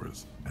few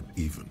boroughs and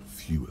even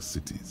fewer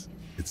cities.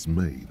 It's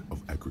made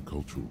of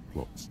agricultural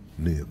plots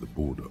near the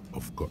border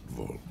of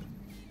Gottwald.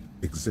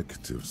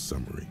 Executive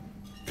summary: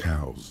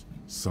 cows,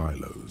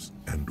 silos,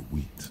 and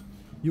wheat.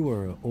 You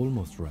were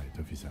almost right,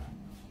 officer.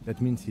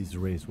 That means his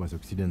race was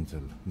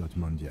occidental, not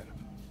mondial.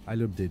 I'll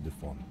update the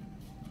form.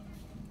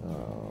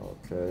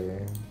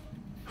 Okay.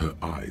 Her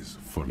eyes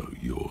follow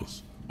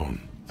yours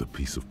on the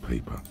piece of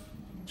paper.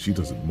 She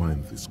doesn't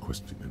mind this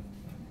questioning.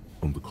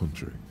 On the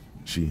contrary,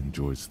 she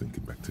enjoys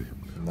thinking back to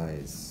him now.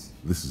 Nice.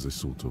 This is a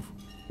sort of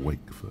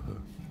wake for her.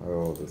 How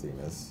old is he,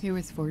 miss? He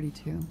was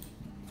 42.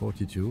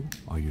 42?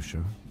 Are you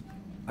sure?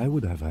 I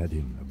would have had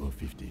him above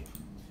 50.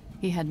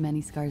 He had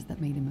many scars that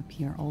made him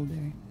appear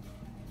older.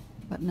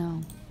 But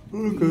no. He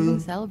even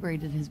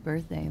celebrated his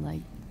birthday,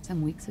 like,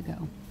 some weeks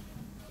ago.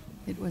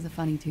 It was a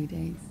funny 2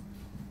 days.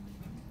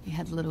 He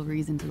had little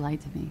reason to lie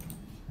to me.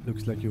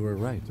 Looks like you were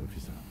right,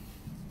 officer.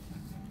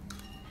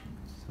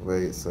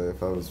 Wait, so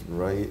if I was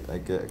right, I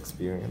get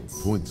experience?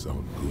 Points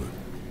aren't good.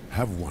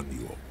 Have one,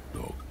 you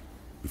old dog,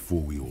 before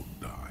we all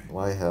die.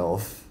 Why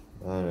health?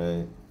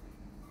 Alright.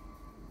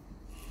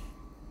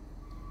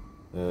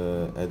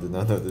 I did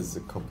not know this is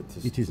a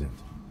competition. It isn't.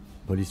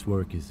 Police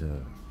work is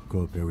a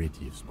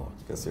cooperative sport.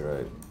 Guess you're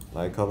right.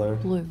 Light color?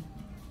 Blue.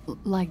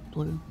 Light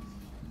blue.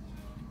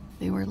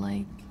 They were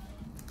like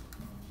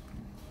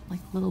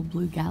little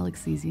blue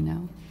galaxies, you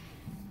know?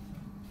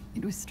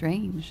 It was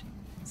strange,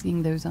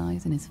 seeing those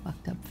eyes in his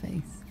fucked up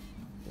face.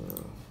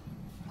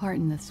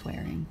 Pardon the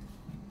swearing.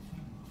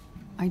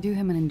 I do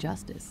him an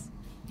injustice.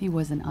 He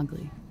wasn't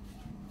ugly.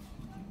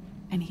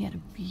 And he had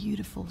a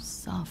beautiful,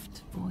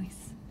 soft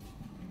voice.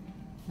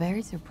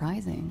 Very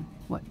surprising,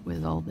 what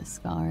with all the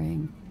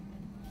scarring.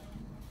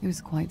 It was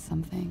quite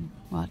something,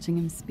 watching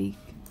him speak.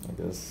 I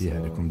guess He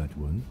had a combat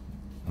wound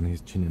on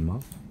his chin and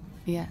mouth?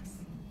 Yes.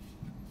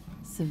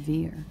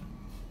 Severe.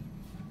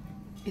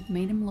 It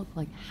made him look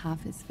like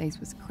half his face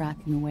was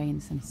cracking away in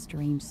some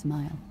strange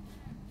smile.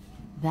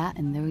 That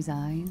and those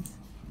eyes.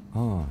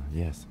 Ah,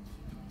 yes.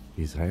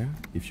 His hair,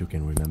 if you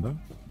can remember?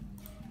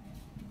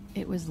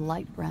 It was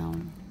light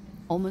brown,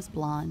 almost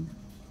blonde.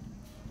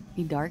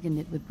 He darkened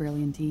it with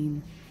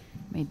brilliantine,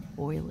 made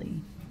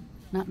oily.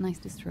 Not nice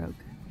to stroke.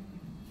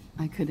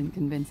 I couldn't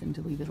convince him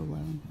to leave it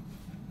alone.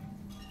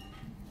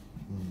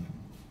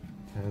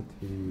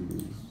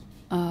 Tattoos.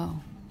 Oh,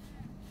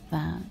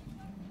 that.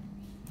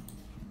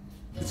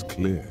 It's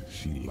clear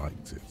she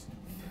liked it.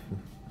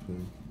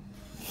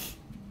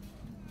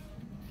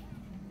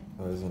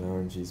 Oh, there's an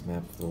RNG's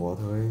map of the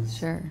waterways?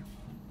 Sure,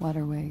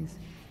 waterways.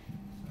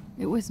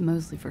 It was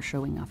mostly for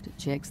showing off to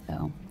chicks,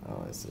 though.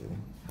 Oh, I see.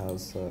 How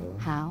so?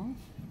 How?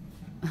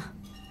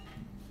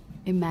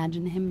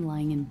 Imagine him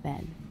lying in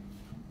bed.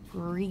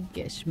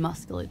 Freakish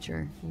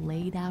musculature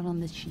laid out on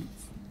the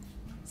sheets.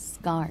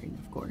 Scarred,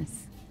 of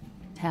course.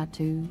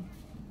 Tattooed.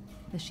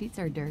 The sheets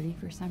are dirty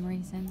for some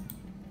reason.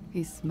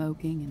 He's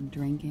smoking and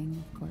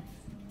drinking, of course.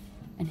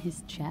 And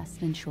his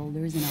chest and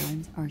shoulders and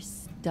arms are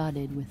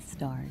studded with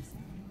stars.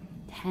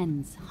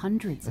 Tens,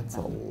 hundreds That's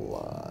of them. a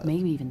lot.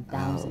 Maybe even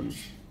thousands.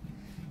 Ouch.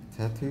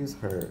 Tattoos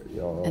hurt,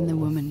 y'all. And the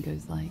woman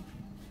goes like,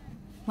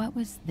 "What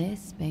was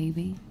this,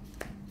 baby?"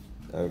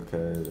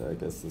 Okay, I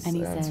guess this And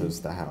he answers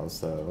says, the how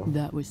so.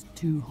 "That was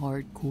too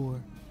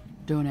hardcore.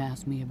 Don't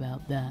ask me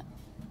about that."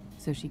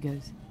 So she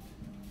goes,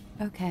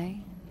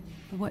 "Okay,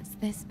 but what's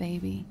this,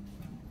 baby?"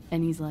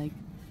 And he's like,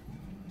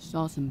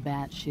 "Saw some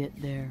bat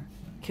shit there.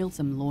 Killed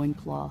some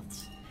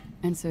loincloths."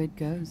 And so it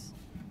goes.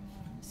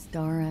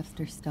 Star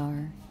after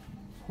star.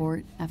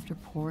 Port after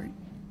port.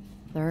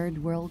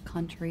 Third world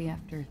country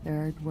after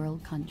third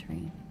world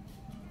country.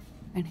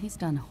 And he's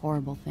done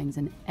horrible things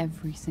in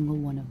every single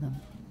one of them.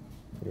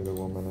 You're the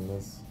woman in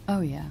this? Oh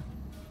yeah.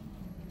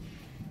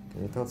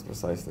 Can you tell us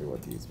precisely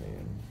what these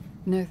mean?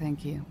 No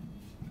thank you.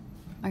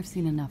 I've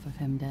seen enough of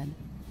him dead.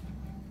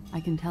 I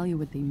can tell you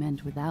what they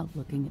meant without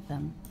looking at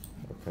them.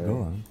 Okay.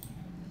 Go on.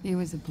 He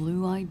was a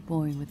blue-eyed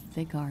boy with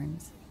thick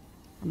arms,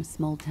 from a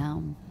small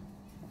town.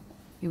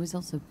 He was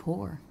also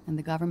poor, and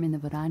the government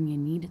of Orania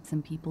needed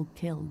some people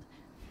killed,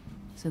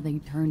 so they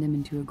turned him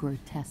into a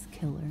grotesque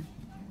killer.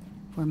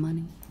 For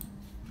money.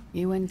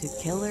 He went to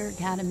Killer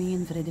Academy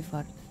in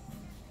Vredefort.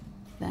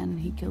 Then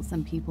he killed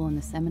some people in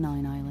the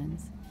Seminine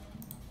Islands.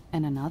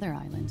 And on other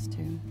islands,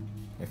 too.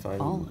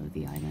 All of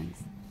the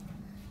islands.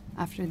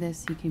 After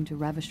this, he came to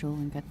Revachol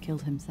and got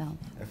killed himself.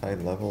 If I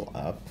level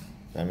up,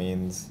 that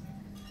means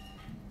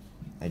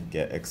I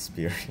get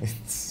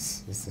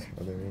experience. Is that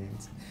what it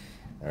means?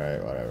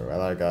 Alright, whatever.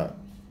 Well, I got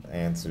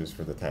answers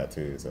for the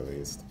tattoos, at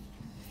least.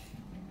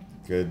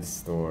 Good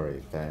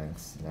story,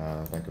 thanks.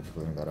 Thank you for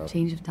clearing that up.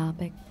 Change of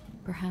topic,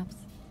 perhaps?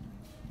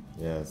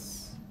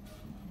 Yes.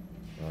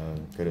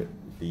 Could it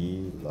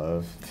be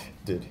love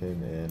did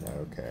him in?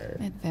 Okay.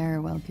 It very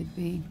well could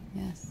be,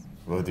 yes.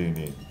 What do you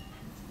mean?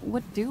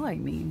 What do I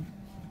mean?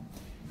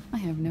 I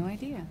have no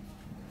idea.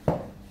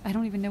 I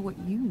don't even know what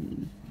you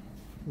mean.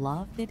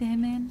 Love did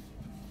him in?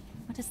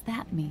 What does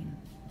that mean?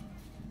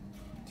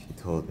 She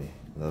told me.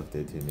 Love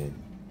did him in.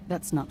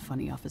 That's not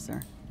funny,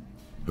 officer.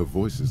 Her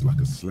voice is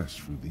like a slash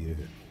through the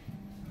air.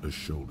 Her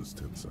shoulders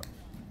tense up.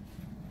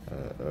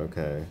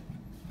 Okay.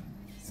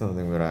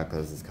 Something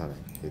miraculous is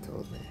coming, he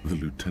told me. The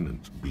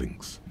lieutenant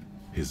blinks.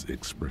 His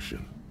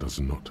expression does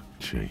not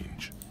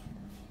change.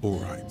 All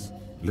right,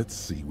 let's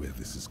see where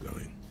this is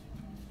going.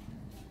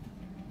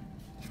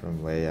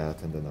 From way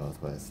out in the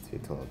northwest, he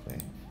told me.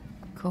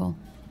 Cool.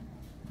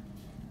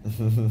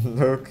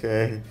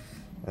 Okay.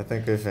 I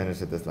think we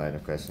finished with this line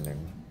of questioning.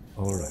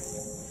 All right.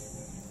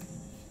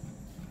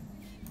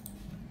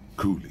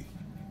 Coolly,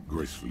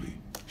 gracefully,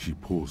 she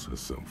pours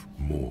herself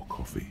more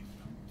coffee.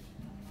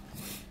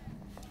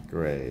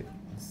 Great.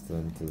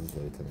 Stunt is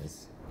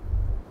lateness.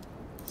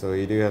 So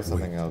you do have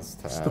something else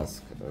to Stop.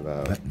 ask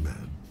about. That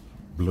man,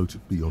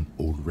 bloated beyond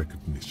all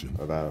recognition,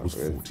 About was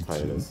with 42.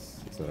 Titus,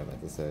 is what I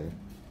meant to say.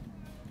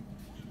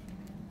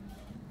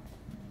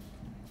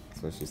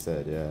 That's what she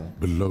said, yeah.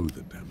 Below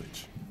the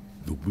damage,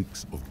 the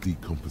weeks of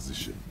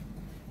decomposition,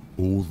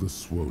 all the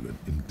swollen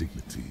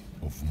indignity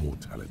of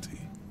mortality.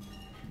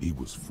 He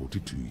was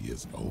 42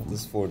 years old. What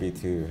does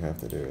 42 have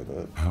to do with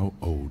it? How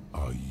old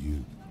are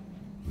you?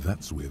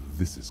 That's where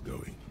this is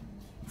going.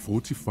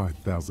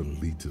 45,000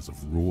 liters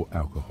of raw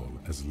alcohol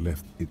has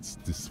left its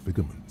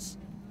disfigurements.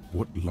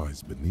 What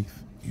lies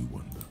beneath, you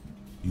wonder?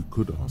 You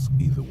could ask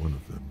either one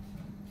of them.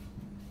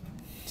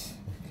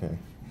 Okay.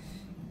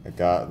 I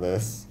got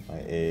this.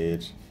 My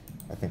age.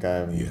 I think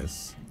I'm...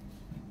 Yes.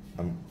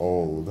 I'm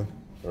old.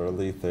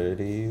 Early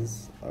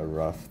 30s. A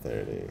rough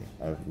 30.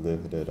 I've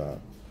lived it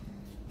up.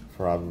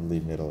 Probably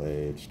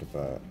middle-aged,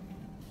 but...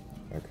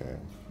 Okay.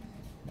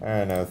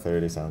 I know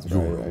 30 sounds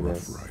right, You're a I rough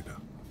guess. rider,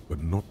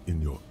 but not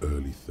in your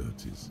early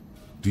 30s.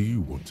 Do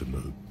you want to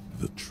know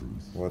the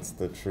truth? What's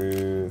the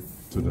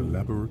truth? To the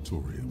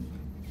laboratorium.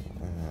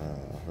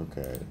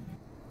 Okay.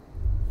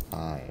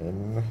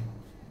 Fine.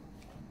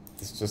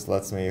 This just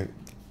lets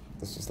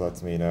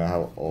me know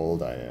how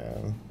old I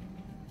am.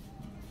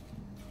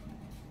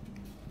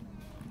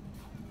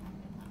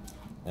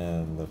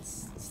 And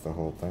that's the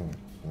whole thing.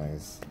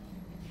 Nice.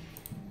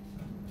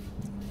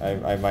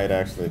 I might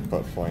actually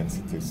put points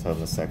into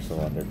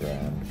homosexual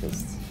underground,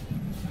 because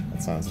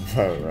that sounds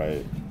about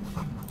right.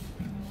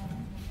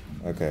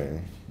 Okay,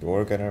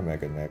 Door Gunner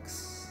Mega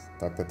Mix.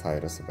 Talk to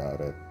Titus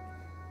about it.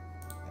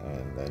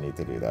 And I need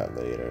to do that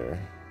later.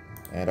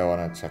 And I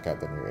want to check out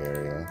the new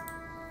area.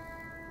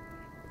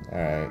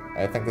 Alright,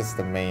 I think this is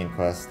the main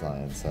quest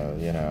line, so,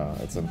 you know,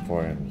 it's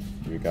important.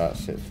 We got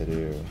shit to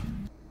do.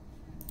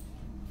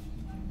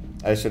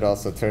 I should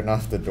also turn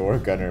off the Door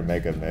Gunner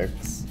Mega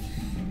Mix.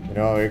 You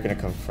know, we're gonna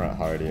confront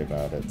Hardy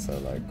about it, so,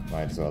 like,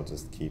 might as well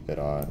just keep it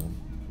on.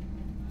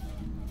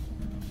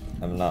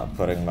 I'm not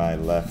putting my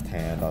left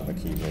hand on the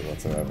keyboard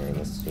whatsoever.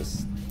 Let's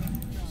just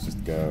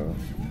go.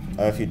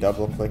 Oh, if you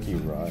double click, you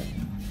run.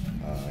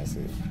 Oh, I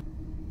see.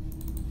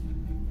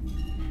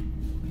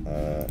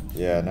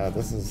 Yeah, no,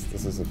 this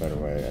is a better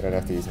way. I don't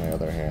have to use my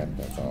other hand,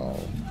 that's all.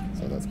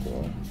 So that's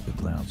cool. The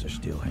clowns are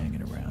still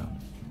hanging around.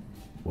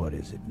 What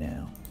is it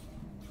now?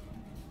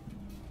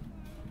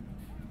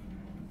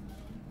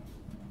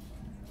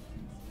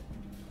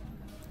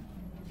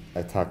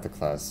 I talked to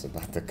Klaus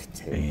about the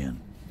container.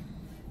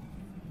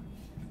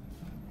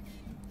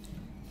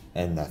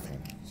 And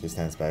nothing. She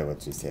stands by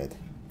what she said.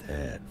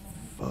 That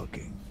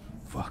fucking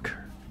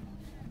fucker.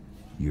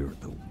 You're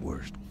the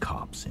worst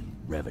cops in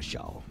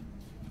Revachol.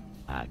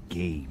 I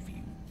gave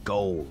you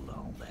gold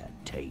on that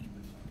tape.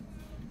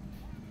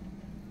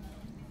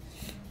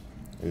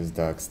 It was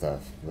dark stuff,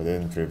 but it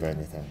didn't prove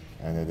anything,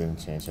 and it didn't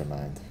change her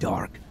mind.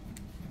 Dark?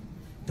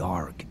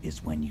 Dark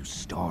is when you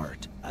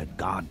start a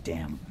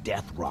goddamn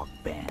death rock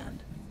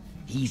band.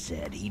 He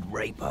said he'd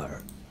rape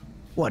her.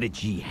 What did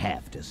she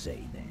have to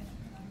say then?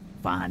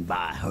 Fine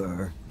by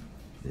her?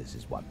 This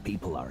is what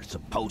people are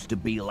supposed to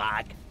be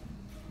like?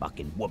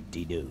 Fucking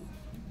whoop-de-doo.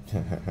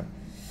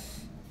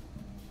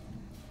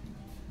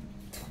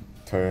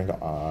 Turned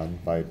on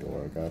by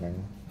door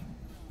gunning.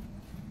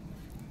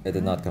 It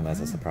did not come as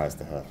a surprise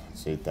to her.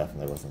 She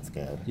definitely wasn't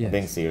scared. Yes. I'm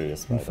being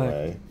serious, by In the fact,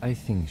 way. I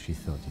think she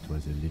thought it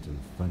was a little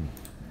funny.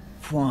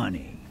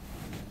 Funny?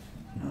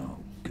 Oh,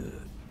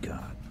 good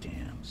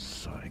goddamn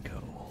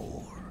psycho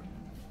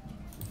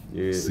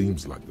whore.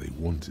 Seems like they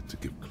wanted to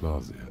give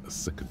Klaus a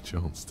second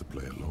chance to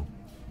play along.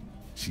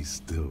 She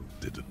still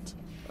didn't.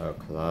 Oh,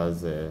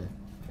 Klaus. I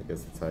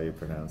guess that's how you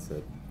pronounce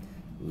it.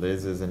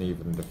 Liz isn't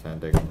even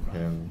defending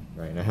him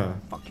right now.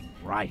 Fucking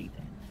righty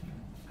then.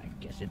 I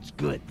guess it's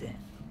good then.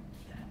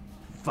 That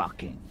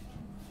fucking...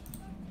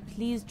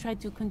 Please try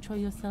to control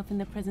yourself in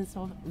the presence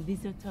of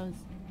visitors,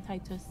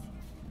 Titus.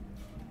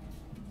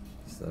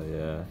 So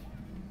yeah,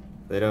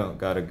 they don't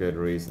got a good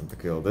reason to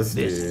kill this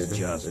dude. Is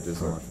just they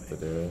just wanted to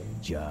do it.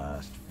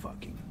 Just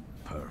fucking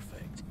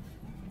perfect.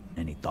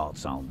 Any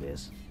thoughts on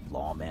this,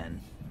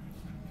 lawman?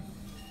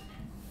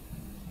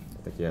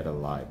 I think he had a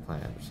lie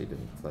planned, but she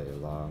didn't play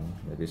along.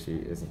 Maybe she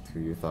isn't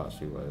who you thought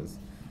she was.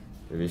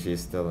 Maybe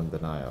she's still in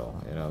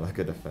denial, you know, like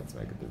a defense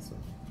mechanism.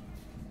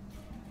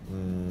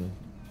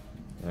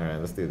 Alright,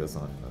 let's do this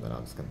one, and then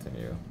I'll just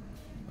continue.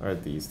 Or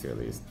these two at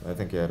least. I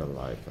think he had a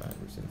lie planned,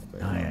 which seems to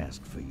play I along.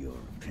 ask for your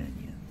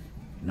opinion.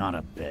 Not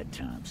a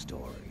bedtime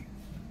story.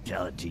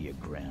 Tell it to your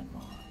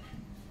grandma.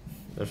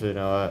 Actually, you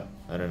know what?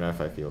 I don't know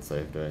if I feel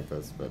safe doing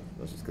this, but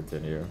let's just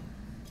continue.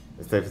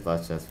 Let's take the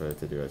last chance for her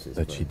to do what she's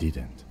But she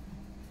didn't.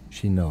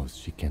 She knows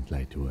she can't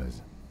lie to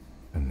us,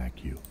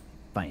 unlike you.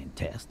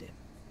 Fantastic.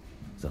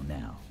 So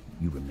now,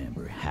 you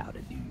remember how to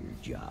do your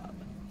job.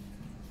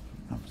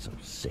 I'm so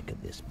sick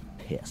of this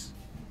piss.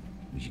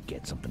 We should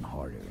get something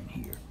harder in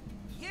here.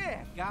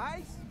 Yeah,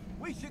 guys,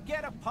 we should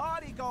get a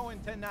party going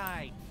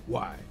tonight.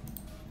 Why?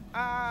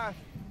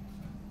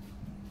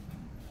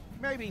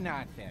 Maybe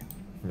not then.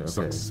 Okay.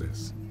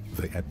 Success.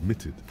 They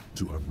admitted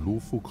to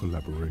unlawful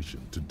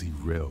collaboration to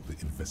derail the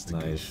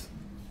investigation. Nice.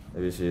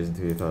 Maybe she isn't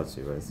who you thought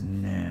she was.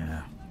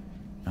 Nah,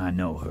 I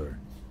know her.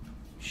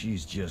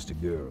 She's just a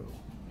girl.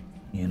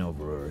 In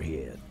over her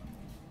head.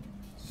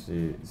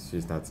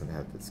 She's not some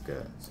head that's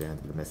good. She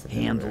handled the missing.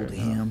 Handled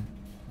him?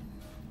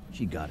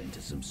 She got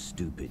into some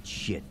stupid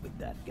shit with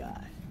that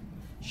guy.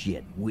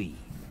 Shit we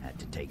had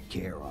to take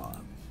care of.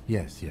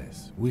 Yes,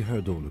 we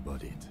heard all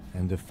about it,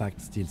 and the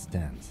fact still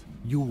stands.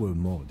 You were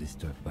more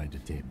disturbed by the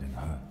tape than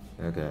her.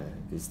 Okay,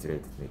 be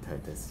straight with me,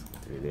 Titus.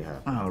 It really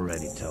happened. I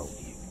already told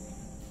you.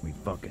 We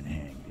fucking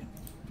hanged him.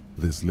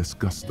 There's less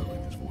gusto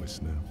in his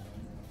voice now.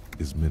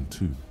 His men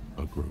too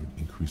are growing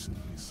increasingly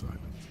silent.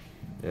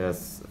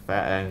 Yes,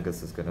 Fat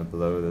Angus is gonna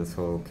blow this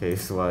whole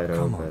case wide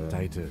Come open. on,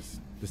 Titus.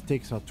 The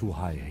stakes are too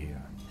high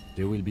here.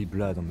 There will be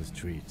blood on the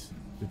streets.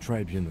 The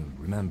tribunal,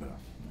 remember.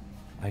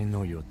 I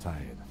know you're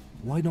tired.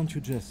 Why don't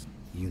you just...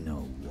 You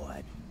know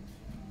what?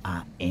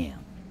 I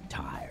am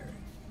tired.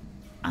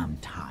 I'm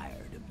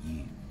tired of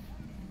you,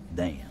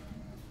 them,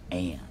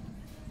 and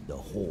the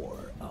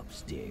whore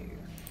upstairs.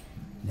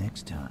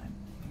 Next time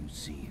you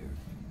see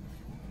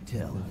her,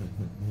 tell her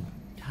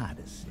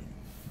Titus said,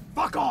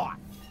 "Fuck off!"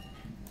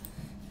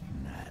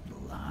 That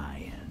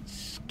lying,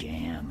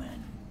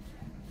 scamming.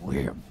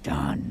 We're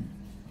done.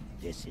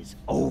 This is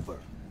over.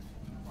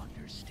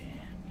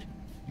 Understand?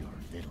 Your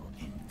little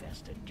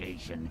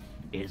investigation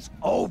is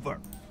over.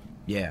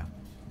 Yeah.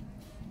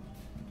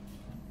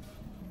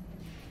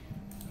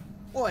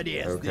 What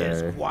is Okay.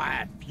 this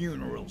quiet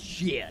funeral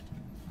shit?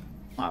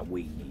 All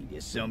we need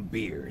is some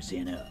beers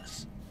in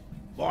us.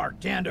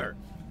 Bartender,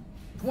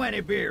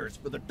 20 beers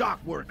for the Dock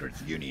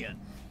Workers Union.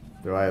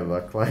 Do I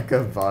look like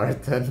a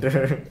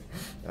bartender?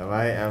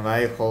 Am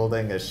I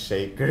holding a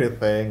shaker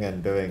thing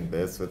and doing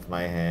this with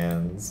my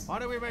hands? Why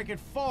do we make it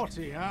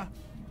 40, huh?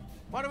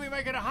 Why do we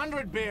make it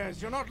 100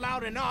 beers? You're not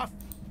loud enough.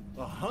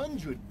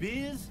 100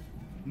 beers?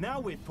 Now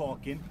we're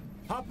talking.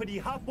 Hoppity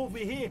hop over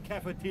here,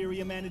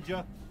 cafeteria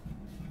manager.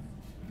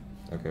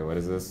 Okay, what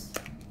is this?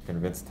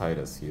 Convince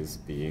Titus he is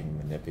being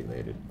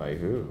manipulated. By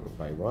who?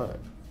 By what?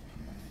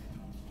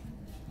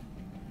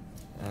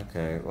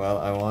 Okay, well,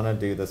 I want to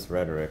do this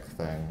rhetoric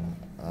thing.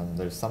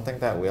 There's something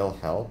that will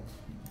help,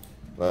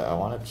 but I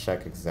want to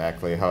check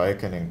exactly how I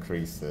can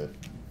increase it.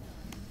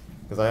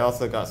 Because I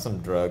also got some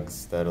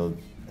drugs that'll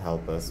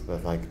help us,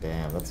 but like,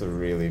 damn, that's a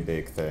really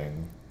big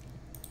thing.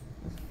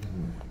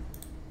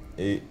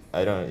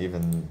 I don't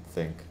even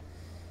think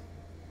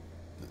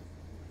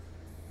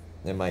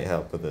it might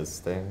help with this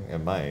thing. It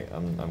might.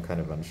 I'm kind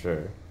of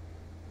unsure.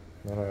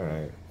 But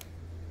alright.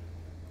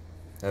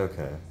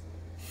 Okay.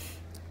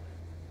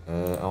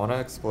 I want to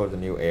explore the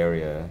new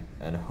area,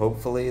 and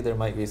hopefully there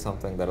might be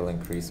something that'll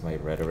increase my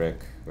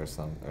rhetoric or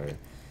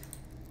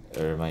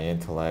or my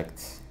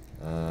intellect.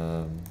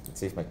 Let's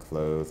see if my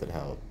clothes would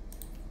help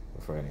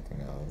before anything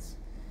else.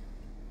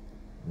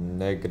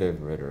 Negative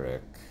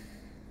rhetoric.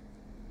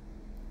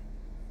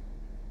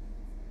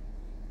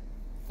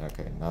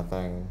 Okay,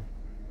 nothing.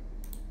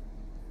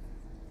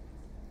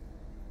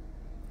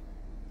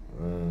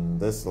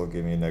 This will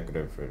give me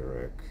negative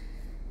rhetoric.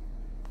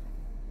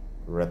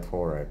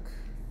 Rhetoric.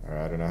 Or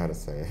I don't know how to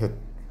say it.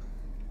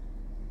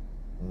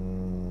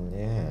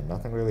 Yeah,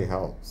 nothing really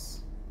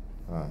helps.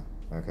 Ah,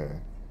 okay.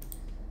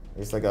 At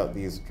least I got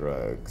these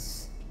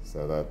drugs,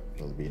 so that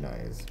will be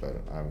nice, but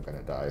I'm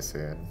gonna die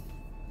soon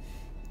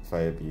if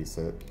I abuse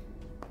it.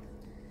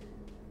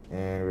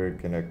 And we're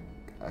gonna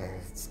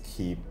let's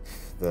keep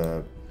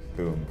the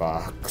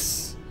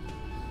boombox.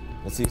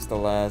 Let's use the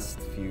last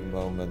few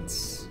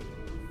moments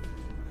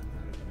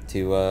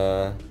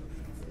to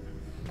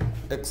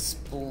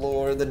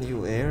explore the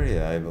new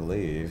area, I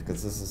believe,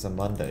 because this is a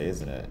Monday,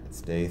 isn't it?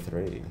 It's day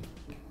 3.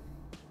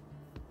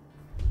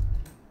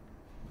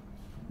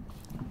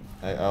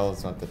 I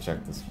always want to check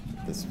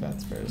this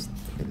fence first.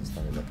 Okay, just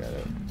let me look at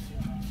it.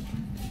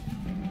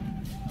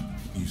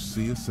 You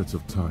see a set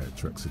of tire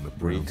tracks in the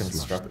brown slash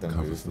Reconstruct that the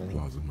covers the movement.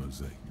 plaza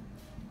mosaic.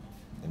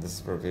 And this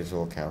is for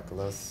visual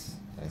calculus?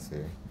 I see.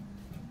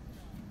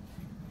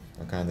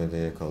 What kind of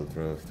vehicle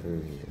drove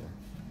through here?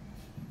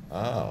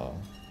 Oh.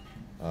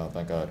 Oh,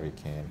 thank God we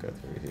can go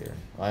through here.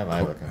 Why am I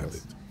Hot looking at at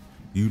this? it.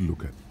 You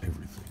look at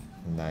everything.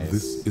 Nice.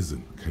 This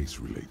isn't case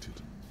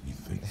related, you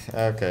think.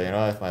 Okay, you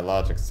know, if my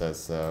logic says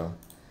so.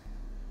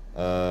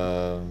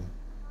 Am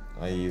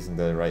I using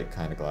the right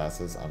kind of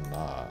glasses? I'm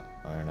not,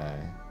 aren't I?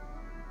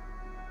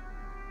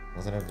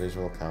 Wasn't it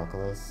visual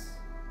calculus?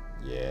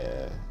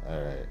 Yeah,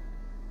 alright.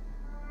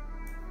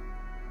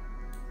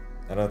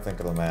 I don't think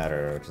it'll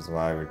matter, which is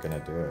why we're gonna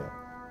do it.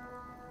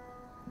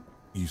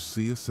 You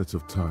see a set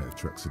of tire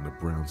tracks in the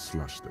brown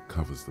slush that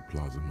covers the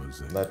plaza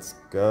mosaic. Let's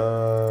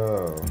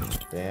go. No,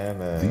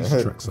 damn it.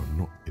 These tracks are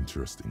not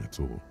interesting at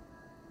all.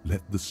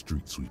 Let the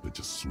street sweeper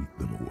just sweep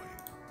them away.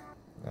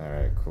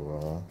 Alright,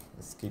 cool.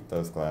 Let's keep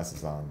those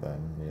glasses on then.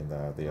 Me and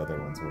the other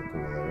ones were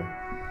cooler.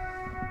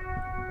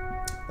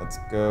 Let's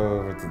go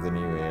over to the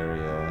new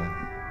area.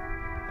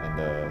 And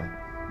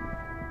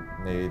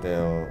maybe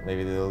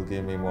they'll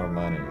give me more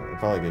money. They'll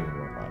probably give me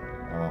more money.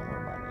 I want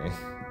more money.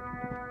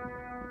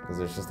 Because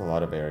there's just a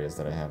lot of areas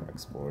that I haven't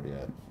explored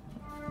yet.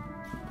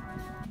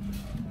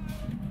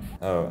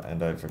 Oh,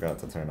 and I forgot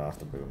to turn off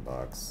the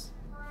boombox.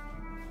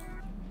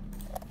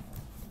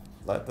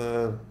 Let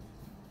the...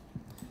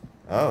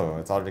 Oh,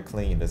 it's already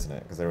cleaned, isn't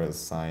it? Because there was a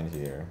sign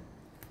here.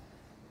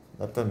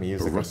 Let the A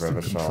music of rusty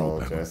control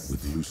Revachol panel just...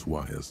 with loose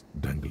wires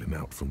dangling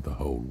out from the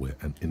hole where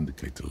an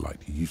indicator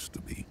light used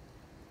to be,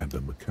 and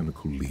a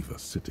mechanical lever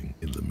sitting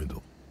in the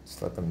middle.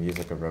 Just let the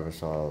music of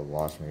Revachol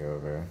wash me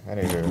over. You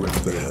Anywho, grab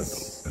the handle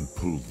yes. and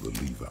pull the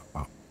lever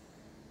up.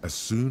 As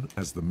soon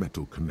as the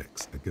metal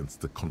connects against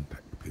the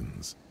contact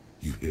pins,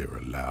 you hear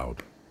a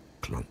loud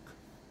clunk.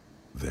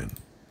 Then,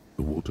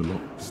 the water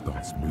lock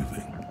starts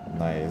moving.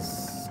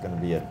 Nice. It's gonna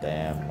be a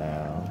dam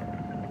now.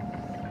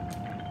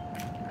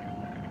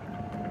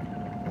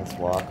 Let's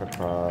walk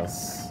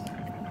across.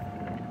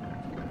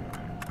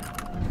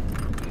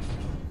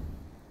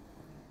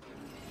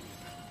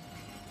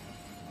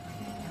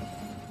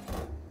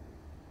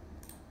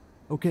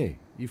 Okay,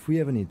 if we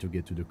ever need to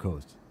get to the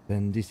coast,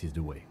 then this is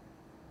the way.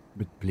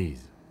 But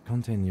please,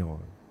 contain your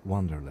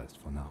wanderlust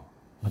for now.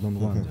 I don't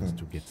want us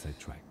to get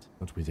sidetracked,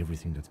 not with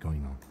everything that's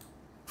going on.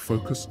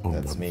 Focus on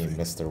That's one me, thing.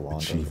 Mr.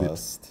 Achieve it,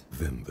 Wanderlust.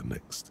 then the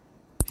next,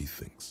 he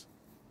thinks.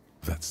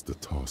 That's the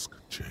task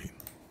chain.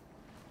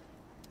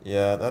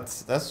 Yeah,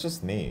 that's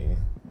just me.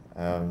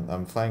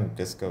 I'm playing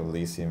Disco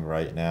Elysium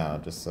right now,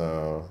 just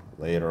so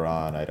later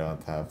on I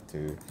don't have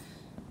to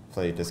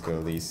play Disco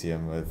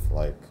Elysium with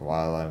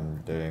while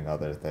I'm doing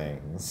other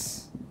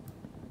things.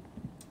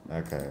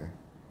 Okay.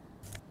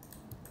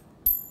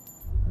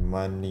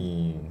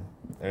 Money.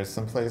 There's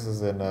some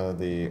places in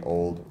the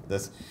old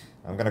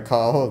I'm gonna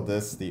call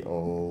this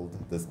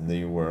this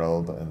new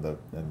world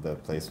and the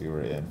place we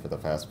were in for the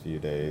past few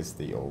days,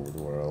 the old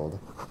world.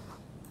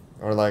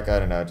 Or like, I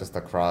don't know, just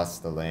across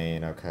the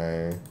lane,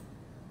 okay?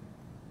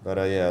 But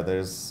yeah,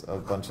 there's a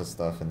bunch of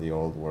stuff in the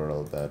old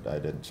world that I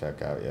didn't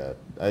check out yet.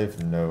 I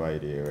have no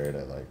idea where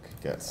to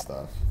like get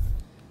stuff.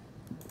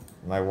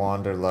 My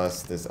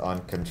wanderlust is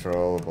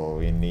uncontrollable.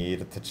 We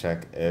need to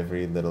check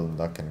every little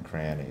nook and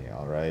cranny,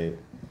 alright?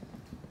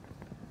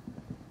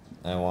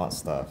 I want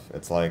stuff.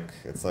 It's like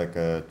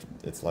a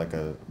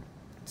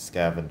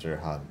scavenger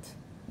hunt.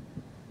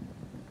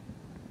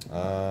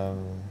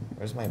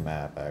 Where's my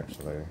map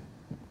actually?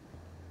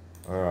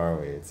 Where are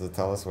we? Does it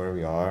tell us where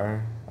we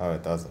are? Oh,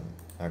 it doesn't.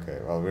 Okay,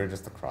 well we're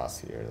just across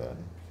here then.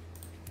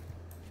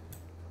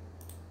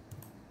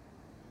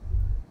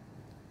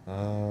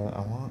 I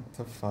want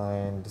to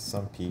find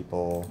some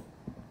people.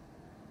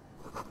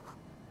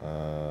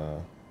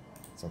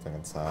 Something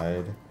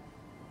inside.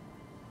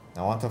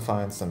 I want to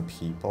find some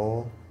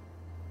people.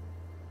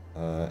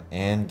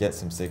 And get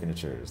some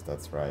signatures.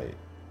 That's right.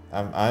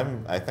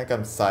 I think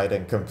I'm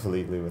siding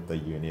completely with the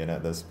Union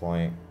at this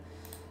point.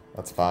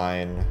 That's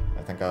fine.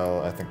 I think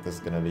this is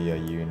gonna be a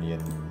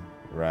Union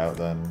route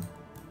then.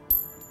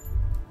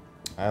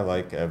 I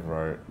like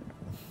Everard.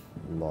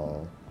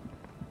 Lol.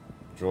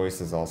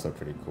 Joyce is also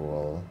pretty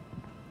cool.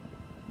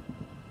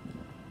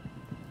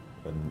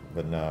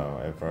 But no,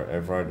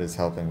 Everard is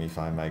helping me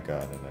find my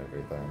gun and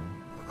everything.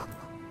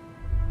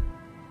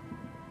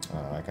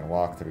 I can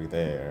walk through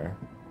there.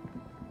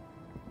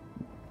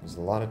 There's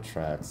a lot of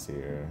tracks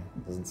here.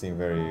 Doesn't seem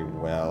very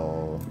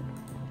well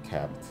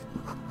kept.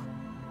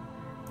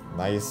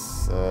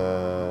 Nice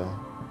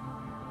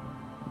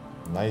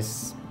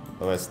nice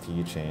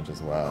OST change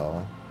as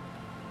well.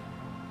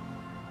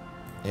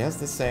 It has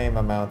the same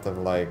amount of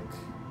like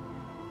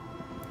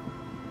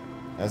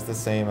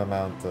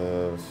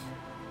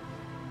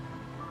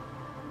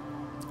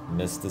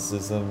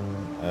mysticism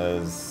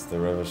as the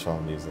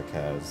Revachol music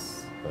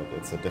has, but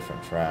it's a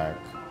different track.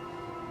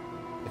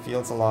 It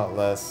feels a lot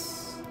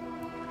less...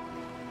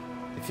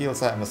 It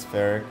feels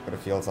atmospheric, but it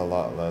feels a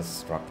lot less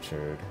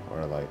structured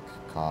or like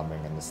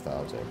calming and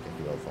nostalgic.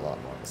 It feels a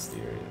lot more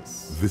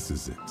mysterious. This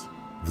is it.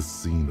 The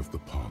scene of the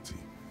party.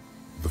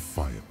 The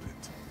fire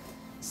pit.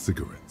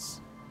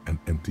 Cigarettes and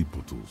empty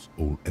bottles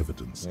all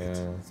evidence it.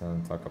 Yeah,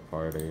 sounds like a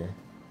party.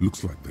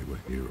 Looks like they were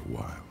here a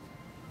while,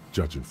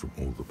 judging from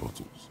all the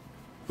bottles.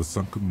 The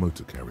sunken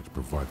motor carriage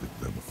provided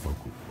them a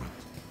focal point,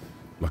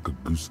 like a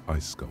goose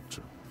ice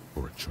sculpture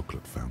or a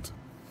chocolate fountain.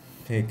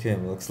 Hey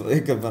Kim, looks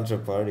like a bunch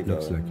of party going.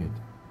 Looks like it.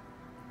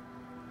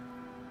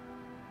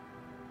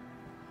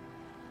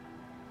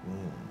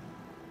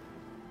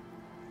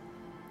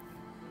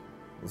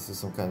 This is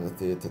some kind of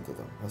theater to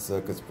them. A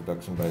circus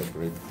production by a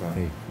great crowd.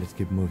 Hey, let's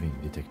keep moving,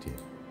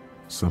 detective.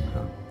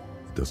 Somehow,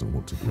 he doesn't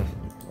want to be on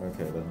it.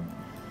 Okay then.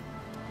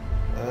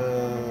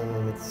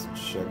 Let's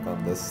check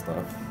on this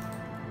stuff.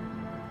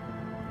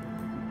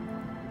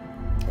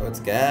 Oh, it's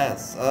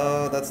gas.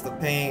 Oh, that's the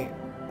paint.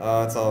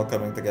 Oh, it's all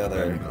coming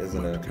together,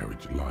 isn't it? The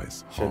carriage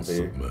lies half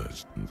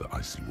submerged in the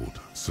icy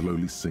water,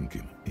 slowly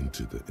sinking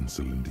into the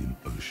Insulindian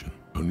Ocean.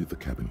 Only the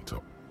cabin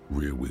top,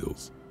 rear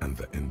wheels, and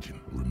the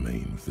engine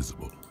remain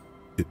visible.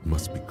 It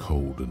must be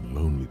cold and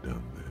lonely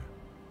down there,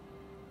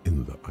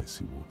 in the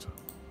icy water.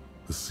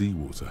 The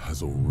seawater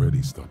has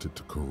already started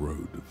to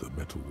corrode the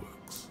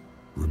metalworks.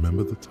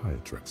 Remember the tire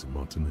tracks in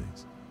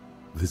Martinez?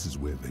 This is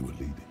where they were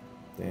leading.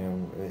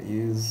 Damn, it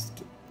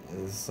used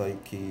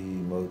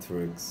psyche,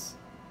 motorics,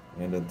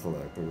 and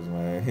intellect.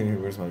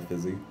 Where's my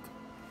physique?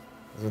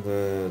 Those are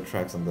the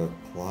tracks on the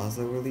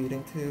plaza we're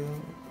leading to?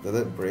 Did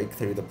it break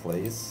through the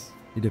place?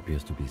 It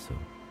appears to be so.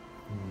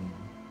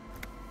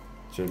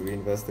 Should we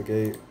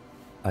investigate?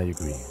 I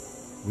agree.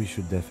 We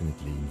should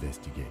definitely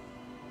investigate.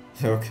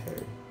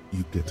 Okay.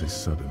 You get a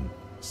sudden,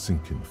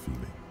 sinking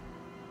feeling.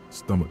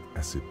 Stomach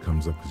acid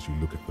comes up as you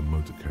look at the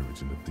motor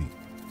carriage in the deep,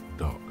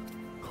 dark,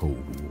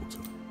 cold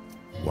water.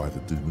 Why the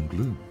doom and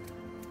gloom?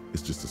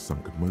 It's just a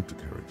sunken motor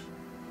carriage.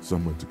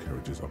 Some motor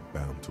carriages are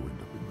bound to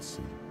end up in the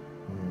sea.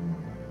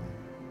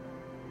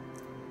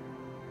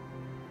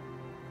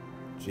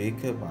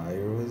 Jacob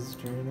Iowa's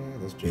journey?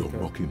 This Jacob?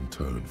 Your mocking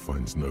tone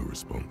finds no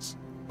response,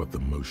 but the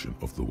motion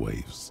of the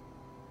waves.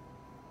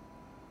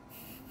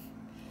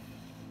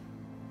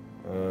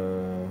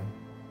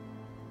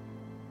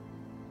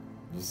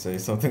 You say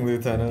something,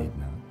 Lieutenant?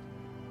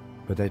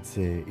 But I'd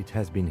say it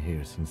has been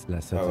here since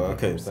last Saturday. Oh,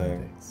 okay, or Sunday.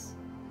 thanks.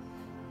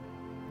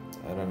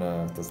 I don't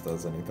know if this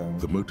does anything.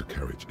 The motor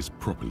carriage is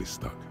properly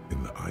stuck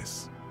in the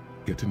ice.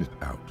 Getting it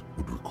out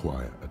would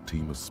require a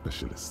team of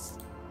specialists.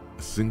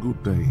 A single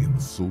day in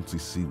the salty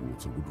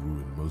seawater would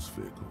ruin most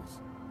vehicles,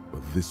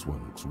 but this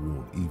one looks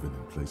worn even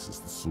in places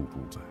the salt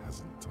water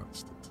hasn't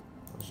touched it.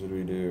 What should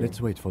we do?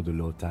 Let's wait for the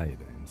low tide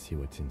and see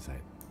what's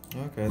inside.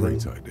 Okay.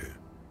 Great idea.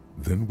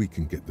 Then we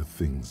can get the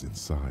things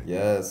inside.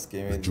 Yes,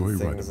 give me the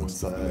joyrider things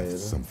must have left inside.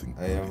 something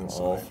I am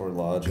inside. all for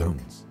logic.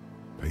 Guns,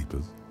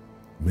 papers,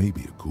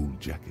 Maybe a cool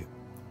jacket.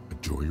 A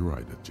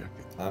joyrider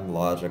jacket. I'm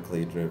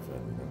logically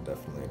driven and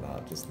definitely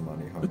not just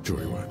money A hungry.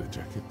 joyrider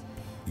jacket.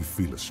 You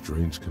feel a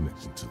strange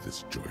connection to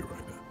this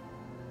joyrider.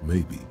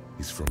 Maybe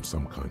he's from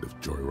some kind of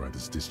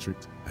joyrider's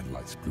district and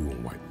likes blue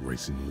and white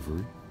racing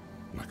livery,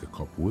 like a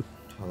cop would.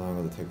 How long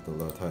will it take the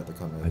low tide to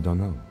come in? I don't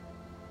know.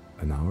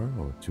 An hour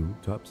or two,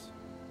 tops?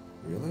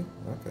 Really?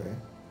 Okay.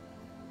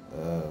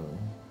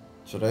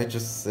 Should I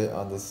just sit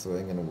on the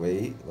swing and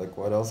wait? Like,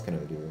 what else can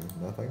I do?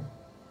 Nothing?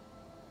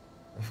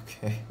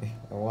 Okay.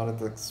 I wanted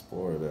to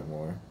explore a bit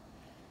more.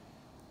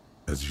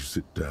 As you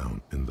sit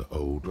down in the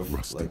old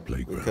rusty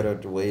playground, we could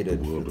have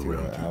waited the world for 2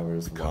 around you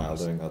hours while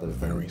becomes doing other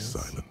very things.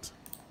 silent.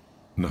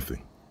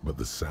 Nothing but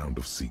the sound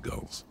of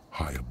seagulls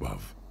high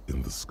above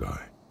in the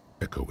sky,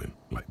 echoing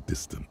like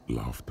distant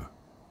laughter.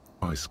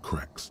 Ice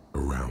cracks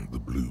around the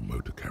blue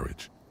motor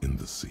carriage in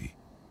the sea.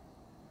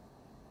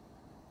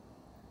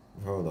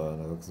 Hold on,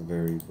 it looks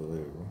very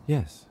blue.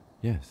 Yes,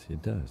 yes,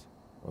 it does.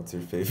 What's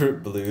your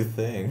favorite blue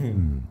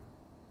thing?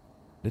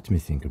 Let me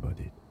think about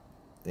it.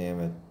 Damn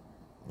it.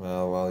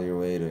 Well, while you're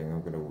waiting,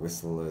 I'm gonna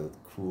whistle a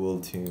cool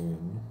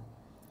tune.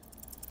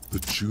 The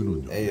tune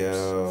on your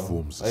Ayo. lips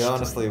forms a I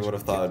honestly strange would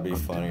have thought it'd be yet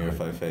funnier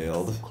if I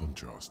undeniable failed.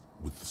 contrast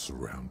with the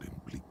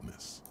surrounding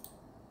bleakness.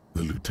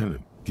 The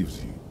lieutenant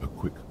gives you a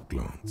quick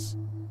glance.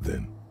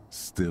 Then,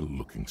 still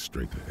looking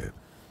straight ahead,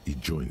 he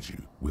joins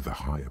you with a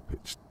higher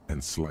pitched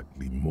and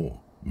slightly more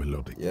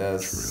melodic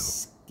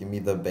Yes, give me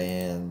the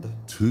band.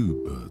 trill.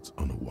 2 birds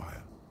on a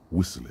wire,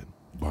 whistling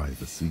by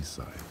the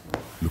seaside,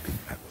 looking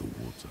at the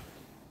water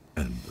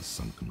and the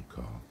sunken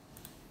car.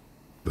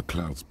 The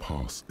clouds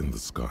pass in the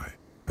sky,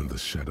 and the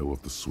shadow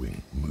of the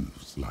swing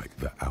moves like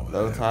the hour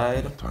Low hand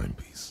tide? on a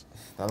timepiece.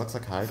 That looks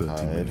like high 30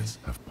 tide. minutes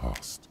have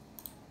passed.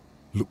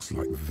 Looks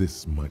like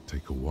this might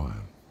take a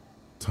while.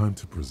 Time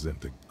to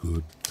present a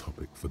good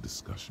topic for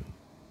discussion.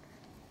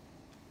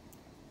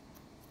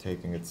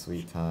 Taking its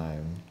sweet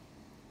time.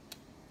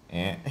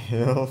 Ant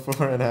hill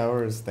for an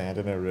hour, stand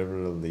in a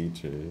river of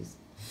leeches.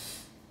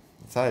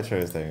 Sideshow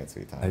is taking its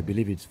sweet time. I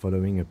believe it's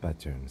following a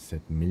pattern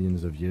set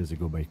millions of years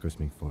ago by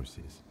cosmic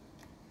forces.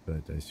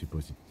 But I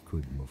suppose it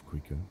could move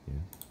quicker, yeah?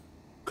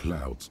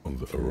 Clouds on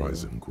the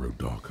horizon grow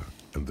darker,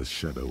 and the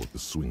shadow of the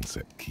swing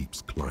set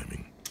keeps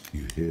climbing.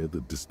 You hear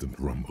the distant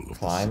rumble of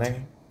the city.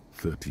 Climbing?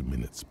 30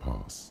 minutes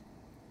pass.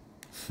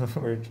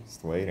 We're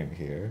just waiting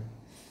here.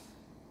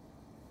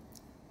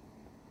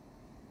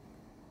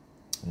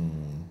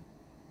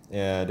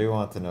 Yeah, I do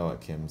want to know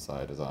what Kim's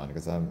side is on,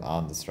 because I'm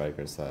on the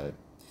striker side.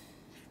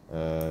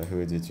 Who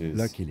would you choose?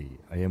 Luckily,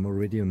 I am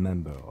already a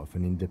member of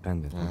an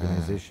independent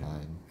organization,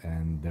 fine.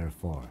 and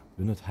therefore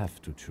do not have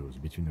to choose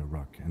between a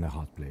rock and a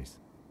hot place.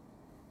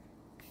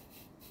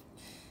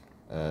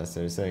 So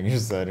you're saying you're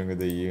siding with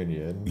the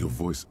Union? Your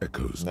voice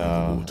echoes No,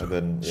 in the water,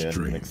 then, yeah, it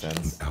strange makes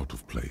sense. and out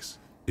of place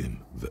in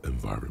the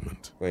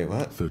environment. Wait,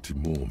 what? 30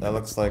 more minutes That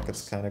looks like pass.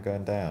 it's kind of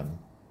going down.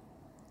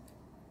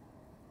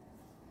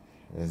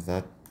 Is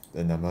that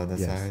the number on the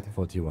Yes, side?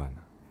 41.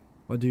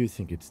 What do you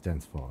think it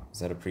stands for? Is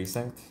that a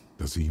precinct?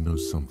 Does he know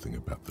something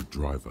about the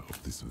driver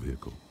of this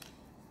vehicle?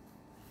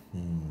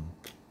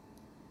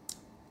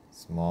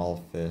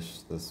 Small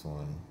fish, this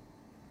one.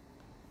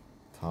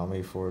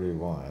 Tommy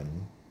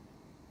 41.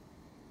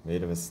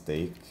 Made a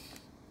mistake.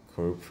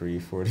 Corpre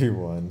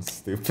 41.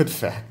 Stupid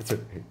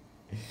factory.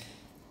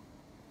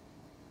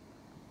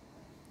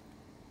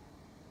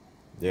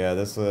 Yeah,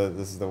 this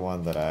is the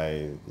one that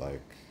I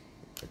like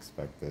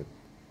expected.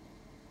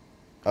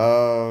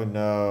 Oh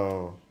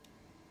no.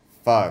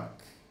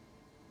 Fuck.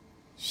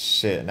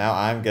 Shit, now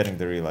I'm getting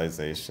the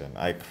realization.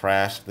 I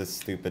crashed this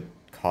stupid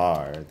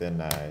car,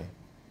 didn't I?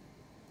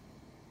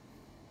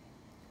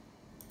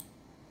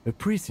 A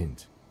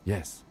precinct,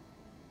 yes.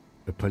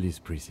 A police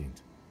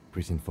precinct.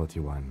 Precinct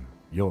 41.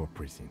 Your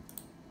precinct.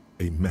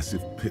 A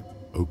massive pit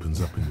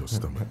opens up in your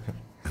stomach,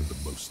 and the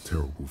most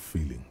terrible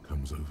feeling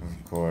comes over you.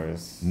 Of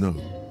course. No.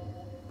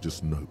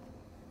 Just no.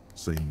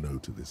 Say no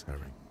to this,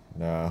 Harry.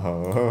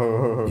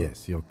 No.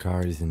 Yes, your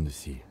car is in the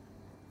sea.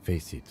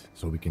 Face it,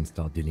 so we can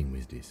start dealing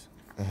with this.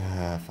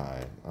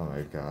 Fine. Oh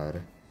my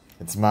god.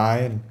 It's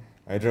mine.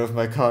 I drove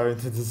my car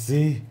into the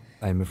sea.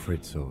 I'm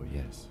afraid so,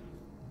 yes.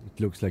 It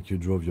looks like you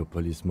drove your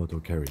police motor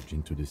carriage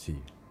into the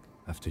sea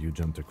after you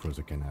jumped across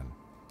the canal.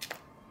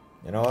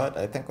 You know what?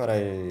 I think what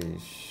I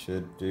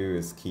should do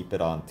is keep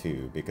it on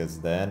 2, because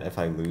then if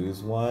I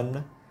lose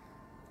one,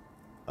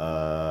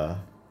 I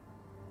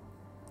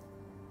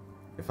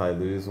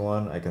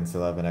can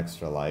still have an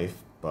extra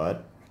life,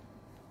 but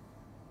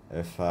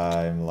if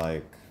I'm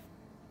like,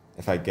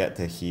 if I get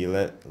to heal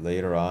it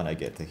later on, I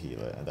get to heal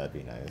it, and that'd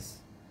be nice.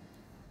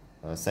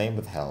 Same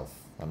with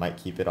health. I might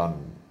keep it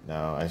on,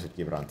 no, I should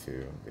keep it on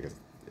 2, because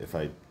if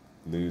I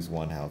lose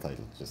 1 health, I'll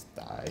just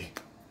die.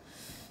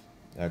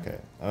 Okay,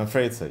 I'm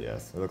afraid so,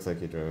 yes. It looks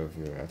like you drove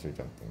your after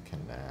jumping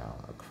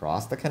canal.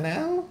 Across the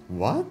canal?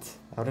 What?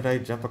 How did I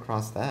jump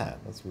across that?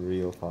 That's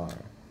real far.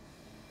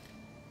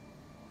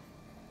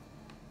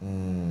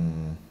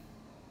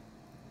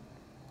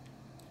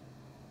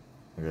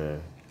 Okay,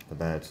 the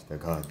badge, the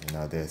gun, you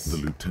know this. The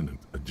lieutenant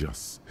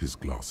adjusts his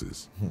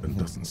glasses and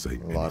doesn't say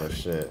anything. A lot of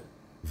shit.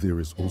 There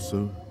is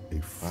also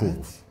a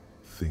fourth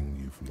thing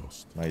you've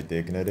lost. My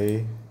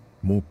dignity?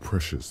 More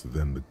precious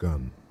than the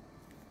gun,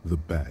 the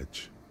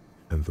badge,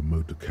 and the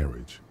motor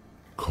carriage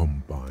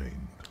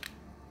combined.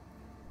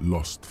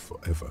 Lost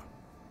forever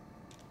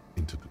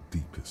into the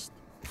deepest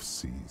of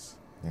seas.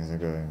 Things are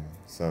going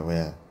so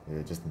well.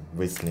 You're just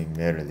whistling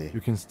merrily.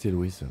 You can still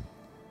whistle.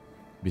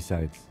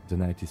 Besides, the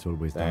night is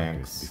always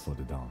darkest before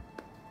the dawn.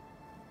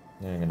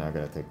 You're not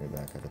gonna take me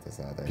back out of this,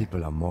 are they?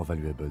 People are more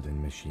valuable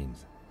than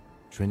machines.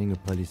 Training a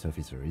police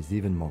officer is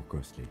even more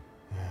costly.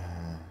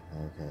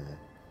 Okay.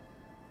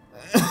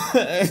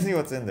 I see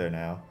what's in there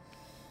now.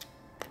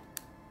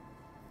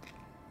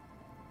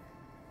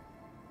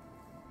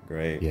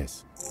 Great.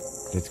 Yes.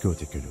 Let's go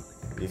take a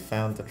look. We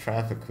found the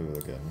traffic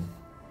hooligan.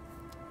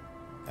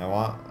 I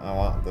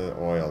want the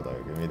oil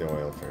though. Give me the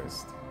oil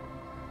first.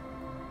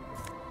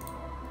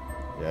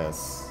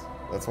 Yes.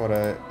 That's what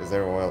is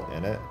there oil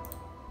in it?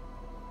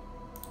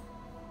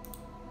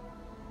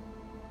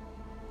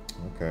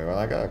 Okay, well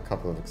I got a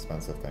couple of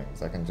expensive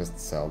things. I can just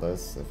sell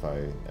this if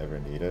I ever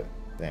need it.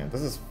 Damn,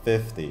 this is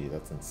 50.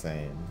 That's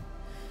insane.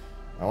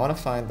 I want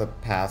to find the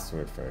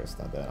password first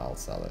and then I'll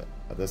sell it.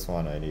 But this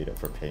one I need it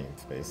for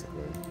paint,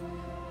 basically.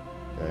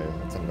 Okay,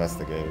 let's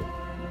investigate.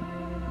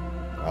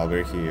 While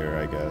we're here,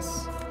 I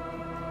guess.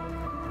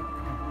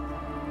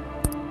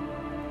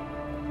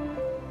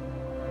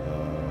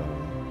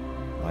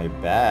 My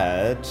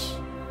badge?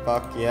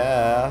 Fuck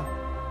yeah!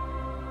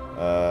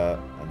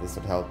 And this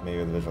would help me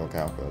with visual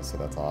calculus, so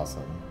that's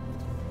awesome.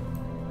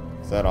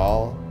 Is that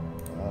all?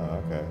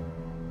 Oh,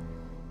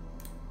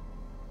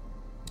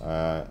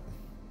 okay.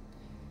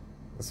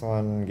 This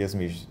one gives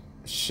me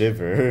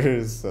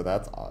shivers, so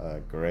that's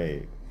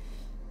great.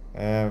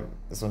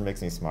 This one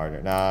makes me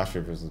smarter. Nah,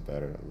 shivers is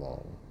better.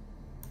 Lol.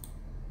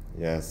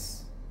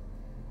 Yes.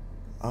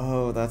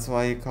 Oh, that's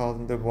why you called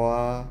him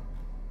Dubois.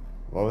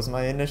 What was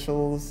my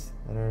initials?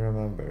 I don't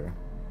remember.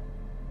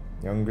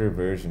 Younger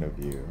version of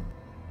you.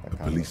 A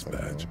police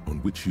badge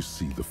on which you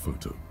see the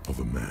photo of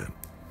a man.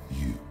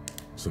 You.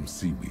 Some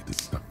seaweed is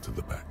stuck to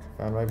the back.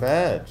 Found my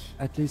badge.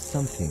 At least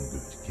something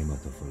good came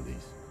out of all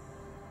this.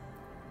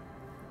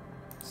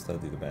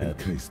 Study the badge.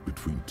 Encased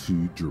between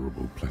two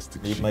durable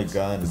plastic Need sheets my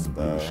gun, is a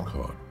bluish though.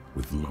 card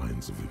with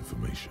lines of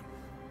information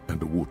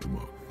and a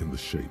watermark in the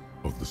shape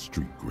of the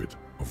street grid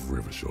of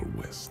Revachol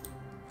West.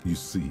 You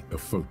see a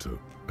photo,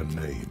 a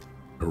name,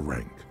 a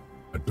rank,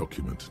 a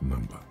document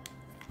number,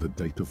 the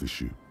date of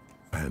issue,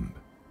 and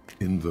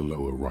in the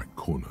lower right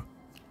corner,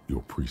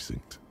 your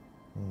precinct.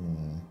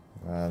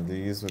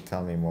 These would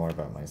tell me more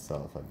about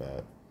myself, I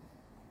bet.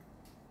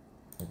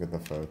 Look at the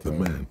photo. The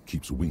man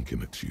keeps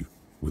winking at you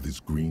with his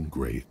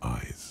green-grey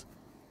eyes.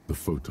 The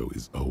photo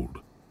is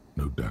old,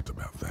 no doubt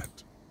about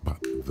that,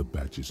 but the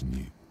badge is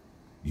new.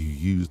 You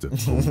used an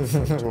old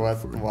photo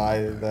for a new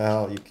Why badge. the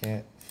hell? You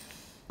can't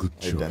Good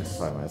choice.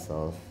 identify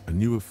myself. A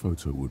newer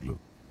photo would look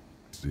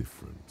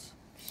different.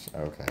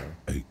 Okay.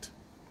 8,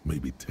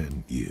 maybe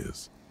 10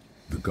 years.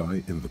 The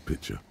guy in the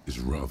picture is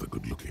rather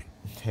good looking.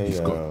 Hey, He's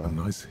got a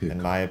nice haircut.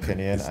 in my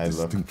opinion, and is I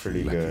look distinctly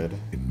pretty lacking good.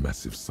 in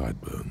massive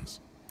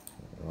sideburns.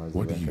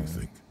 What do you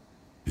think?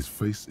 His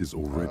face is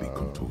already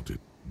contorted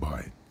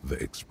by the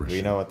expression.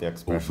 We know what the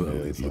expression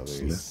although is, it at looks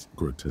least. less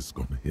grotesque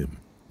on him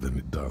than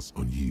it does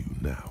on you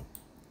now.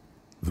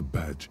 The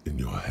badge in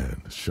your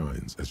hand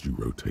shines as you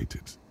rotate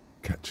it,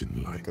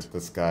 catching light. Look at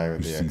this guy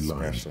with you the see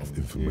lines expression. of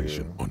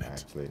information on it.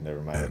 Actually,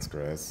 never mind, it's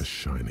gross. A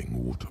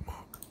shining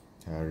watermark.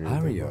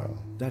 Harry,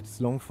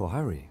 that's long for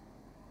Harry.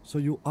 So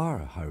you are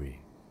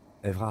Harry.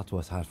 Evrard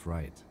was half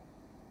right.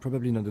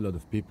 Probably not a lot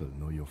of people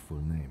know your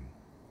full name.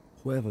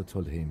 Whoever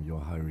told him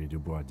you're Harry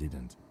Dubois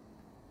didn't.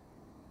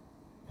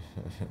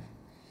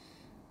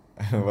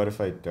 What if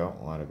I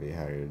don't want to be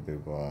Harry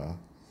Dubois?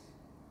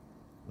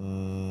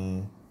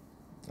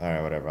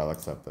 Alright, whatever, I'll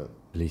accept it.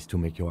 Pleased to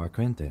make your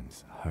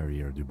acquaintance,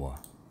 Harry Dubois.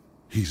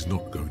 He's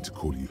not going to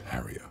call you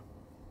Harrier.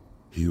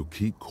 He'll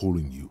keep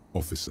calling you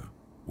officer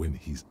when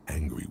he's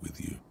angry with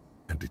you,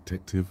 and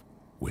detective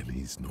when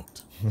he's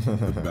not.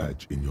 The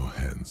badge in your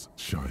hands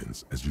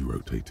shines as you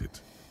rotate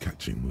it,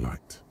 catching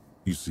light.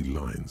 You see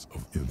lines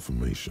of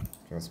information.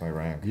 What's my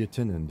rank?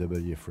 Lieutenant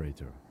W.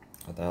 Freighter.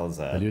 What the hell is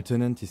that? A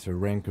lieutenant is a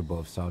rank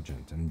above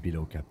sergeant and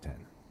below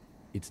captain.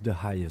 It's the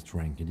highest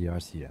rank in the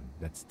RCM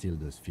that still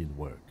does field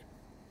work.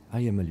 I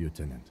am a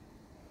lieutenant.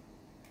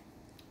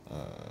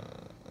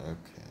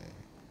 Okay.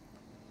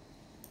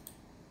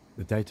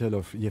 The title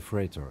of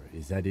Yefreitor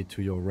is added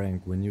to your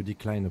rank when you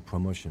decline a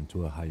promotion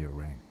to a higher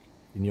rank.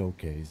 In your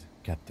case,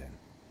 captain.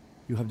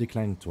 You have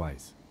declined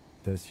twice,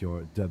 thus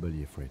you're double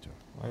Yefreitor.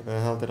 Why the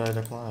hell did I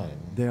decline?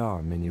 There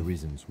are many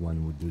reasons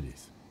one would do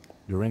this.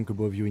 The rank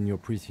above you in your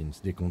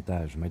precinct's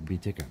decomptage might be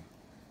taken,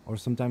 or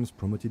sometimes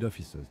promoted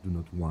officers do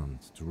not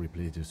want to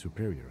replace their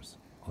superiors,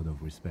 out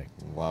of respect.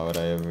 Why would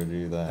I ever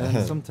do that?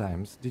 And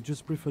sometimes they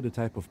just prefer the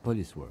type of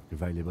police work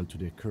available to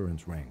their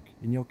current rank.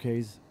 In your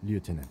case,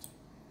 lieutenant.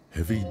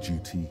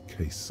 Heavy-duty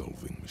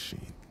case-solving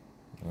machine.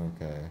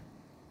 Okay.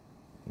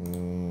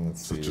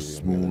 Let's Such see, a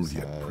small on the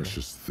yet other side.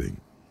 precious thing.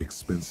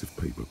 Expensive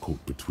paper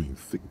caught between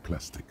thick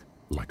plastic,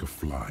 like a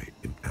fly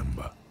in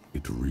amber.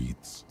 It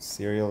reads.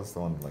 Serial is the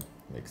one like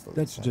makes the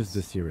That's sense. just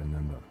the serial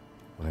number.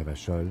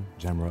 Revachol,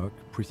 Jamrock,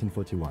 Precinct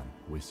 41,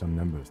 with some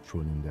numbers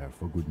thrown in there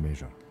for good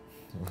measure.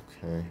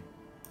 Okay.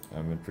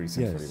 I'm in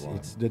Precinct Yes, 41.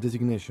 it's the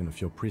designation of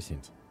your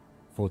precinct.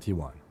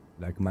 41,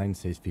 like mine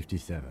says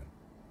 57.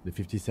 The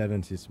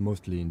 57th is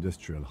mostly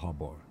industrial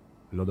harbor,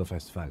 a lot of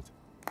asphalt.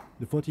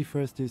 The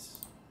 41st is...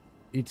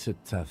 it's a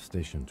tough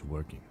station to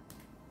work in.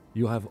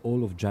 You have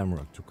all of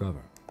Jamrock to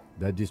cover.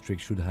 That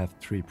district should have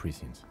 3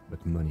 precincts,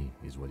 but money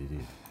is what it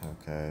is.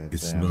 Okay,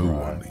 It's damn no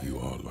right. wonder you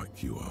are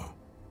like you are,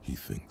 he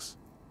thinks.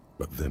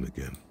 But then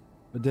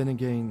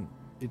again,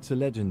 it's a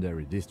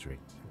legendary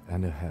district,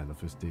 and a hell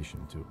of a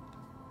station too.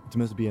 It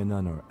must be an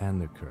honor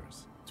and a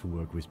curse to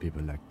work with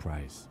people like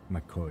Price,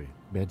 McCoy,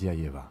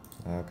 Berdiaeva.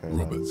 Okay.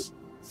 Roberts,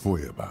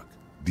 Feuerbach,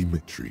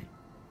 Dimitri.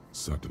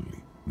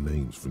 Suddenly,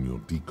 names from your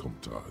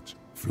decomptage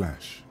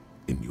flash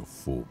in your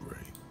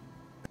forebrain.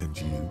 And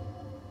you?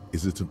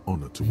 Is it an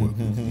honor to work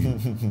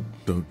with you?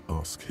 Don't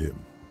ask him.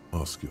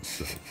 Ask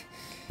yourself.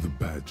 The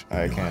badge in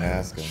I your can't hand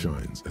ask him.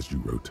 shines as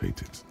you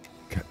rotate it,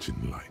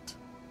 catching light.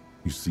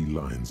 You see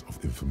lines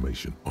of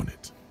information on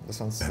it. This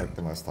one's like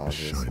the most a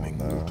obvious one shining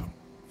though. water.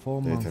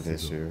 4 Date months of ago.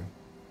 issue.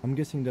 I'm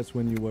guessing that's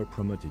when you were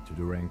promoted to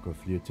the rank of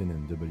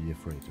Lieutenant W.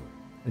 Freighter.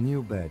 A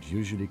new badge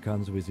usually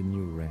comes with a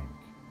new rank.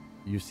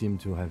 You seem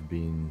to have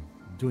been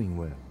doing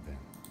well then.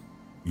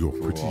 You're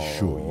pretty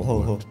sure you Whoa.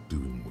 weren't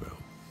doing well,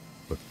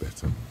 but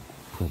better?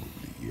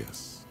 Probably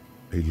yes.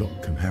 A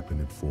lot can happen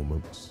in 4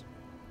 months,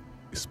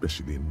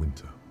 especially in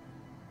winter.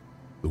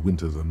 The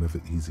winters are never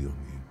easy on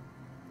you,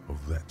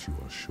 of that you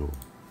are sure.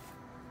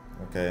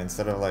 Okay,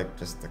 instead of like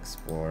just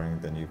exploring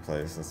the new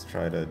place, let's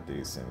try to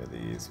do some of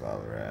these while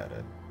we're at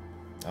it.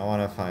 I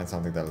want to find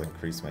something that'll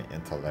increase my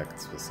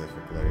intellect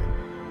specifically.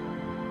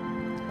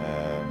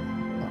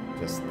 Not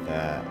just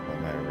that, but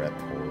my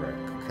rhetoric,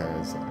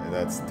 because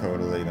that's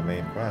totally the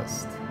main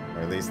quest.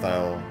 Or at least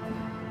I'll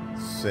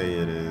say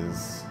it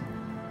is.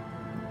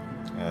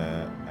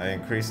 I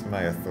increased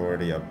my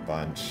authority a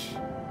bunch.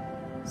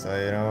 So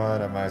you know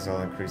what, I might as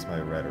well increase my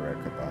rhetoric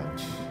a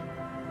bunch.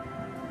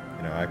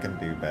 You know, I can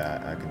do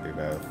that. I can do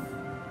both.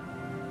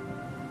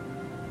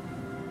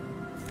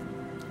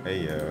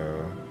 Hey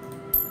yo.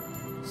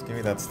 Just give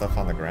me that stuff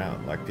on the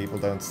ground. Like, people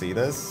don't see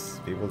this?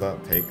 People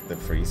don't take the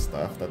free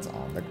stuff that's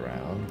on the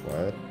ground?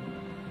 What?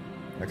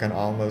 I can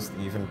almost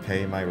even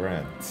pay my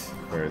rent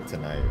for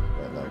tonight,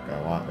 but like,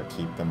 I want to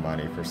keep the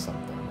money for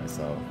something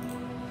myself.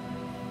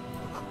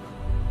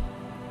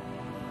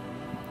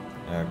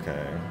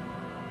 Okay.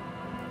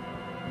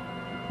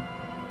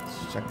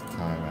 Let's check the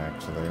time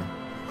actually.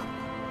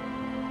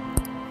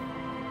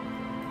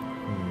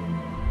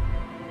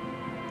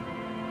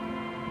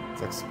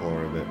 Let's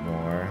explore a bit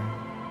more.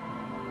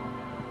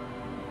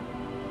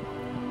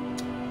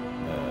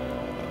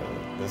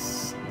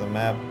 The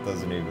map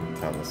doesn't even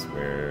tell us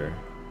where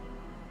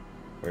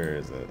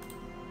is it?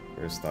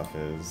 Where stuff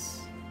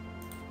is.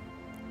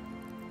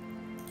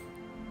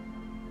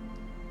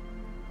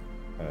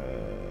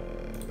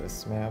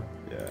 This map?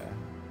 Yeah.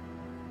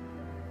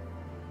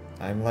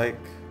 I'm like,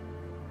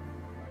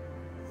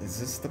 is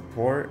this the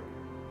port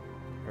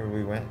where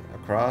we went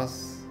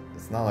across?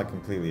 It's not like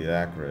completely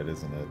accurate,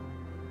 isn't it?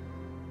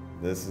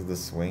 This is the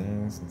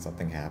swings and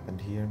something happened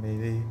here,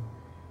 maybe?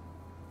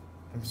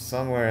 I'm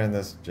somewhere in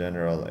this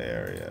general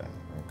area.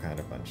 I'm kind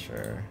of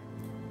unsure.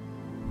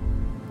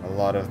 A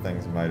lot of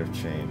things might have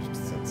changed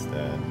since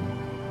then.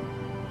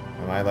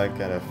 Am I like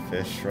at a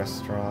fish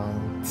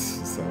restaurant?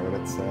 Is that what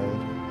it said?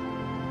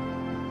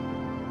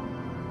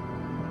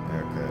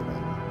 Okay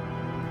then.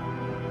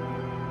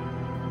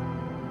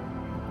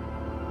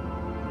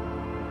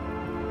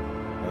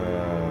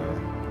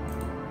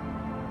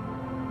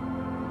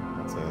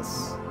 What's this?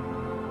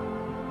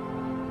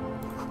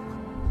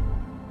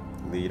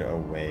 Lead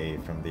away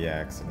from the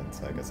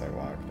accidents. I guess I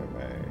walked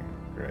away.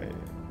 Great.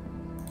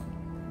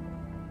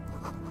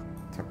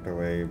 Tucked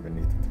away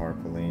beneath the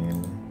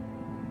tarpaulin.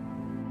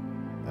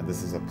 And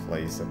this is a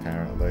place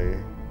apparently.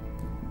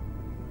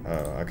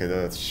 Oh, okay,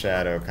 the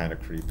shadow kind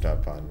of creeped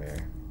up on me.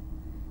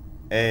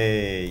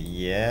 Hey,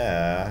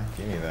 yeah,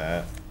 give me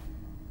that.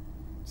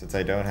 Since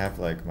I don't have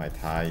like my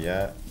tie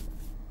yet,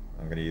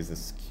 I'm gonna use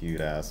this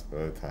cute ass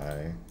bow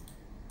tie.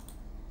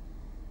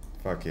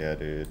 Fuck yeah,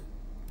 dude.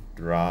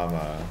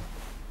 Drama.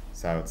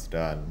 That's how it's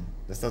done.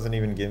 This doesn't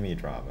even give me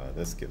drama.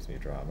 This gives me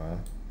drama.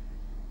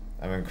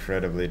 I'm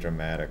incredibly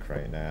dramatic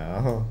right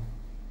now.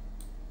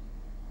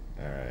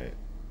 Alright.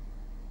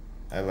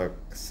 I look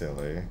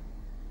silly.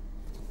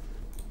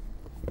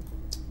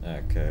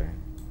 Okay.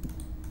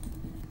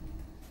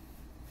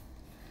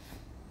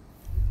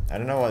 I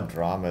don't know what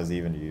drama is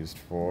even used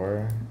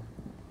for.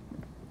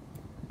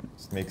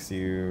 Just makes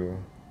you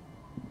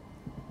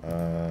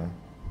have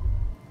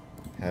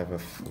a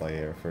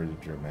flair for the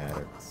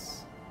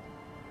dramatics.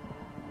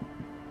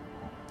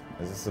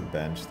 Is this a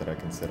bench that I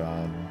can sit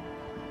on?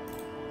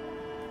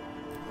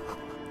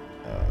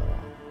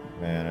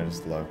 Man, I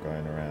just love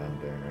going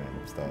around doing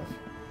random stuff.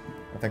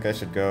 I think I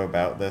should go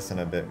about this in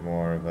a bit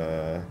more of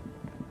a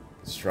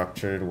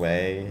structured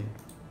way.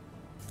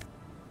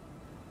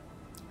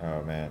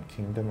 Oh man,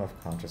 Kingdom of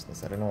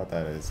Consciousness. I don't know what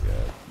that is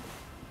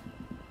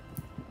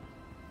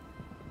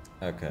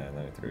yet. Okay,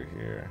 let me through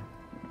here.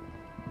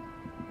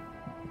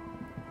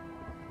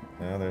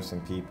 Oh, there's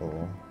some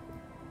people.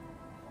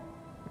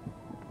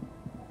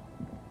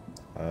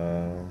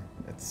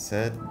 It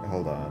said,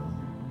 hold on.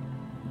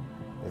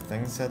 The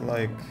thing said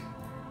like,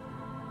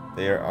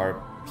 there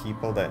are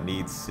people that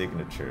need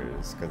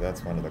signatures, because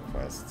that's one of the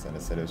quests, and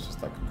it said it was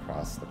just like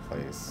across the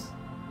place.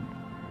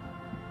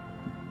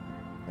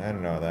 I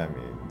don't know what that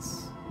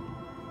means.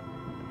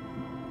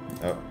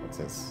 Oh, what's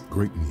this?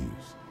 Great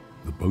news.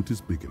 The boat is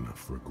big enough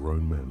for a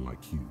grown man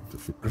like you to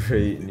fit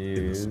Great in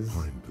a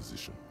supine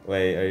position.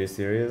 Wait, are you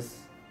serious?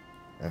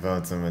 I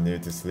found someone new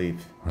to sleep.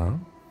 Huh?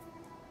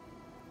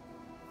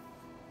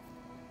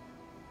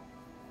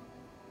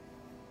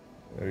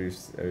 Are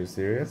you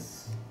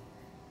serious?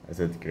 I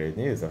said, great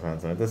news, I found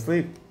someone to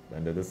sleep.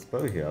 Under this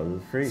boat here, I'll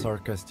be free.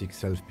 Sarcastic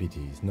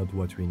self-pity is not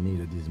what we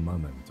need at this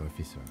moment,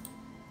 officer.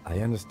 I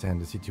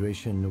understand the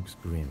situation looks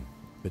grim,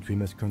 but we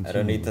must continue I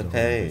don't need to with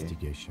pay. our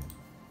investigation.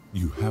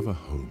 You have a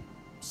home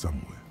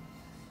somewhere.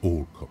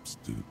 All cops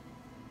do.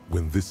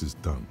 When this is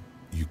done,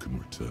 you can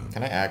return.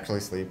 Can I actually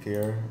sleep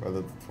here? Or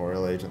the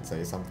tutorial agent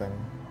say something?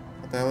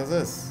 What the hell is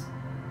this?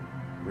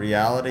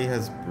 Reality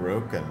has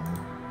broken.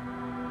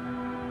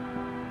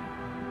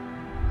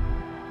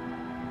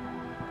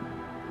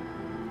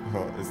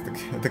 Oh,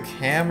 the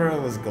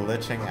camera was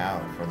glitching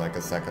out for like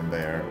a second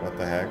there. What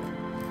the heck?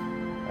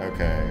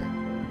 Okay.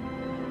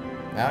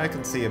 Now I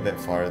can see a bit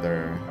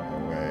farther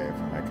away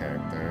from my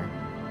character.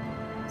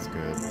 It's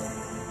good.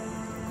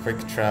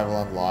 Quick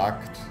travel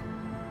unlocked.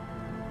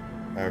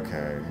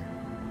 Okay.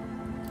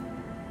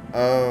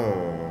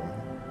 Oh.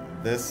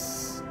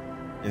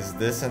 Is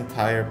this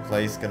entire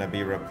place gonna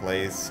be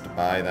replaced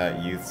by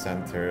that youth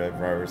center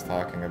I was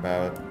talking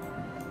about?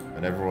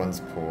 And everyone's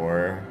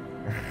poor.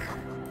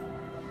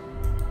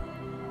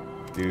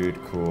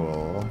 Dude,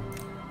 cool.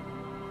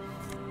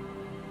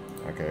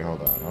 Okay,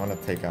 hold on. I want to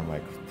take out my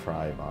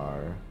pry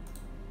bar.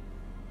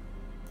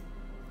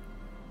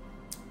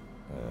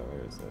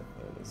 Where is it?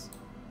 There it is.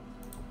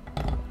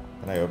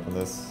 Can I open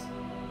this?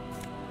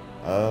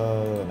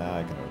 Oh, now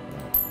I can open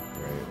it.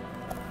 Great.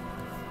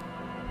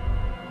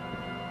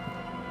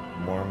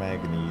 More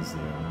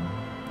magnesium.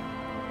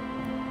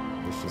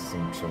 There's just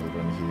some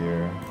children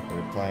here.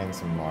 They're playing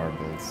some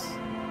marbles.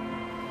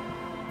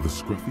 The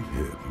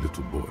scruffy-haired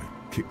little boy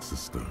kicks a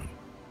stone.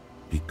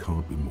 He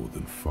can't be more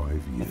than 5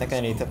 years I think I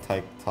need old.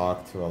 to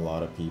talk to a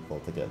lot of people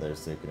to get their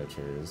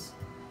signatures.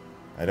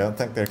 I don't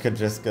think they're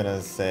just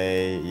gonna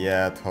say,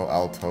 yeah,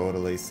 I'll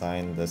totally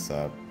sign this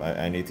up.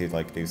 I need to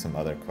like do some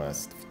other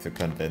quest to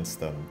convince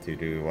them to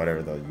do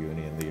whatever the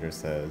union leader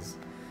says.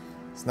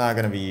 It's not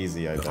gonna be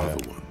easy, I bet. The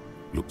other one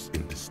looks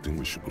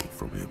indistinguishable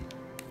from him.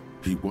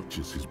 He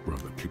watches his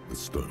brother kick the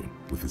stone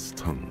with his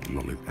tongue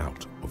lolling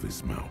out of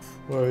his mouth.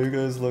 Well, you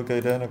guys look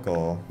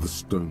identical. The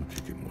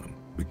stone-kicking one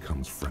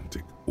becomes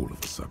frantic all of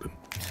a sudden,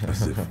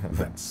 as if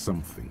that's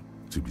something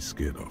to be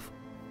scared of.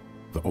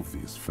 The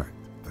obvious fact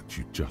that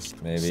you just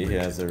Maybe he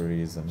stated. has a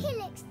reason. He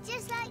looks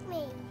just like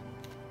me.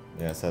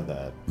 Yeah, I said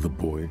that. The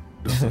boy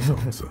doesn't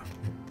answer.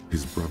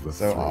 His brother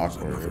So throws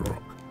awkward. another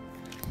rock.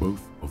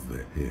 Both of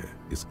their hair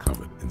is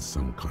covered in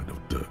some kind of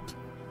dirt.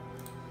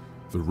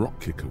 The rock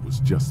kicker was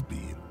just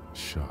being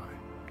shy,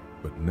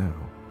 but now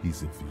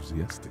he's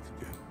enthusiastic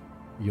again.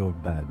 You're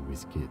bad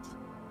with kids.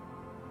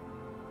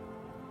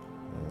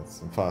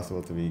 It's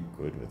impossible to be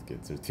good with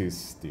kids. They're too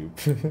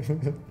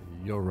stupid.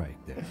 You're right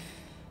there.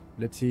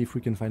 Let's see if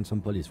we can find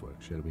some police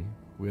work, shall we?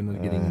 We're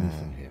not getting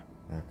anything here.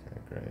 Okay,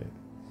 great.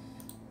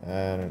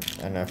 I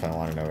don't know if I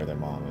want to know where their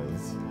mom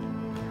is.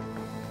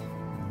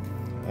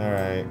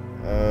 Alright.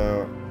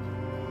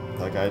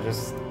 Like, I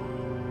just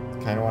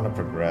kind of want to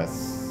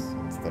progress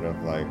instead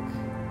of, like,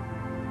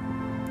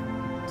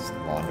 just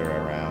wander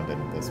around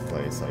in this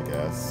place, I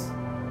guess.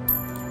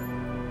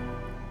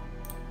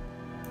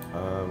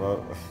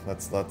 Well,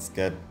 let's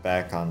get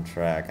back on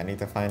track. I need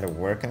to find a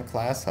working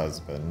class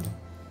husband,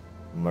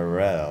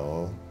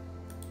 Morel,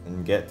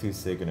 and get 2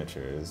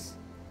 signatures.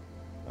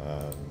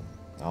 I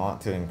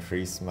want to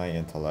increase my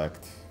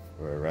intellect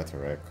for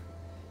rhetoric.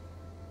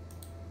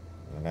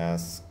 And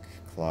ask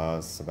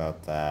Klaus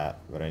about that,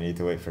 but I need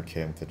to wait for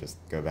Kim to just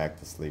go back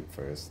to sleep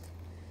first.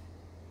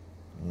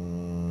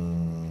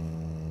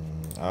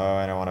 Oh,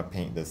 I don't want to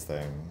paint this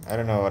thing. I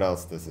don't know what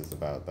else this is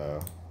about,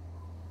 though.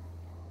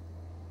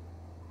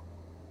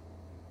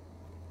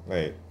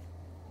 Wait,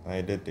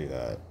 I did do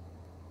that.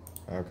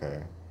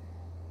 Okay.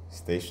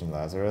 Station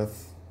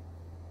Lazarus.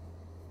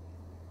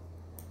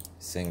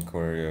 Sing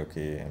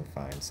karaoke and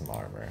find some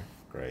armor.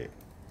 Great.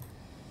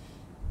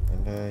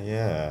 And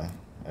yeah,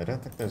 I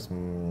don't think there's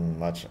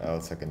much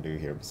else I can do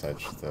here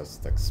besides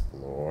just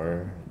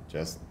explore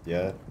just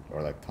yet,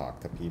 or like talk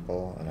to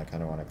people, and I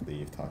kind of want to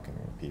leave talking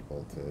to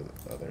people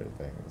to other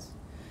things.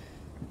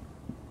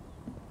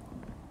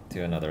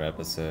 To another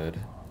episode.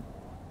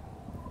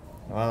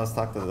 Well, let's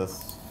talk to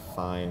this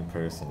fine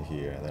person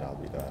here, and then I'll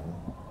be done.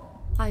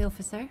 Hi,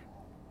 officer.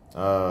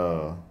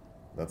 Oh,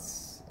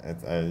 that's...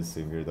 I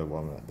assume you're the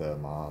woman, the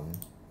mom.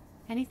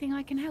 Anything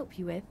I can help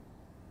you with?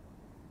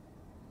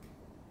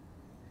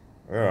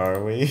 Where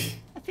are we?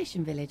 A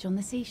fishing village on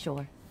the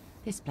seashore.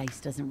 This place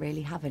doesn't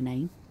really have a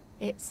name.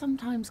 It's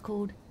sometimes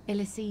called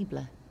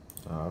Elysium.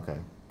 Oh, okay.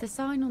 The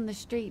sign on the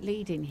street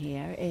leading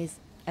here is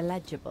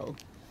illegible.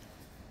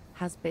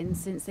 Has been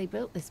since they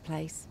built this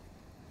place.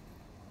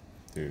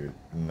 Dude,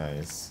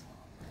 nice.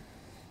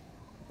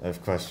 I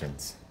have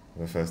questions.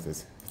 The first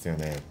is, what's your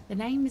name? The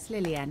name is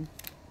Lillian.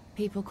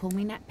 People call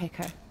me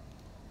Netpicker.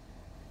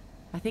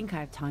 I think I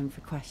have time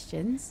for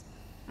questions.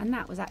 And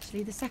that was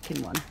actually the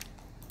second one.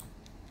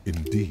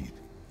 Indeed,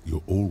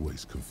 you're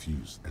always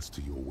confused as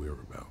to your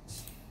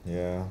whereabouts.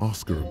 Yeah.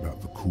 Ask her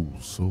about the cool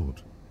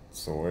sword.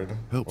 Sword?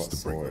 Helps What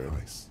to break sword? the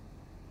ice.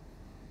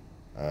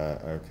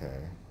 Okay.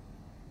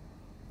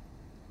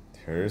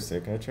 Her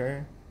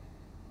signature?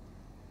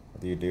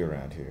 What do you do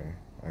around here?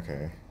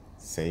 Okay.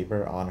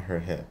 Saber on her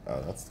hip.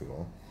 Oh, that's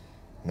cool.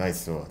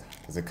 Nice sword.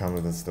 Does it come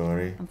with a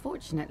story?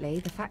 Unfortunately,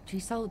 the factory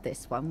sold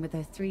this one with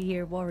a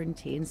 3-year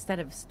warranty instead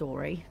of a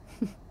story.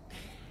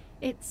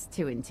 It's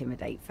to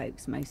intimidate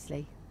folks,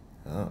 mostly.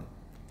 Oh.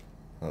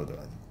 Hold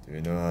on. Do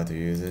you know how to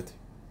use it?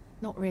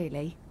 Not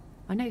really.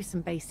 I know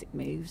some basic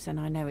moves, and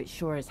I know it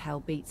sure as hell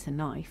beats a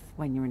knife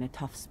when you're in a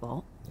tough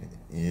spot. It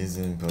is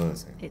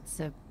imposing. It's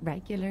a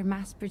regular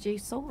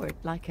mass-produced sword,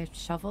 like a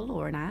shovel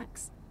or an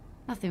axe.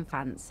 Nothing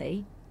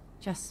fancy,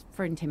 just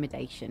for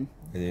intimidation.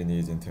 You didn't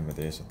use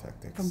intimidation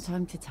tactics. From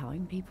time to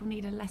time, people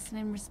need a lesson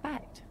in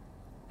respect.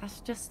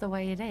 That's just the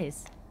way it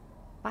is.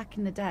 Back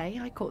in the day,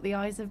 I caught the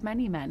eyes of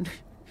many men.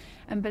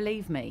 And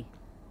believe me,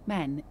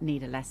 men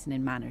need a lesson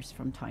in manners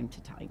from time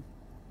to time.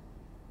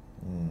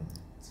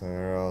 So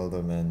are all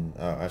the men...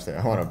 Oh, actually,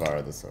 I want to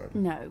borrow the sword.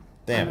 No,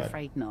 Damn I'm it.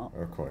 afraid not.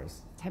 Of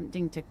course.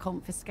 Tempting to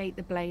confiscate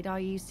the blade I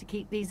used to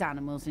keep these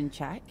animals in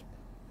check.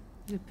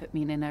 You would put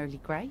me in an early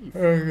grave.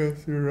 I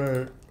guess you're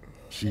right.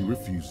 She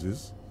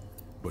refuses,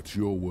 but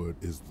your word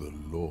is the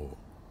law.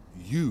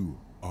 You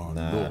are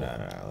law.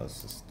 No.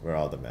 Let's just... We're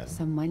all the men.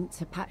 Some went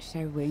to patch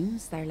their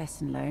wounds, their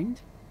lesson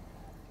learned.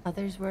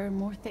 Others were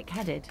more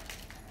thick-headed.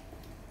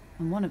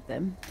 And one of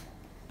them,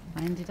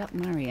 I ended up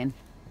marrying.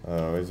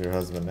 Oh, where's your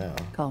husband now?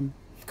 Gone.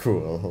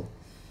 Cool.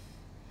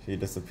 He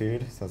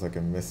disappeared? Sounds like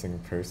a missing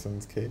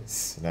persons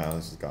case. No,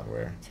 this has gone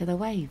where? To the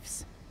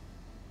waves.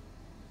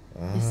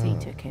 The sea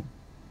took him.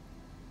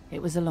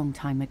 It was a long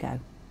time ago.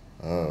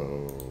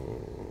 Oh.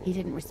 He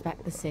didn't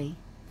respect the sea.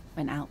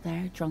 Went out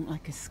there, drunk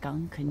like a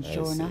skunk, and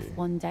sure enough,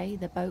 one day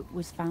the boat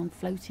was found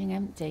floating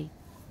empty.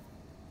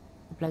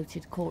 The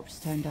bloated corpse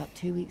turned up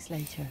 2 weeks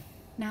later.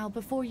 Now,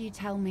 before you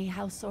tell me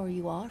how sorry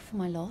you are for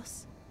my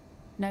loss,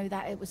 know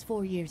that it was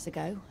 4 years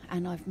ago,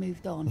 and I've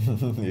moved on.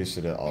 You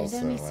should have also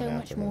There's only went so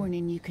much after him.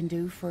 mourning you can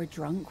do for a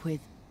drunk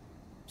with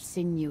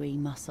sinewy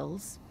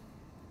muscles.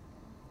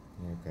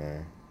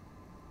 Okay.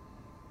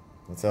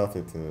 It's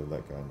healthy to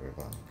let go and move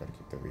on. Gotta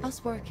keep the wheels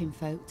Us working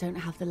folk don't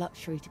have the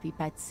luxury to be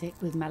bedsick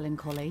with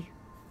melancholy.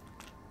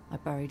 I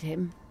buried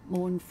him,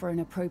 mourned for an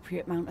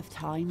appropriate amount of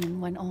time,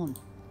 and went on.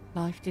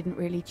 Life didn't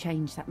really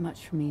change that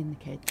much for me and the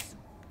kids.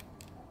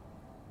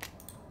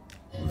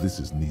 This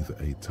is neither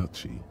a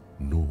touchy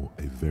nor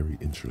a very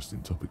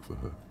interesting topic for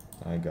her.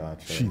 I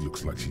gotcha. She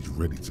looks like she's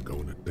ready to go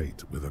on a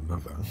date with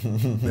another.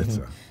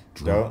 Better.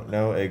 Don't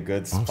know a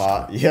good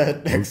spot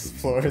yet.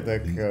 Explore the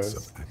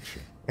coast.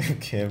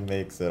 Kim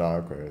makes it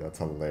awkward. That's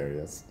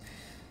hilarious.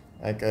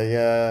 Okay,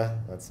 yeah,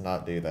 let's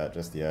not do that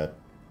just yet.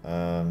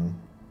 I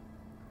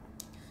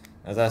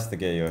was asked to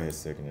get his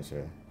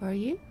signature. Are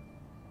you?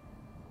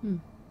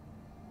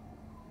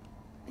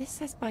 This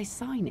says by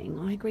signing,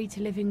 I agree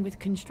to living with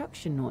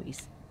construction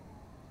noise.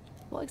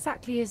 What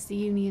exactly is the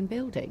Union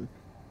building?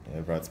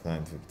 It brought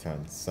plan to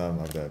turn some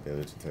of the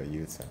village into a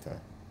youth center.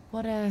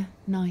 What a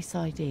nice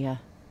idea.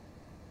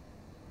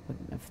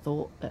 Wouldn't have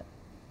thought that...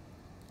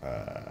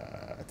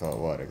 I thought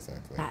what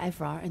exactly? That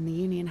Everard and the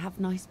Union have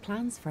nice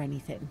plans for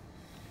anything.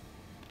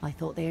 I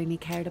thought they only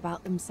cared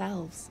about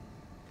themselves.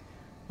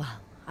 Well,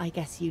 I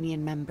guess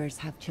Union members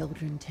have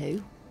children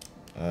too.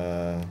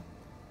 I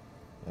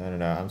don't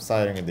know. I'm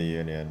siding with the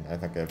Union. I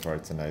think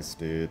Everard's a nice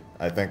dude.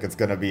 I think it's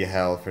gonna be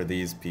hell for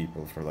these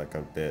people for like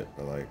a bit,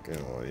 but like,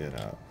 it'll, you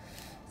know.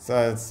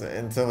 So it's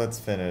until it's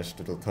finished,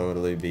 it'll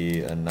totally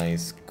be a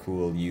nice,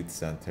 cool youth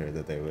center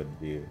that they would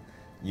be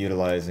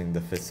utilizing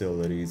the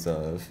facilities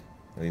of.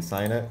 Will you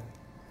sign it?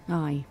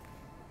 Aye.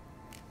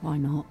 Why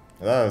not?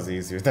 That was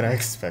easier than I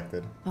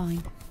expected.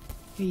 Fine.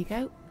 Here you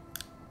go.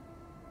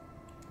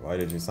 Why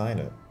did you sign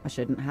it? I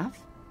shouldn't have.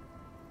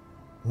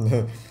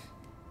 No,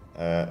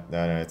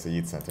 it's a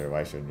youth center.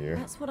 Why shouldn't you?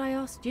 That's what I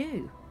asked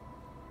you.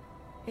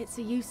 It's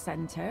a youth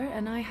center,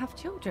 and I have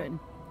children.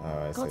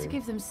 Oh, I Got see. to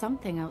give them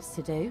something else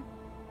to do.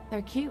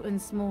 They're cute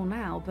and small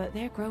now, but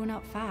they're growing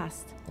up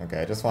fast.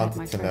 Okay, I just I had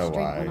wanted to know my first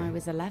drink why. when I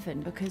was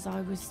 11 because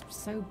I was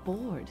so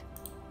bored.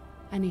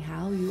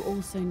 Anyhow, you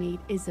also need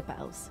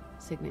Isabel's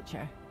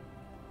signature.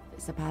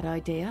 It's a bad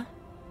idea.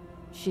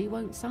 She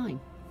won't sign.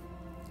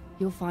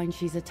 You'll find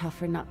she's a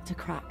tougher nut to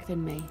crack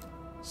than me.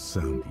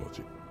 Sound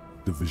logic.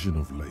 Division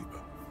of labor.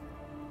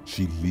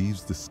 She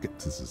leaves the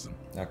skepticism.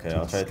 Okay,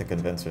 I'll try to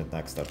convince her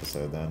next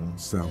episode then.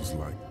 Sounds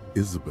like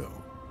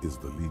Isabel is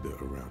the leader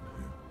around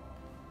here.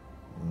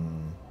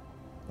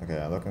 Okay,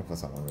 I'm looking for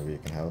someone. Maybe you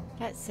can help.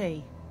 Let's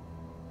see.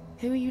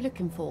 Who are you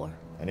looking for?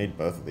 I need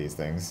both of these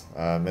things.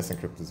 Missing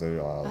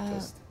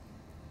cryptozoologist.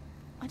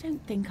 I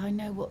don't think I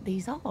know what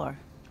these are.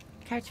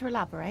 Care to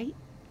elaborate?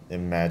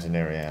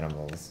 Imaginary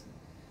animals.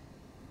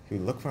 Who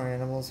look for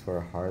animals who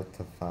are hard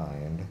to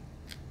find.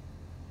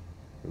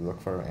 Who look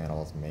for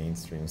animals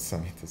mainstream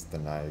scientists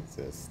deny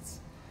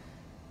exists.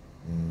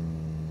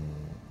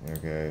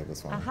 Okay,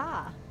 this one.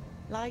 Aha!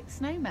 Like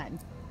snowmen.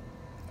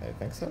 I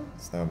think so.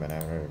 Snowmen, I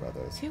haven't heard about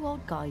those. Two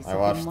old guys. I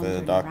watched the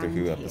Doctor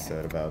Who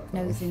episode about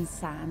them. Nose in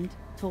sand,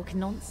 talking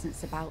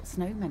nonsense about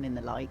snowmen and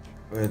the like.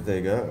 Where'd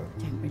they go?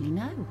 Don't really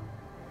know.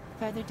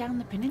 Further down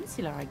the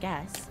peninsula, I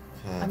guess.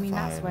 I mean,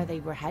 that's where they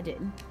were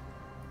heading.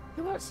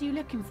 Who else are you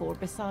looking for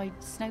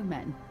besides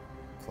snowmen?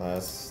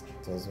 Class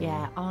doesn't.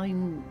 Yeah,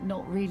 I'm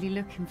not really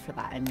looking for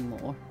that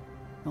anymore.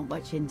 Not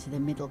much into the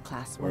middle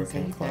class ones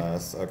Working either.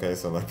 class. Okay,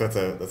 so like that's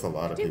a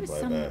lot of Do with people.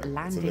 some I bet.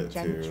 landed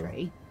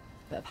gentry,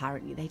 but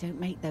apparently they don't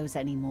make those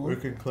anymore.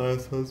 Working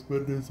class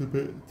husband is a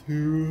bit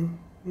too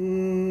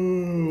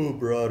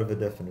broad of a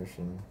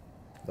definition.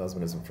 The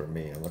husband isn't for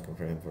me. I'm looking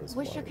for him for his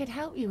Wish wife. I could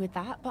help you with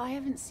that, but I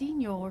haven't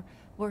seen your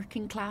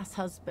working class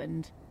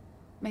husband.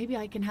 Maybe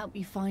I can help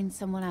you find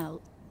someone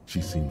else. She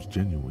seems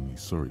genuinely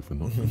sorry for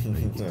not being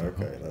able to help.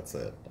 Okay, that's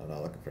it. I'm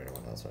not looking for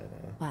anyone else right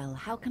now. Well,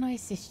 how can I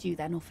assist you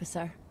then,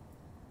 officer?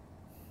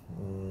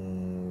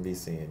 Be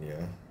seeing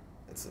you.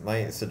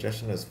 My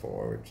suggestion is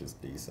 4, which is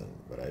decent,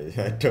 but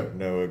I don't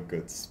know a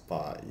good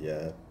spot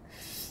yet.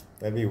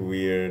 That'd be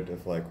weird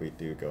if like we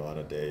do go on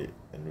a date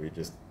and we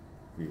just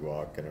be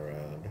walking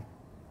around.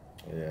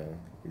 Yeah,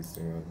 be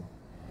soon.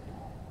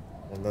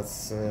 And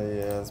that's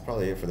that's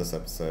probably it for this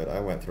episode. I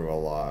went through a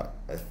lot.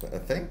 I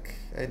think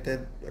I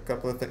did a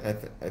couple of things.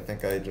 I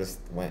think I just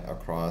went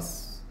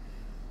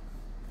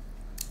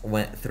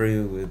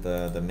through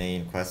the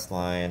main quest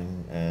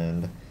line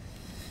and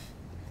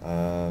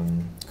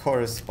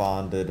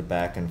corresponded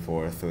back and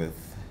forth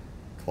with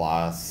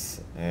Klaus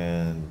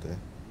and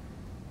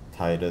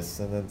Titus,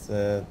 and that's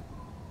it.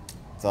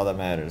 That's all that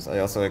matters. I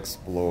also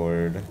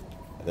explored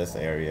this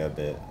area a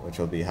bit, which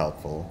will be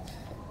helpful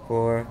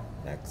for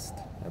next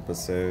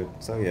episode.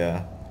 So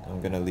yeah, I'm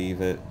gonna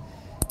leave it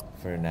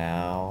for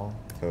now.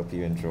 Hope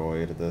you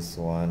enjoyed this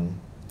one,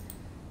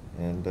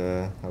 and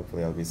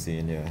hopefully I'll be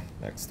seeing you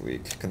next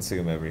week.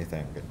 Consume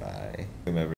everything. Goodbye.